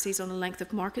for taxis on the length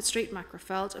of Market Street,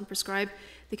 Macrofelt, and prescribe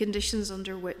the conditions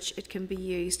under which it can be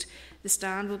used. The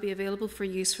stand will be available for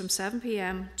use from 7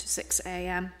 p.m. to 6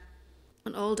 a.m.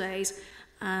 on all days,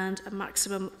 and a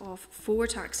maximum of 4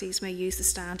 taxis may use the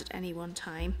stand at any one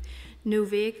time. No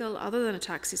vehicle other than a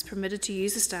taxi is permitted to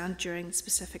use the stand during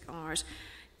specific hours.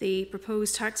 The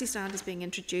proposed taxi stand is being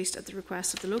introduced at the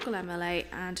request of the local MLA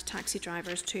and taxi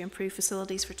drivers to improve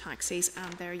facilities for taxis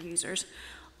and their users.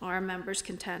 Are members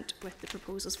content with the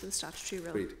proposals for the statutory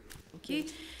rule? Great. Thank you.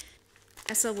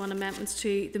 SL1 amendments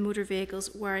to the motor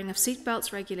vehicles wearing of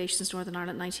seatbelts regulations, Northern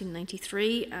Ireland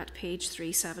 1993, at page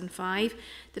 375.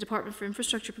 The Department for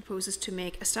Infrastructure proposes to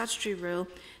make a statutory rule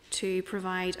to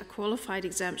provide a qualified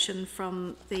exemption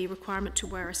from the requirement to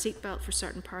wear a seatbelt for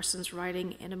certain persons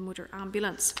riding in a motor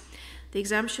ambulance. The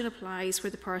exemption applies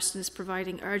where the person is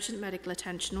providing urgent medical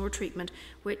attention or treatment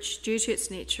which, due to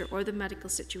its nature or the medical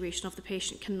situation of the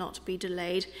patient, cannot be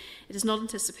delayed. It is not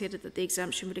anticipated that the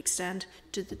exemption would extend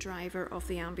to the driver of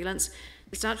the ambulance.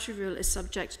 The statutory rule is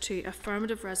subject to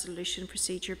affirmative resolution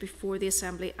procedure before the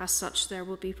Assembly. As such, there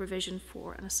will be provision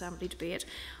for an Assembly debate.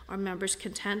 Are members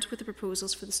content with the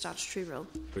proposals for the statutory rule?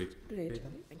 Great.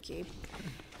 Thank you.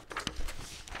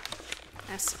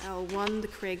 SL1, the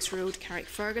Craigs Road,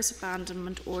 Carrickfergus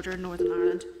Abandonment Order, Northern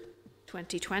Ireland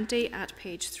 2020 at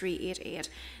page 388.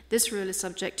 This rule is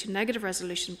subject to negative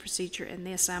resolution procedure in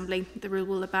the Assembly. The rule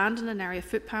will abandon an area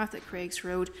footpath at Craigs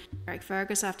Road,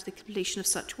 Carrickfergus, after the completion of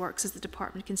such works as the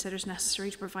Department considers necessary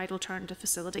to provide alternative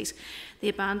facilities. The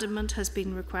abandonment has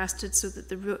been requested so that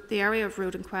the area of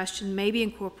road in question may be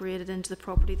incorporated into the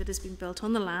property that has been built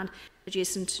on the land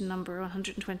adjacent to number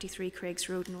 123 Craigs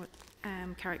Road,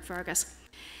 Carrickfergus.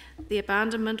 The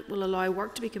abandonment will allow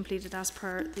work to be completed as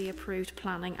per the approved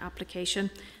planning application.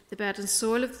 The bed and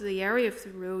soil of the area of the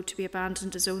road to be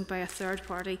abandoned is owned by a third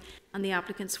party, and the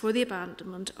applicants for the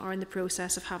abandonment are in the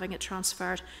process of having it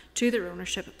transferred to their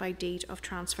ownership by deed of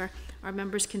transfer. Are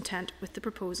members content with the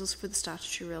proposals for the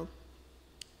statutory rule?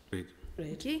 Great.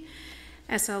 Thank you.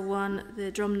 SL1,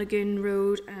 the Drumnagoon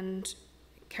Road and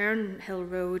Cairnhill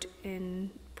Road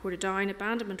in Portadown,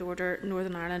 Abandonment Order,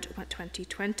 Northern Ireland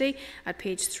 2020 at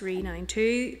page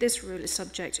 392. This rule is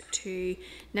subject to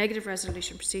negative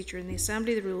resolution procedure in the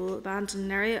Assembly. The rule will abandon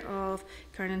an area of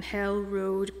Cairnhill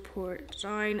Road,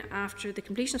 Portadown, after the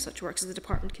completion of such works as the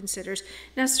Department considers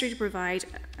necessary to provide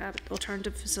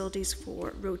alternative facilities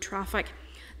for road traffic.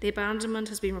 The abandonment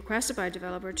has been requested by a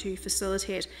developer to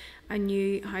facilitate a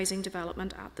new housing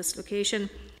development at this location.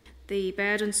 The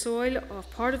bed and soil of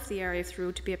part of the area of the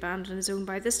road to be abandoned is owned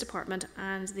by this department,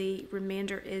 and the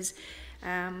remainder is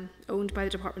owned by the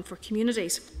Department for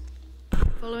Communities.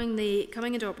 Following the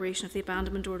coming into operation of the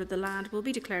abandonment order, the land will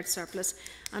be declared surplus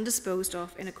and disposed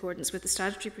of in accordance with the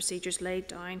statutory procedures laid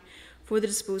down for the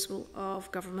disposal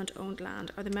of government-owned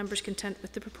land. Are the members content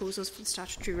with the proposals for the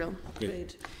statutory rule?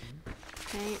 Great.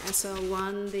 Okay,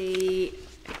 SL1, the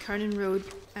Kernan Road,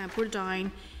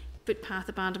 Portadown Footpath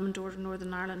Abandonment Order,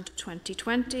 Northern Ireland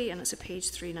 2020, and it's at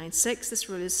page 396. This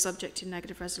rule is subject to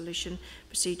negative resolution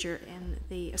procedure in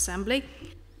the Assembly.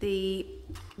 The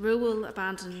rule will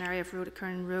abandon an area of road at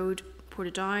Kernan Road,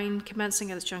 Portadown,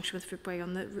 commencing at its junction with footway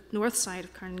on the north side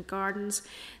of Kernan Gardens.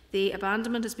 The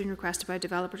abandonment has been requested by a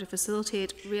developer to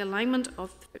facilitate realignment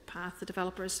of the footpath. The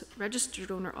developer is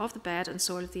registered owner of the bed and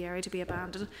soil of the area to be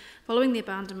abandoned. Following the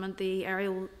abandonment, the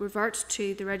area will revert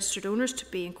to the registered owners to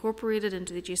be incorporated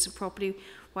into the adjacent property,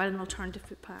 while an alternative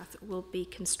footpath will be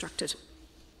constructed.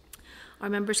 Are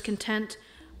members content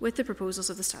with the proposals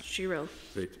of the statutory rule?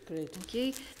 Great. Thank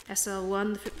you.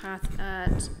 SL1, the footpath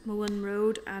at Moan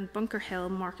Road and Bunker Hill,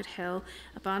 Market Hill,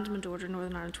 Abandonment Order,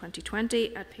 Northern Ireland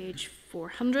 2020 at page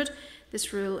 400.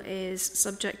 This rule is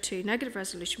subject to negative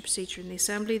resolution procedure in the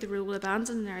Assembly. The rule will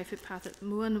abandon an area footpath at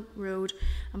Moan Road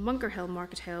and Bunker Hill,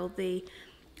 Market Hill. The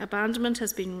abandonment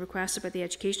has been requested by the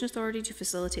Education Authority to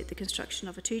facilitate the construction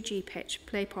of a 2G pitch,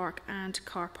 play park and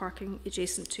car parking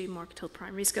adjacent to Market Hill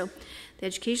Primary School. The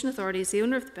Education Authority is the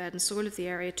owner of the bed and soil of the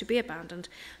area to be abandoned.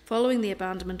 Following the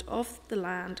abandonment of the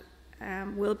land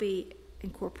will be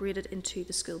incorporated into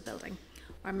the school building.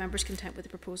 Are members content with the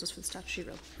proposals for the statutory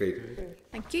rule? Great.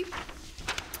 Thank you.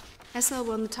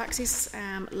 SL1, the Taxis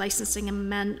Licensing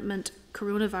Amendment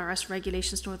Coronavirus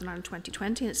Regulations, Northern Ireland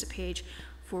 2020, and it's at page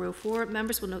 404.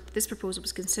 Members will note that this proposal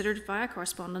was considered via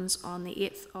correspondence on the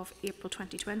 8th of April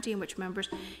 2020, in which members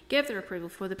gave their approval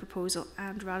for the proposal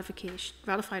and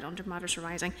ratified under matters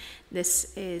arising.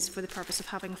 This is for the purpose of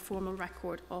having a formal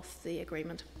record of the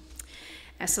agreement.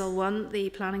 SL1, the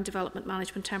Planning Development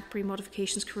Management Temporary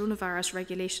Modifications Coronavirus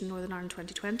Regulation, Northern Ireland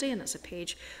 2020, and it's at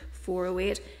page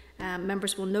 408.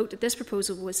 Members will note that this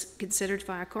proposal was considered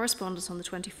via correspondence on the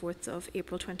 24th of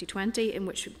April 2020, in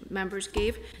which members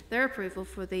gave their approval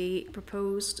for the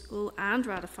proposal and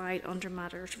ratified under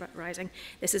matters arising.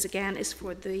 This is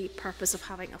for the purpose of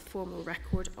having a formal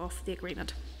record of the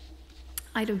agreement.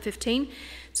 Item 15,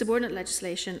 subordinate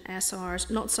legislation, SRs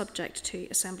not subject to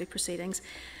Assembly proceedings.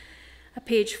 At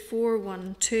page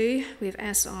 412, we have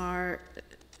SR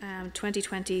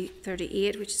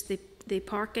 2020-38, which is the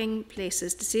Parking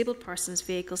Places Disabled Persons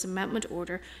Vehicles Amendment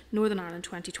Order, Northern Ireland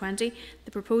 2020.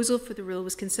 The proposal for the rule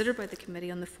was considered by the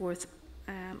committee on the 4th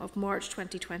of March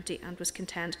 2020 and was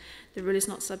content. The rule is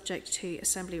not subject to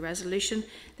Assembly resolution.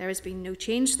 There has been no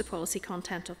change to the policy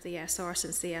content of the SR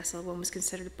since the SL1 was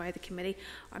considered by the committee.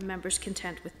 Are members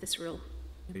content with this rule?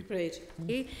 Great.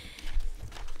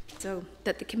 So,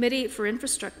 that the Committee for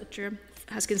Infrastructure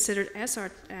has considered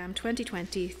SR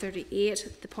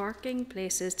 2020-38, the Parking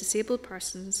Places, Disabled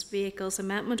Persons, Vehicles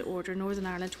Amendment Order Northern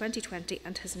Ireland 2020,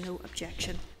 and has no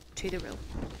objection to the rule.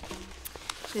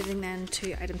 Moving then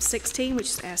to item 16,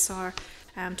 which is SR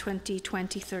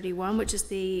 2020-31, which is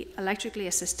the Electrically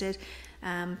Assisted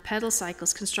Pedal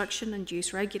Cycles Construction and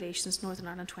Use Regulations Northern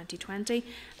Ireland 2020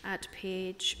 at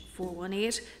page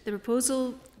 418. The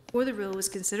proposal for the rule was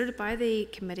considered by the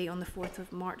committee on the 4th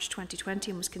of March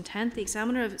 2020 and was content the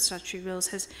examiner of statutory rules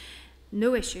has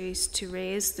no issues to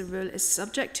raise. The rule is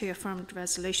subject to affirmative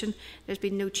resolution. There's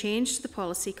been no change to the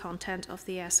policy content of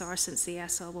the SR since the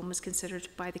SL1 was considered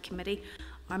by the committee.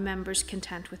 Are members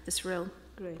content with this rule?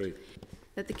 Great.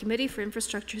 That the Committee for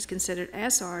Infrastructure has considered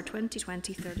SR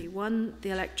 2020-31,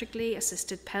 the Electrically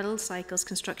Assisted Pedal Cycles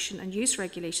Construction and Use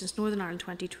Regulations Northern Ireland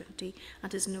 2020,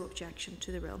 and has no objection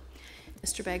to the rule.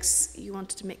 Mr Beggs, you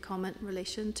wanted to make comment in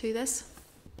relation to this?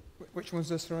 Which one's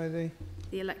this, sorry?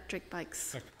 The electric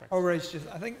bikes. Oh, right.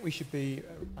 I think we should be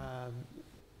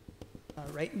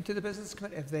writing to the Business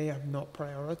Committee if they are not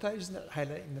prioritising it,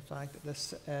 highlighting the fact that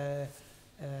this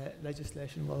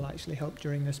legislation will actually help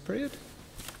during this period.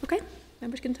 Okay,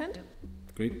 members content? Yep.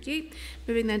 Great. Thank you.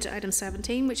 Moving then to item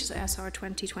 17, which is SR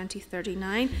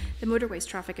 2020-39, the Motorways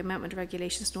Traffic Amendment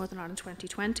Regulations Northern Ireland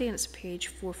 2020, and it's page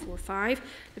 445.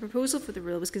 The proposal for the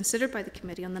rule was considered by the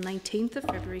committee on the 19th of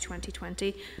February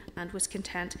 2020 and was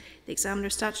content. The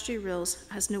examiner's statutory rules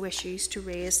has no issues to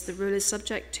raise. The rule is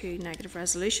subject to negative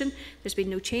resolution. There's been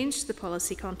no change to the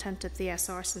policy content of the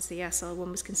SR since the SL1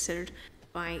 was considered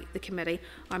by the committee.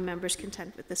 Are members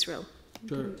content with this rule?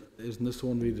 Sure. Isn't this the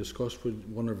one we discussed with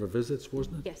one of our visits,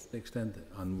 wasn't it? Yes. To the extent,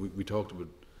 and we talked about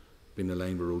being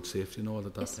aligned with road safety and all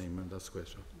at that time, and that's the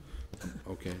question.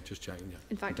 Okay, just checking. Yeah.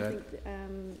 In fact, I think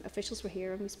officials were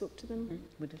here and we spoke to them.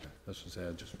 We did. That's what I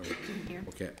said. Just here.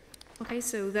 Okay. Okay,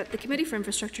 so that the Committee for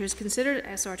Infrastructure has considered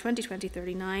SR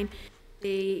 2020-39,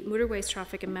 the Motorways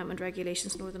Traffic Amendment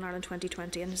Regulations Northern Ireland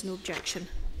 2020, and has no objection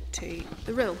to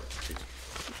the rule.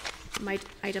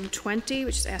 Item 20,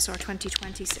 which is SR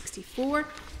 2020-64,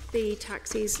 the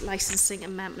Taxis Licensing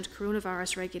Amendment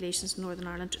Coronavirus Regulations Northern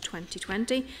Ireland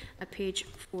 2020. At page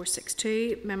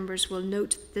 462, members will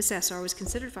note this SR was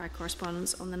considered via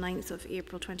correspondence on the 9th of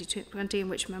April 2020, in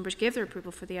which members gave their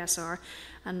approval for the SR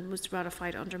and was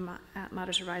ratified under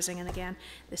matters arising. And again,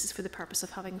 this is for the purpose of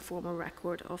having a formal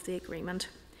record of the agreement.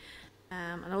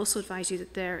 And I also advise you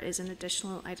that there is an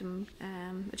additional item,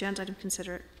 agenda item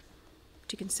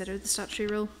to consider the statutory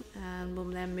rule, and we'll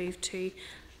then move to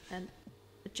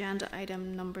agenda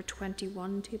item number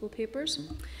 21, table papers,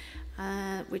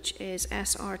 which is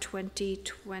SR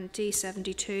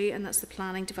 2020-72, and that's the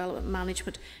Planning, Development,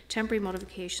 Management, Temporary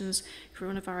Modifications,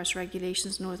 Coronavirus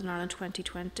Regulations Northern Ireland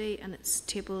 2020, and it's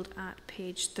tabled at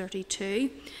page 32.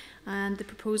 And the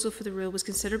proposal for the rule was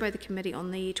considered by the committee on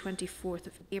the 24th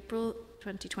of April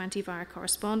 2020 via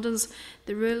correspondence.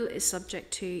 The rule is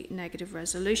subject to negative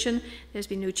resolution. There's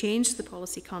been no change to the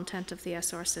policy content of the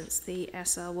SR since the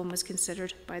SL1 was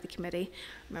considered by the committee.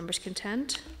 Members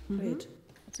content? Great.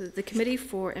 So the Committee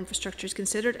for Infrastructure has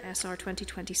considered SR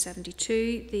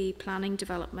 2020-72, the Planning,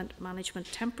 Development,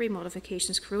 Management, Temporary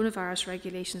Modifications, Coronavirus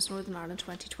Regulations Northern Ireland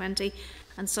 2020,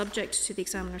 and subject to the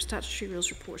examiner's statutory rules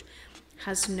report,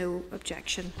 has no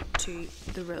objection to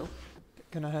the rule.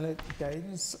 Can I highlight the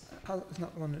guidance? It's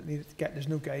not the one that needed to get. There's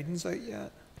no guidance out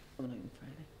yet. Coming out on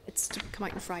Friday. It's to come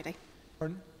out on Friday.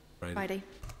 Pardon? Friday.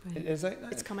 It is out now?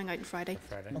 It's coming out on Friday.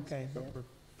 Okay, but we're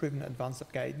proving in advance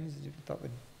of guidance. You thought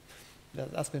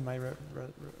that's been my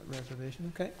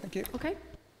reservation. Okay, thank you. Okay.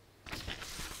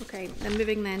 Okay, then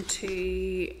moving then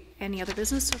to any other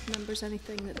business of members,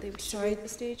 anything that they wish to raise at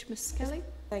this stage. Ms Kelly?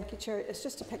 Thank you, Chair. It's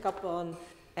just to pick up on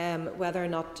whether or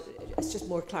not, it's just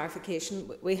more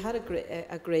clarification. We had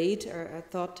agreed, or I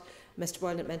thought Mr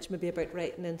Boylan had mentioned maybe about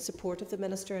writing in support of the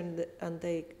Minister and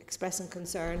the expressing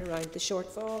concern around the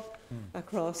shortfall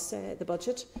across the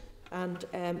budget. And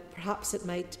perhaps it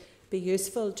might be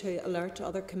useful to alert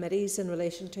other committees in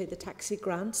relation to the taxi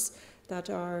grants that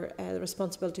are the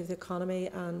responsibility of the economy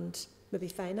and maybe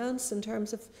finance in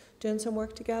terms of doing some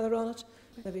work together on it.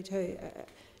 Maybe to,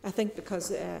 I think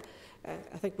because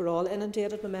I think we're all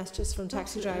inundated with messages from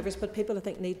taxi drivers, but people I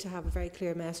think need to have a very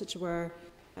clear message where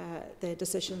the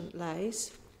decision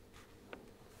lies.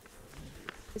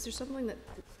 Is there something that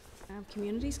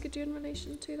communities could do in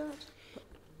relation to that?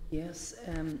 Yes,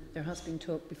 there has been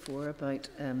talk before about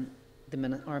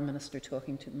our Minister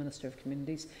talking to the Minister of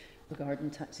Communities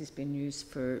regarding taxis being used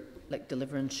for like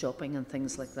delivering shopping and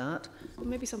things like that. Well,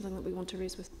 maybe something that we want to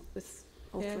raise with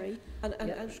all three. And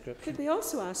could we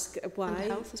also ask why?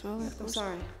 And health as well, of course.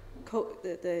 Sorry.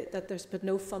 that there's been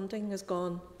no funding has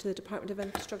gone to the Department of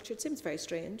Infrastructure. It seems very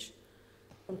strange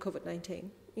on COVID-19.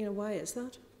 You know, why is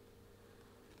that?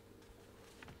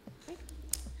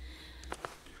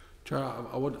 Chair,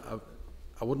 I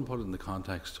wouldn't put it in the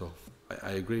context of.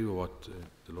 I agree with what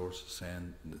Dolores is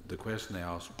saying. The question I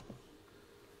asked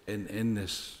in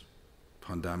this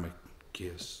pandemic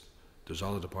case, there's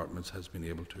other departments has been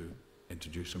able to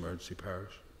introduce emergency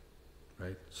powers,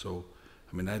 right? So,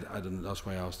 I mean, I don't, that's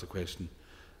why I asked the question.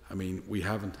 I mean, we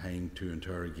haven't time to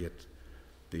interrogate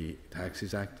the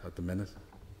Taxis Act at the minute,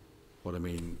 but I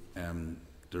mean,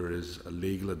 there is a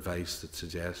legal advice that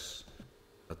suggests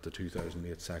that the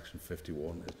 2008 Section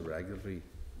 51 is a regulatory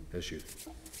issue.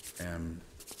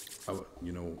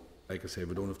 You know, like I say,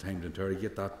 we don't have time to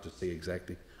interrogate that to see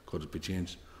exactly could it be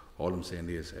changed. All I'm saying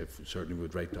is, if certainly we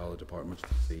would write to all the departments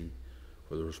to see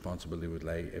where the responsibility would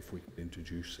lie if we could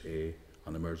introduce an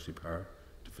emergency power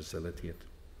to facilitate,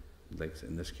 like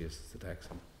in this case, the taxi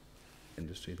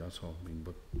industry. That's all. I mean,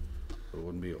 but it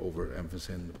wouldn't be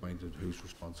overemphasising the point of whose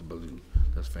responsibility.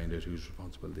 Let's find out whose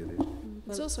responsibility it is.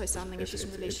 There's also a standing issue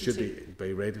in relation it should be,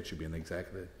 by right, it should be an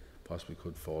executive. Possibly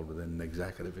could fall within an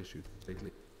executive issue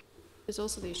completely. There's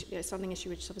also the standing issue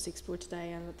which is obviously explored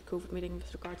today and at the COVID meeting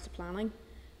with regards to planning.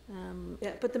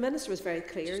 Yeah, but the Minister was very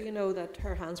clear, you know, that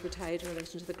her hands were tied in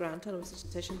relation to the grant and it was a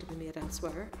decision to be made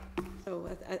elsewhere. So,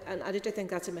 and I do think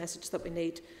that's a message that we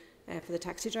need for the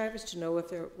taxi drivers to know if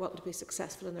they're wanting to be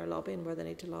successful in their lobbying, where they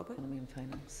need to lobby. Economy and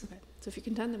finance. Okay. So if you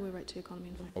contend, then we'll write to economy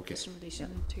and finance okay. in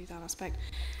relation to that aspect.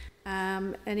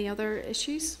 Any other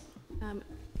issues?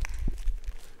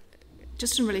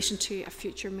 Just in relation to a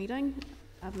future meeting,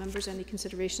 have members any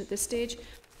consideration at this stage,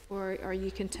 or are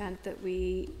you content that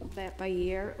we play it by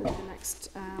ear over the next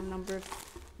number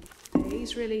of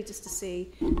days, really, just to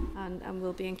see, and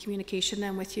we'll be in communication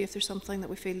then with you if there's something that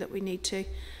we feel that we need to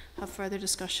have further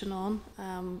discussion on.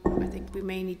 I think we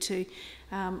may need to,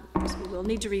 we will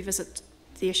need to revisit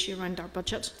the issue around our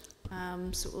budget.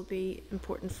 So it will be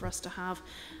important for us to have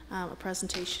a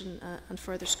presentation and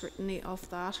further scrutiny of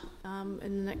that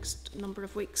in the next number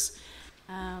of weeks.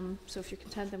 So if you're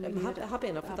content, then we'll I'm happy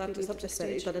enough with that, just up to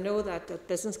stage. But I know that the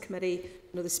Business Committee,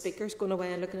 you know, the Speaker's going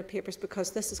away and looking at papers,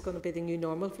 because this is going to be the new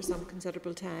normal for some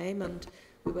considerable time, and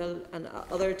we will, and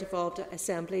other devolved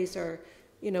assemblies are,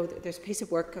 you know, there's a piece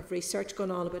of work of research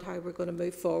going on about how we're going to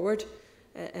move forward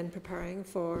in preparing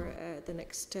for the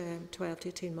next 12 to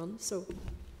 18 months. So.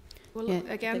 Well,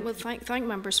 again, we'll thank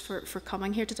members for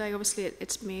coming here today. Obviously,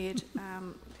 it's made.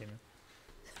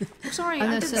 Sorry,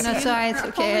 sorry, it's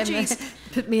okay.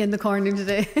 Put me in the corner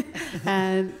today.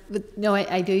 But no,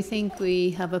 I do think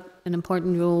we have an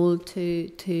important role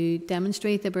to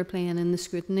demonstrate that we're playing in the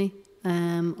scrutiny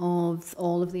of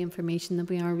all of the information that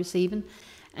we are receiving.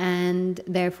 And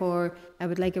therefore, I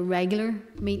would like a regular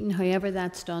meeting, however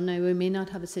that's done. Now, we may not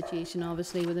have a situation,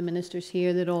 obviously, with the ministers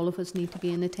here that all of us need to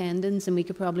be in attendance, and we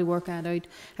could probably work that out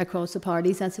across the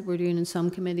parties. That's what we're doing in some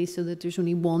committees, so that there's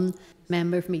only one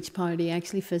member from each party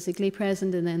actually physically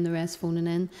present and then the rest phoning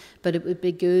in. But it would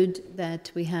be good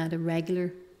that we had a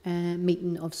regular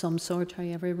meeting of some sort,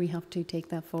 however we have to take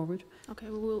that forward. Okay,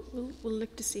 well, we'll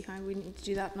look to see how we need to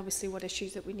do that, and obviously what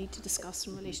issues that we need to discuss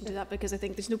in relation to that, because I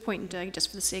think there's no point in doing it just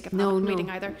for the sake of having a meeting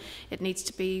either. It needs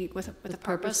to be with a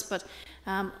purpose. But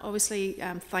obviously,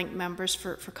 thank members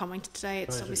for coming to today.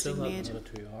 It's obviously made.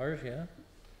 2 hours, yeah.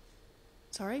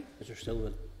 Sorry? Is there still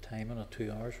a time on a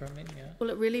 2 hours for a meeting? Yeah. Well,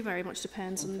 it really very much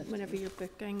depends on whenever you're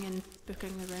booking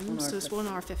the room. So it's 1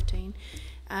 hour 15.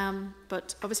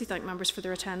 But obviously, thank members for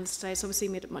their attendance today. It's obviously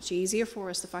made it much easier for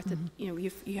us. The fact that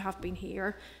you have been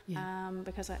here,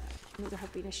 because I know there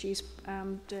have been issues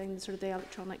doing sort of the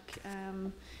electronic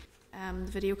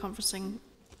video conferencing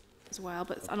as well.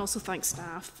 But and also thank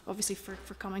staff obviously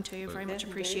for coming too. Very much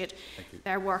appreciate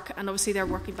their work, and obviously they're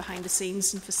working behind the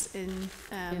scenes in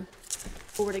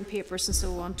forwarding papers and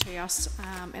so on to us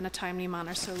in a timely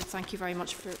manner. So thank you very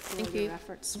much for all your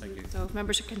efforts. Thank you. So if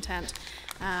members are content,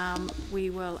 we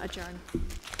will adjourn.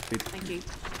 Thank you.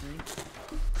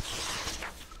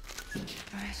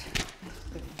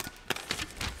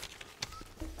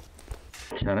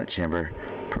 Senate Chamber,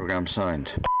 Programme Sound.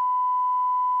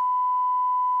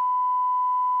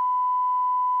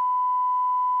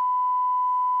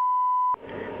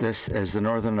 This is the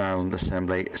Northern Ireland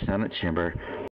Assembly Senate Chamber.